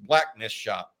Lafitte's Blackness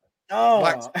Shop?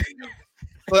 Oh,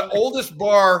 the oldest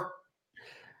bar.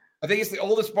 I think it's the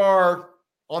oldest bar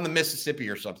on the Mississippi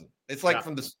or something. It's like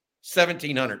from the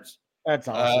 1700s. That's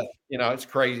awesome. It's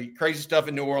crazy stuff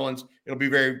in New Orleans. It'll be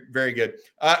very, very good.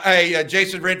 Hey,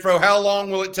 Jason Renfro, how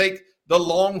long will it take the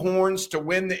Longhorns to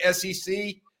win the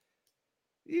SEC?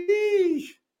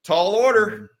 Tall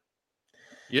order.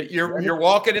 You're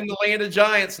walking in the land of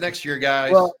giants next year,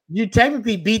 guys. Well, you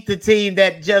technically beat the team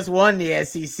that just won the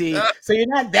SEC, so you're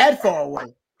not that far away.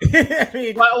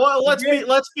 Well,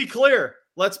 let's be clear.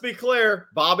 Let's be clear,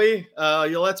 Bobby.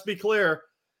 Let's be clear.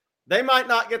 They might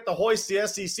not get to hoist the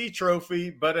SEC trophy,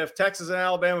 but if Texas and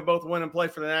Alabama both win and play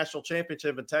for the national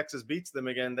championship and Texas beats them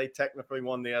again, they technically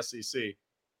won the SEC.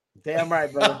 Damn right,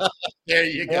 brother. There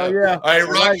you go. Yeah. All right,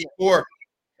 Rocky IV.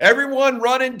 Everyone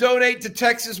run and donate to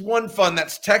Texas One Fund.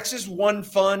 That's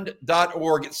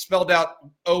texasoneFund.org. It's spelled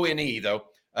out O-N-E, though.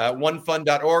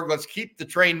 Onefund.org. Let's keep the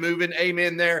train moving.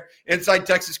 Amen there. Inside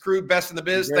Texas crew, best in the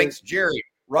biz. Great. Thanks, Jerry,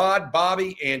 Rod,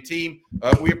 Bobby, and team.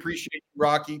 We appreciate you,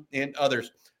 Rocky, and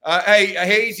others. Hey,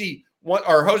 Hazy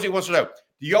Hosey wants to know,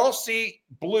 do y'all see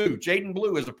Blue? Jaden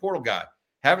Blue is a portal guy.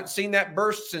 Haven't seen that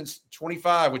burst since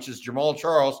 25, which is Jamal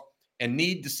Charles, and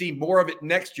need to see more of it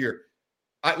next year.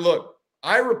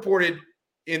 I reported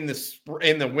in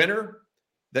the winter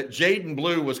that Jaden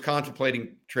Blue was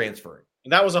contemplating transferring.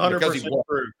 And that was 100%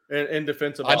 true in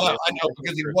defensive. I know,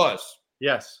 because he was.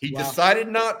 Yes. He decided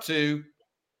not to,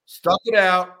 stuck it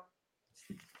out.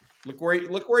 Look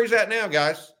where he's at now,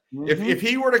 guys. Mm-hmm. If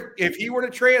he were to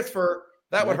transfer,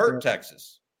 that would hurt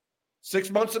Texas. 6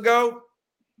 months ago,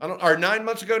 9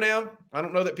 months ago now, I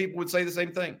don't know that people would say the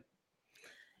same thing.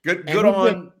 Good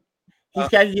on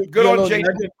Jaden.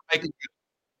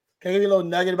 Can I give you a little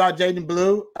nugget about Jaden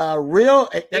Blue?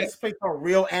 That's a place called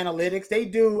Real Analytics. They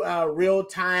do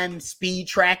real-time speed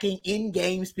tracking,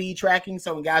 in-game speed tracking.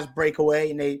 So when guys break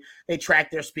away and they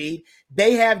track their speed,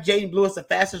 they have Jaden Blue as the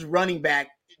fastest running back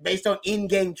based on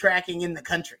in-game tracking in the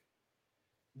country,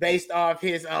 based off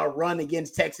his run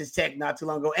against Texas Tech not too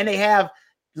long ago. And they have,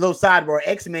 little sidebar,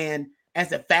 X-Man as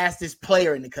the fastest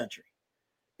player in the country.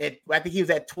 I think he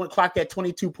was clocked at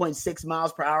 22.6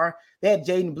 miles per hour. They had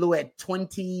Jaden Blue at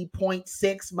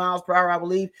 20.6 miles per hour, I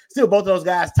believe. Still, both of those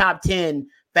guys top 10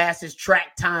 fastest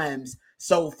track times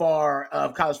so far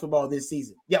of college football this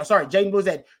season. Yeah, sorry, Jaden Blue's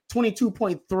at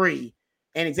 22.3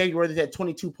 and Xavier Worthy's at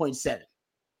 22.7.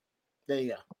 There you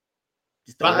go.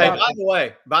 By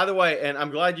the way, and I'm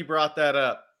glad you brought that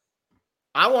up.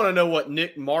 I want to know what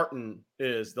Nick Martin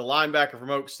is, the linebacker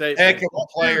from Oak State. Heck of a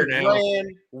player now. Ran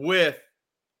with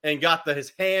and got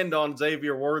his hand on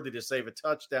Xavier Worthy to save a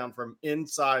touchdown from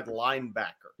inside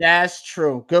linebacker. That's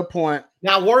true. Good point.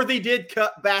 Now, Worthy did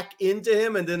cut back into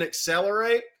him and then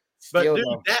accelerate. But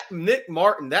that Nick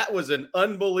Martin, that was an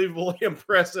unbelievably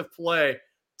impressive play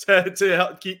to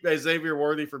help keep Xavier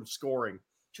Worthy from scoring.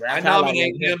 I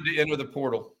nominate him to enter the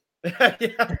portal.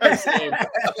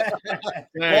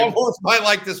 Longhorns might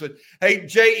like this one. Hey,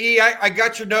 J.E., I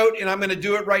got your note, and I'm going to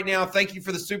do it right now. Thank you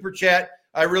for the super chat.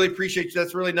 I really appreciate you.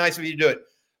 That's really nice of you to do it.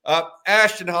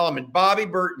 Ashton Holloman, Bobby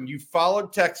Burton, you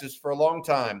followed Texas for a long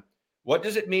time. What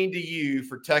does it mean to you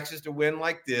for Texas to win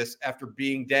like this after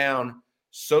being down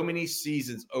so many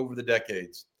seasons over the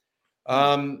decades?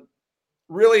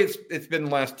 Really, it's been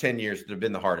the last 10 years that have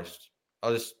been the hardest.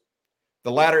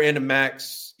 The latter end of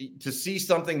Max, to see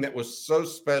something that was so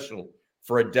special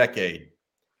for a decade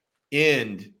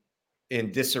end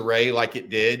in disarray like it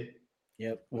did,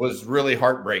 was really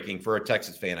heartbreaking for a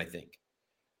Texas fan, I think.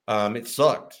 It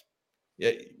sucked.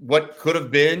 What could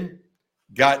have been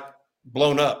got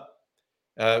blown up.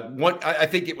 I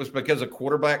think it was because of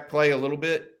quarterback play a little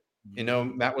bit.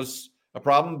 That was a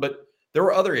problem, but there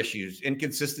were other issues,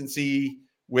 inconsistency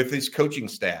with his coaching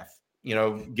staff,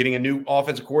 getting a new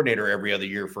offensive coordinator every other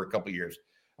year for a couple of years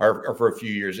or for a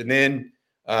few years. And then,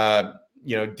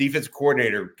 defensive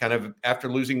coordinator kind of after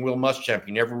losing Will Muschamp,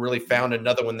 he never really found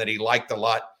another one that he liked a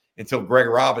lot until Greg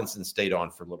Robinson stayed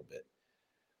on for a little bit.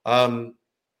 And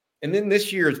then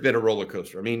this year has been a roller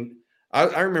coaster. I mean,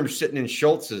 I remember sitting in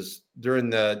Schultz's during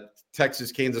the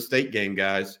Texas-Kansas State game,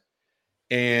 guys,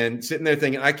 and sitting there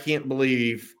thinking, I can't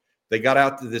believe they got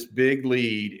out to this big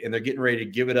lead and they're getting ready to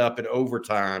give it up in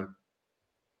overtime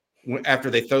after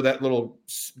they throw that little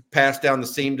pass down the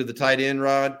seam to the tight end,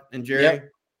 Rod and Jerry. Yep.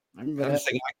 I'm just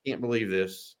thinking, I can't believe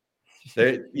this.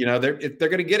 They're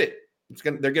going to get it.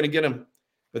 They're going to get them.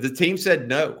 But the team said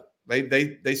no.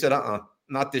 They said,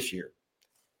 not this year.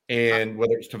 And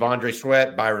whether it's Tavondre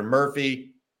Sweat, Byron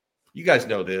Murphy, you guys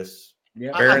know this.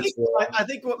 Yeah. I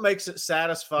think what makes it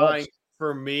satisfying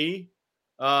for me,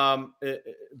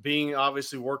 being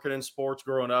obviously working in sports,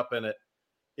 growing up in it,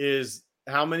 is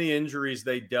how many injuries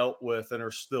they dealt with and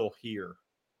are still here.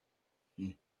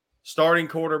 Starting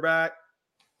quarterback,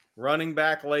 running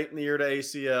back late in the year to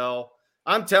ACL.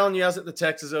 I'm telling you, I was at the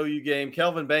Texas OU game.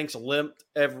 Kelvin Banks limped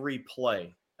every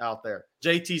play out there.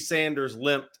 JT Sanders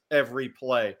limped every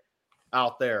play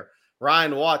out there.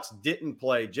 Ryan Watts didn't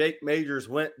play. Jake Majors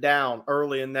went down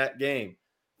early in that game.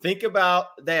 Think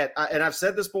about that. And I've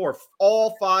said this before.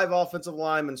 All 5 offensive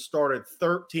linemen started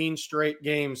 13 straight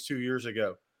games 2 years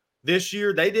ago. This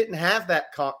year, they didn't have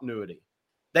that continuity.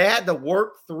 They had to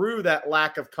work through that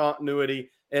lack of continuity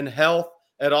and health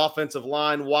at offensive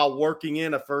line while working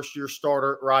in a first-year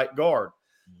starter at right guard.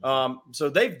 So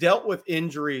they've dealt with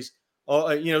injuries,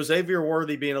 Xavier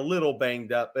Worthy being a little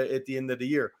banged up at the end of the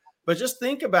year. But just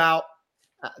think about,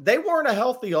 they weren't a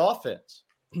healthy offense.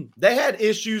 They had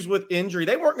issues with injury.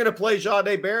 They weren't going to play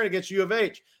Jahdae Barron against U of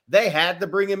H. They had to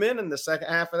bring him in the second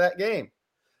half of that game.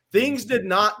 Things did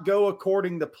not go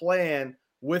according to plan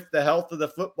with the health of the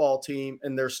football team,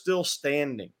 and they're still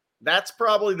standing. That's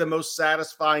probably the most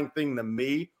satisfying thing to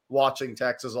me watching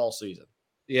Texas all season.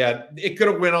 Yeah, it could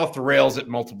have went off the rails at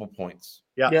multiple points.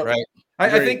 Yeah, right. I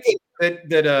think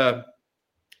that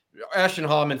Ashton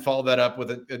Hallman followed that up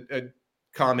with a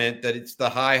comment that it's the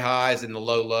high highs and the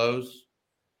low lows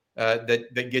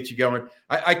that get you going.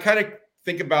 I kind of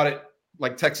think about it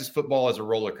like Texas football as a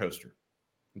roller coaster.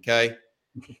 Okay,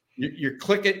 you're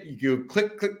clicking, you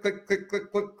click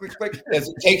as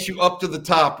it takes you up to the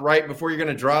top right before you're going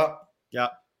to drop. Yeah.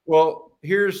 Well,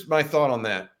 here's my thought on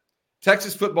that.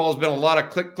 Texas football has been a lot of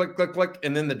click,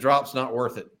 and then the drop's not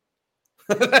worth it.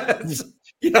 There's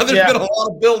been a lot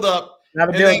of buildup. Not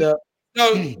a buildup.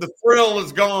 No, the thrill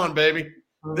is gone, baby.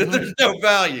 Mm-hmm. There's no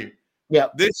value. Yeah.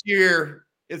 This year,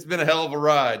 it's been a hell of a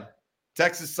ride.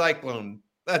 Texas Cyclone.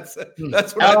 That's what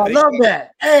I think. Love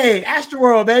that. Hey,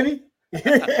 Astroworld, baby.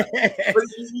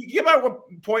 You get my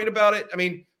point about it. I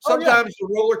mean, sometimes the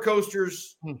roller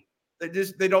coasters,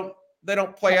 they don't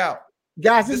play out.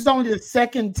 Guys, this is only the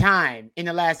second time in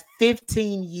the last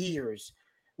 15 years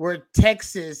where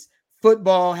Texas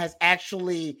football has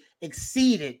actually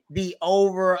exceeded the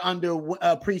over-under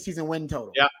preseason win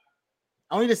total. Yeah.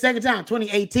 Only the second time.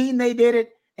 2018 they did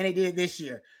it, and they did it this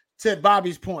year. To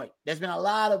Bobby's point, there's been a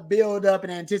lot of build-up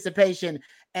and anticipation,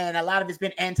 and a lot of it's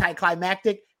been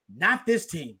anticlimactic. Not this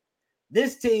team.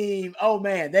 This team, oh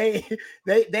man, they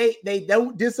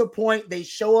don't disappoint. They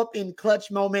show up in clutch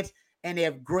moments, and they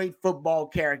have great football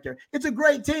character. It's a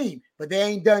great team, but they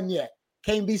ain't done yet.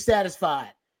 Can't be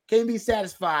satisfied.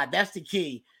 That's the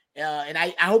key. And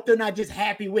I hope they're not just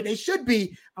happy with. They should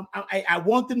be. I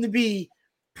want them to be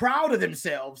proud of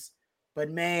themselves. But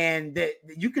man,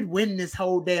 you could win this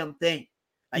whole damn thing.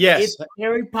 Yes, it's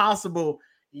very possible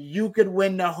you could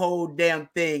win the whole damn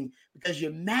thing because you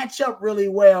match up really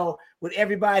well with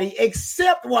everybody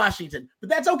except Washington. But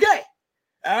that's okay.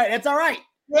 All right, that's all right.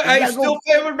 Well, still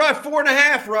favored by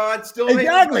 4.5, Rod. Still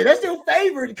exactly. They're still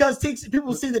favored because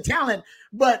people see the talent.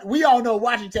 But we all know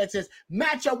Washington, Texas,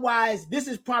 matchup-wise, this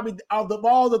is probably of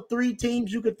all the 3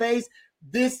 teams you could face,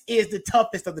 this is the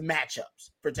toughest of the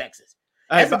matchups for Texas.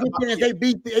 That's a good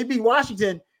thing. They beat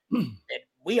Washington.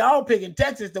 We all picking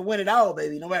Texas to win it all,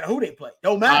 baby, no matter who they play.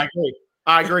 Don't matter.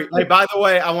 I agree. Hey, by the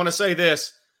way, I want to say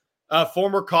this. A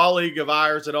former colleague of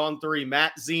ours at On 3,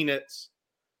 Matt Zenitz,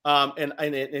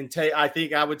 I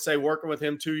think I would say working with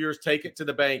him 2 years, take it to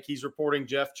the bank. He's reporting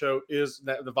Jeff Choate is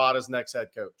Nevada's next head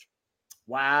coach.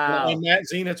 Wow. And Matt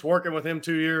Zenitz working with him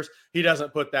 2 years. He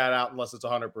doesn't put that out unless it's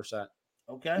 100%.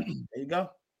 Okay. There you go.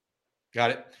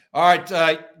 Got it. All right,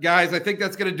 guys, I think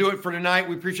that's going to do it for tonight.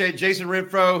 We appreciate it. Jason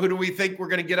Renfro. Who do we think we're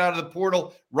going to get out of the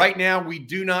portal? Right now, we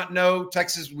do not know.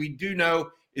 Texas, we do know,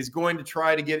 is going to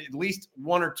try to get at least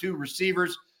one or two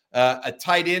receivers, a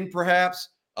tight end perhaps,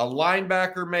 a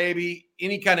linebacker maybe,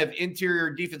 any kind of interior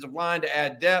defensive line to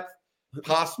add depth,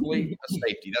 possibly a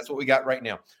safety. That's what we got right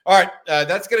now. All right,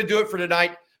 that's going to do it for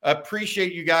tonight.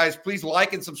 Appreciate you guys. Please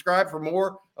like and subscribe for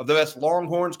more of the best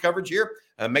Longhorns coverage here.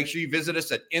 Make sure you visit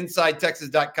us at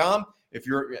InsideTexas.com if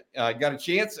you're got a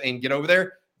chance, and get over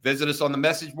there. Visit us on the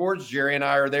message boards. Jerry and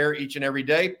I are there each and every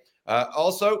day.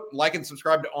 Also, like and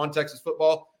subscribe to On Texas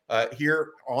Football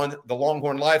here on the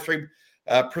Longhorn live stream,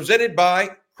 presented by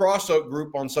Cross Oak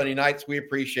Group on Sunday nights. We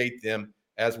appreciate them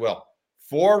as well.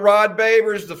 For Rod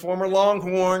Babers, the former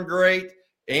Longhorn great,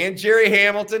 and Jerry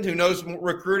Hamilton, who knows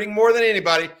recruiting more than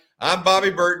anybody, I'm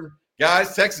Bobby Burton.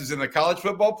 Guys, Texas in the college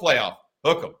football playoff.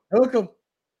 Hook 'em. Hook 'em.